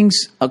paintings,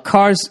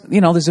 cars,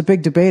 there's a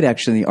big debate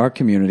actually in the art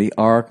community.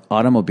 Are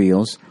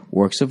automobiles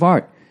works of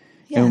art?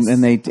 Yes,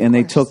 and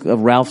they took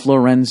Ralph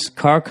Lauren's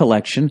car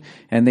collection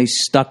and they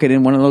stuck it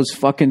in one of those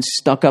fucking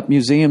stuck up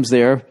museums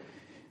there,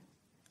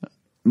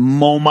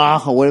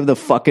 MoMA or whatever the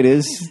fuck it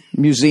is,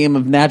 Museum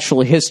of Natural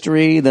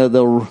History. I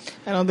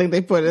don't think they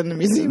put it in the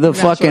Museum. The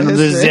fucking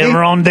the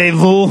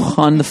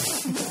Rendezvous on the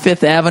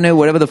Fifth Avenue,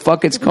 whatever the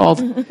fuck it's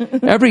called.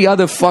 Every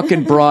other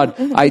fucking broad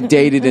I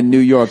dated in New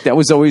York, that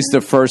was always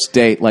the first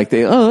date. Like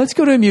let's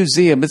go to a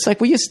museum. It's like,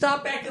 will you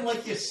stop acting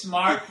like you're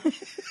smart?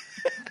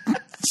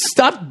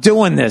 Stop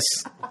doing this.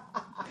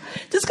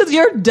 Just because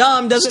you're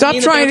dumb doesn't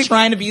mean that they're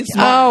trying to be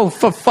smart. Oh,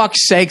 for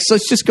fuck's sakes.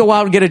 Let's just go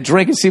out and get a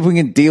drink and see if we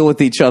can deal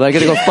with each other. I got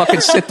to go fucking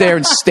sit there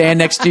and stand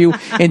next to you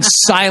in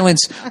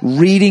silence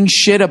reading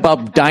shit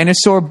about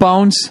dinosaur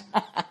bones.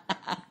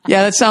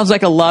 Yeah, that sounds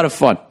like a lot of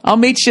fun. I'll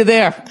meet you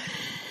there.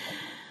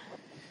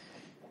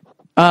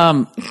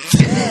 No,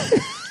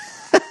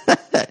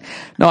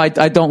 I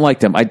don't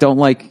like them. I don't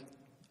like...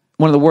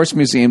 One of the worst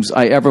museums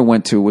I ever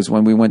went to was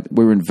when we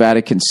were in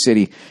Vatican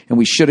City, and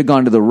we should have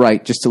gone to the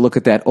right just to look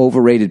at that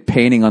overrated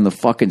painting on the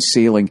fucking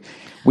ceiling.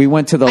 We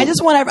went to the... I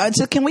just want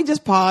to... Can we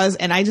just pause?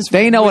 And I just...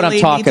 They know what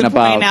I'm talking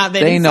about. Point out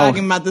that he's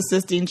talking about the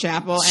Sistine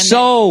Chapel. And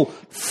so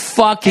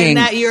fucking and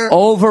that you're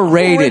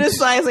overrated.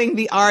 criticizing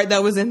the art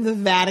that was in the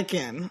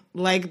Vatican,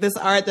 like this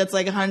art that's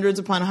like hundreds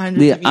upon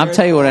hundreds. Yeah, of years I'm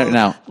telling you what old.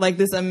 now. Like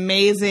this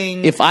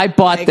amazing. If I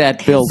bought like,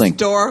 that building,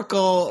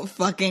 historical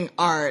fucking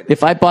art.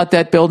 if I bought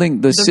that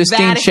building, the Sistine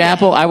Vatican.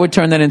 Chapel, I would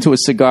turn that into a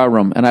cigar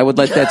room, and I would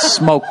let that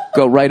smoke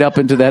go right up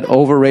into that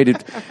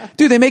overrated.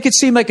 Dude, they make it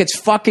seem like it's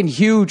fucking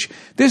huge.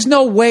 There's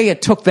no way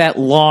it took that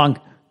long.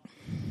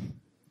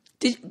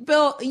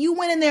 Bill, you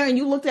went in there and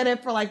you looked at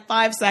it for like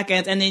 5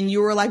 seconds, and then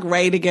you were like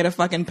ready to get a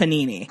fucking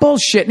panini.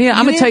 Bullshit. Yeah,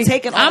 I'm gonna tell you.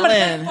 Take it all in.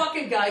 That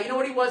fucking guy. You know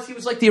what he was? He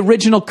was like the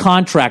original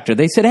contractor.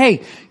 They said,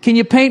 "Hey, can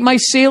you paint my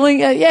ceiling?"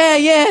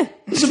 Yeah.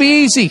 This will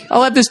be easy.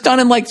 I'll have this done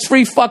in like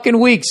 3 fucking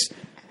weeks.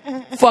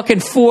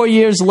 Fucking 4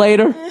 years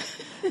later.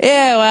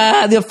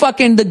 Yeah,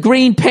 the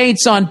green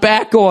paint's on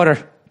back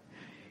order.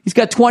 He's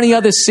got 20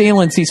 other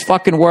ceilings he's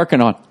fucking working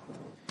on.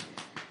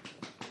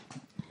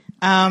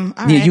 All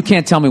right. You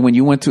can't tell me when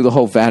you went through the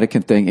whole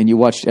Vatican thing and you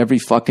watched every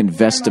fucking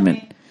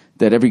vestment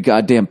that every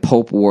goddamn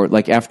pope wore.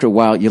 Like after a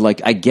while, you're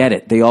like, I get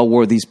it. They all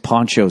wore these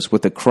ponchos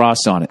with a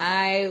cross on it.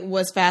 I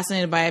was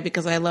fascinated by it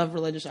because I love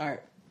religious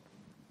art.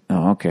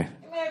 Oh, okay.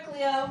 Come here,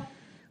 Cleo.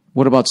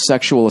 What about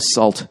sexual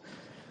assault?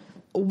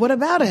 What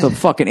about it? The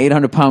fucking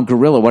 800-pound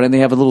gorilla. Why didn't they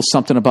have a little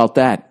something about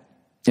that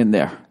in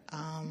there?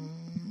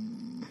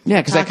 Yeah,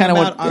 because I kind of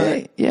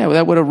went. Yeah,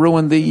 that would have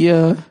ruined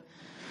the.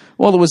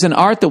 Well, it was an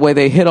art the way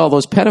they hit all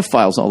those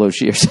pedophiles all those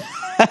years.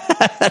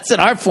 That's an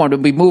art form to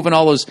be moving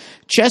all those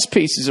chess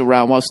pieces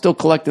around while still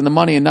collecting the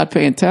money and not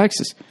paying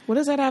taxes. What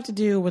does that have to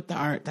do with the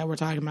art that we're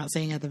talking about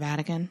seeing at the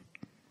Vatican?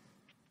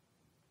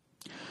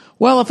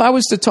 Well, if I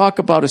was to talk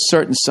about a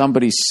certain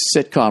somebody's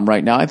sitcom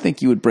right now, I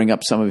think you would bring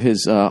up some of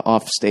his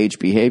off-stage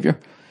behavior.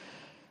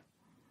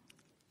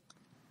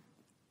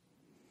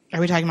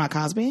 Are we talking about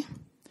Cosby?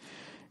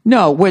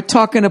 No, we're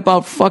talking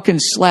about fucking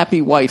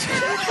Slappy White.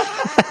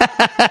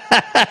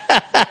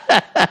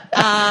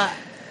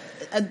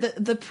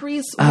 The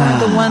priests weren't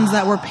the ones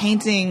that were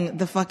painting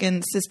the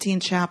fucking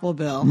Sistine Chapel,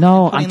 Bill.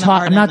 No, I'm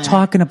not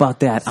talking about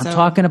that. I'm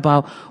talking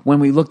about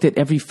when we looked at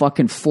every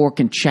fucking fork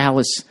and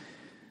chalice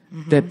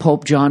that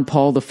Pope John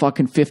Paul the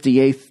fucking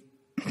 58th.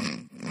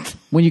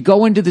 When you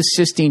go into the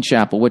Sistine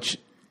Chapel, which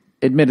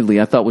admittedly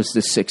I thought was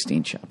the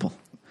 16th Chapel.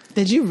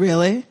 Did you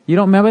really? You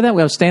don't remember that? I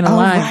was staying in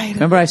line. Right.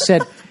 Remember I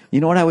said, you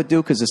know what I would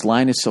do? Because this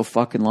line is so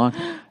fucking long.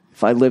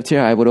 If I lived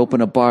here, I would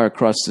open a bar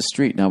across the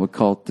street and I would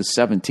call it the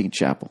 17th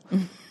Chapel.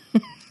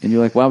 And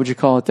you're like, why would you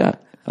call it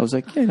that? I was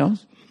like, the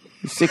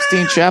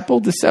 16th Chapel,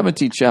 the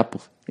 17th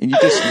Chapel. And you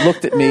just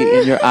looked at me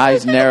and your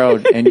eyes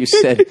narrowed and you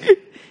said,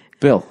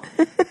 Bill,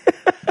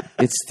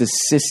 it's the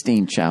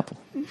Sistine Chapel.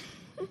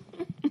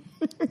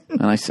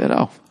 And I said,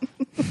 oh.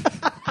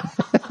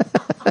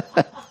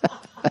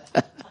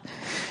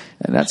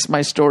 And that's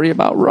my story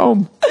about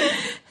Rome.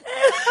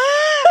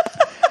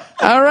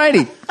 All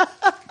righty.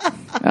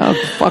 Oh,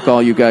 fuck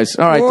all you guys.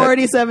 All right.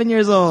 47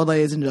 years old,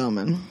 ladies and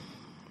gentlemen.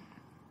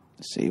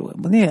 See,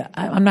 yeah,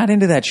 I'm not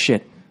into that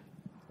shit.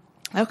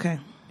 Okay.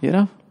 You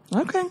know?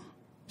 Okay.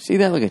 See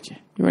that? Look at you.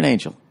 You're an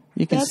angel.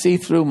 You can see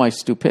through my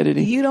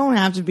stupidity. You don't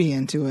have to be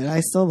into it. I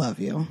still love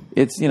you.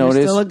 It's, You're it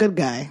is. still a good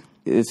guy.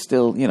 It's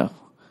still,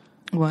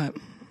 What?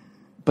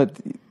 But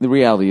the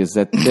reality is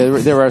that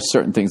there are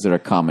certain things that are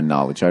common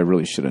knowledge. I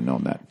really should have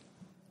known that.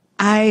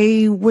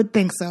 I would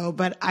think so,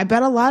 but I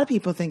bet a lot of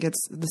people think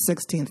it's the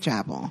 16th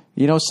Chapel.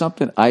 You know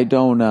something? I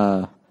don't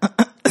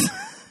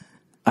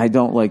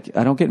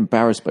get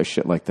embarrassed by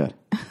shit like that.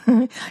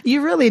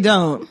 You really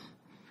don't.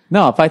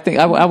 No, if I think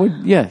I would,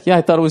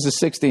 I thought it was the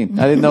 16th.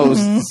 I didn't know it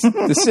was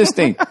the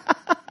Sistine.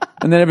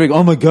 And then everybody go,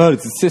 oh my God,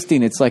 it's the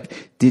Sistine. It's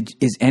like,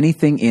 is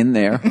anything in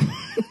there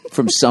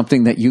from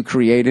something that you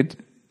created?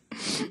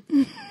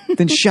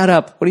 Then shut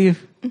up. What are you?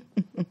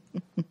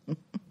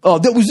 Oh,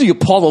 that was the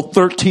Apollo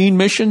 13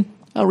 mission?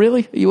 Oh,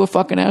 really? Are you a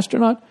fucking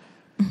astronaut?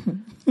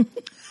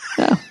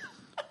 No.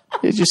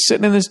 You're just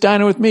sitting in this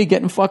diner with me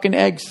getting fucking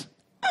eggs.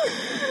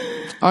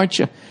 Aren't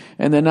you?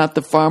 And they're not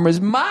the farmer's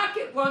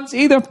market ones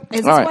either.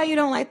 Is this why you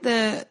don't like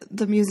the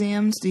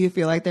museums? Do you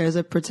feel like there's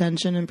a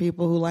pretension in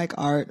people who like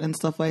art and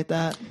stuff like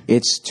that?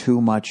 It's too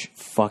much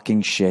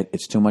fucking shit.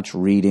 It's too much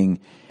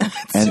reading.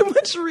 Too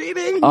much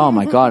reading? Oh,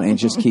 my God. And it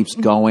just keeps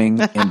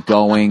going and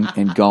going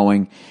and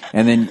going.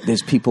 And then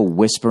there's people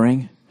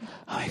whispering.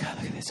 Oh, my God,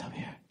 look at this up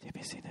here. Have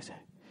you seen this?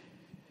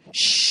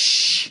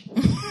 Shh.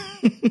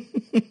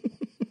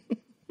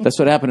 That's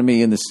what happened to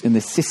me in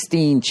the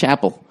Sistine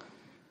Chapel.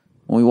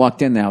 When we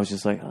walked in there, I was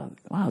just like, oh,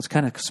 wow, it's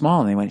kind of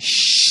small. And they went,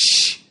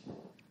 shh.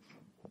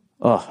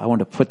 Oh, I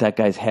wanted to put that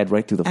guy's head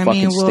right through the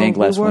fucking stained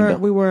glass window.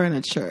 We were in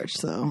a church,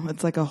 so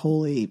it's like a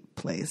holy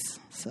place.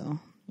 So,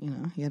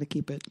 you had to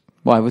keep it.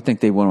 Well, I would think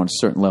they went on a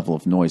certain level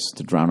of noise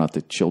to drown out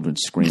the children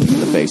screaming in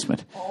the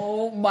basement.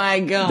 Oh,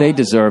 my God. They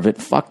deserve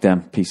it. Fuck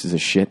them, pieces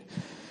of shit.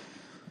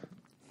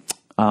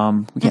 We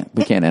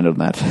can't end on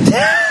that.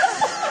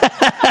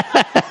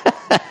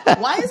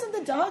 Why isn't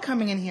the dog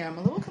coming in here? I'm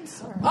a little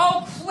concerned.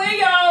 Oh,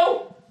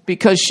 Cleo!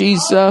 Because she's...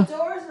 the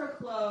doors are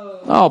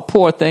closed. Oh,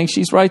 poor thing.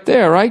 She's right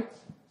there, right?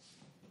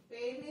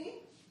 Baby?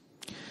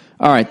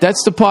 All right,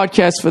 that's the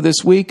podcast for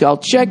this week. I'll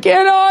check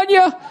in on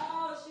you.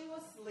 Oh, she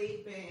was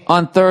sleeping.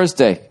 On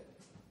Thursday.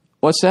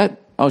 What's that?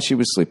 Oh, she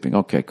was sleeping.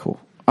 Okay, cool.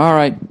 All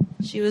right.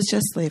 She was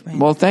just sleeping.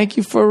 Well, thank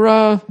you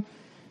for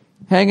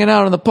hanging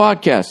out on the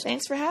podcast.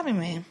 Thanks for having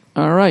me.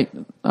 All right.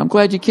 I'm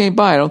glad you came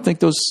by. I don't think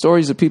those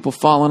stories of people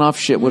falling off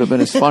shit would have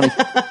been as funny.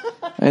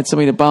 I had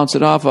somebody to bounce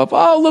it off of.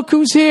 Oh, look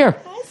who's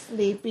here. Hi,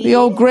 Sleepy. The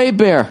old gray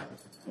bear.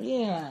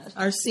 Yeah.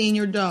 Our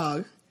senior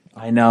dog.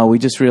 I know. We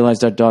just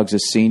realized our dog's a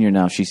senior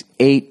now. She's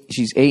 8.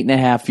 She's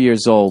 8.5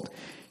 years old.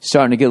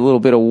 Starting to get a little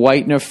bit of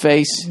white in her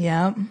face.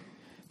 Yep.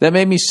 That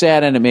made me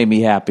sad and it made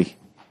me happy.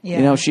 Yeah.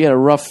 You know, she had a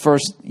rough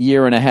first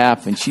year and a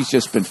half, and she's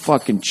just been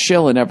fucking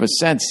chilling ever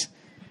since.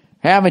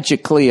 Haven't you,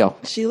 Cleo?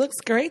 She looks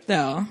great,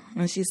 though.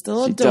 And she's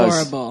still She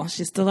adorable.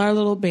 She's still our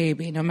little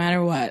baby, no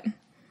matter what.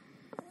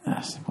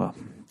 Well,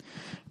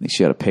 I think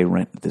she ought to pay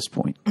rent at this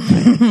point.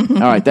 All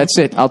right, that's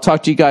it. I'll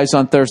talk to you guys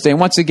on Thursday. And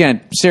once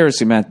again,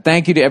 seriously, man,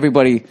 thank you to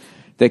everybody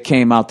that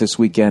came out this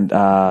weekend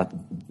for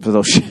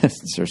those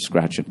they're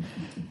scratching.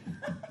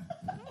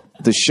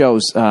 The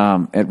shows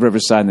at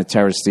Riverside and the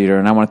Terrace Theater.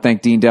 And I want to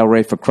thank Dean Del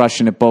Rey for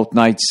crushing it both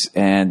nights.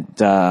 And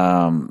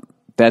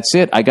that's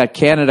it. I got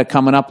Canada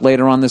coming up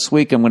later on this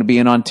week. I'm going to be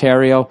in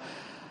Ontario.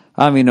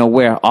 I don't even know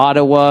where.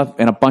 Ottawa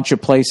and a bunch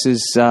of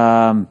places.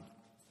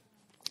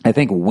 I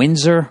think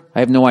Windsor. I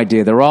have no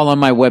idea. They're all on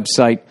my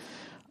website.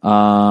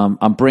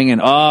 I'm bringing,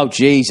 oh,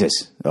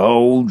 Jesus.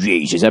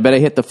 I better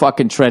hit the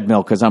fucking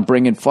treadmill because I'm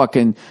bringing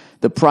fucking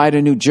the Pride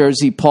of New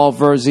Jersey, Paul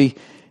Verzi,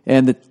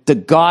 and the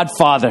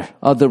godfather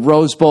of the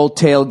Rose Bowl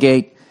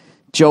tailgate,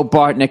 Joe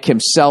Bartnick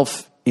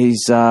himself.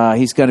 He's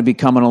going to be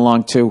coming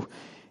along too.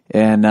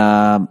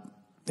 And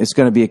it's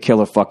going to be a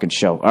killer fucking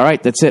show. All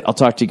right, that's it. I'll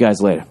talk to you guys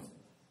later.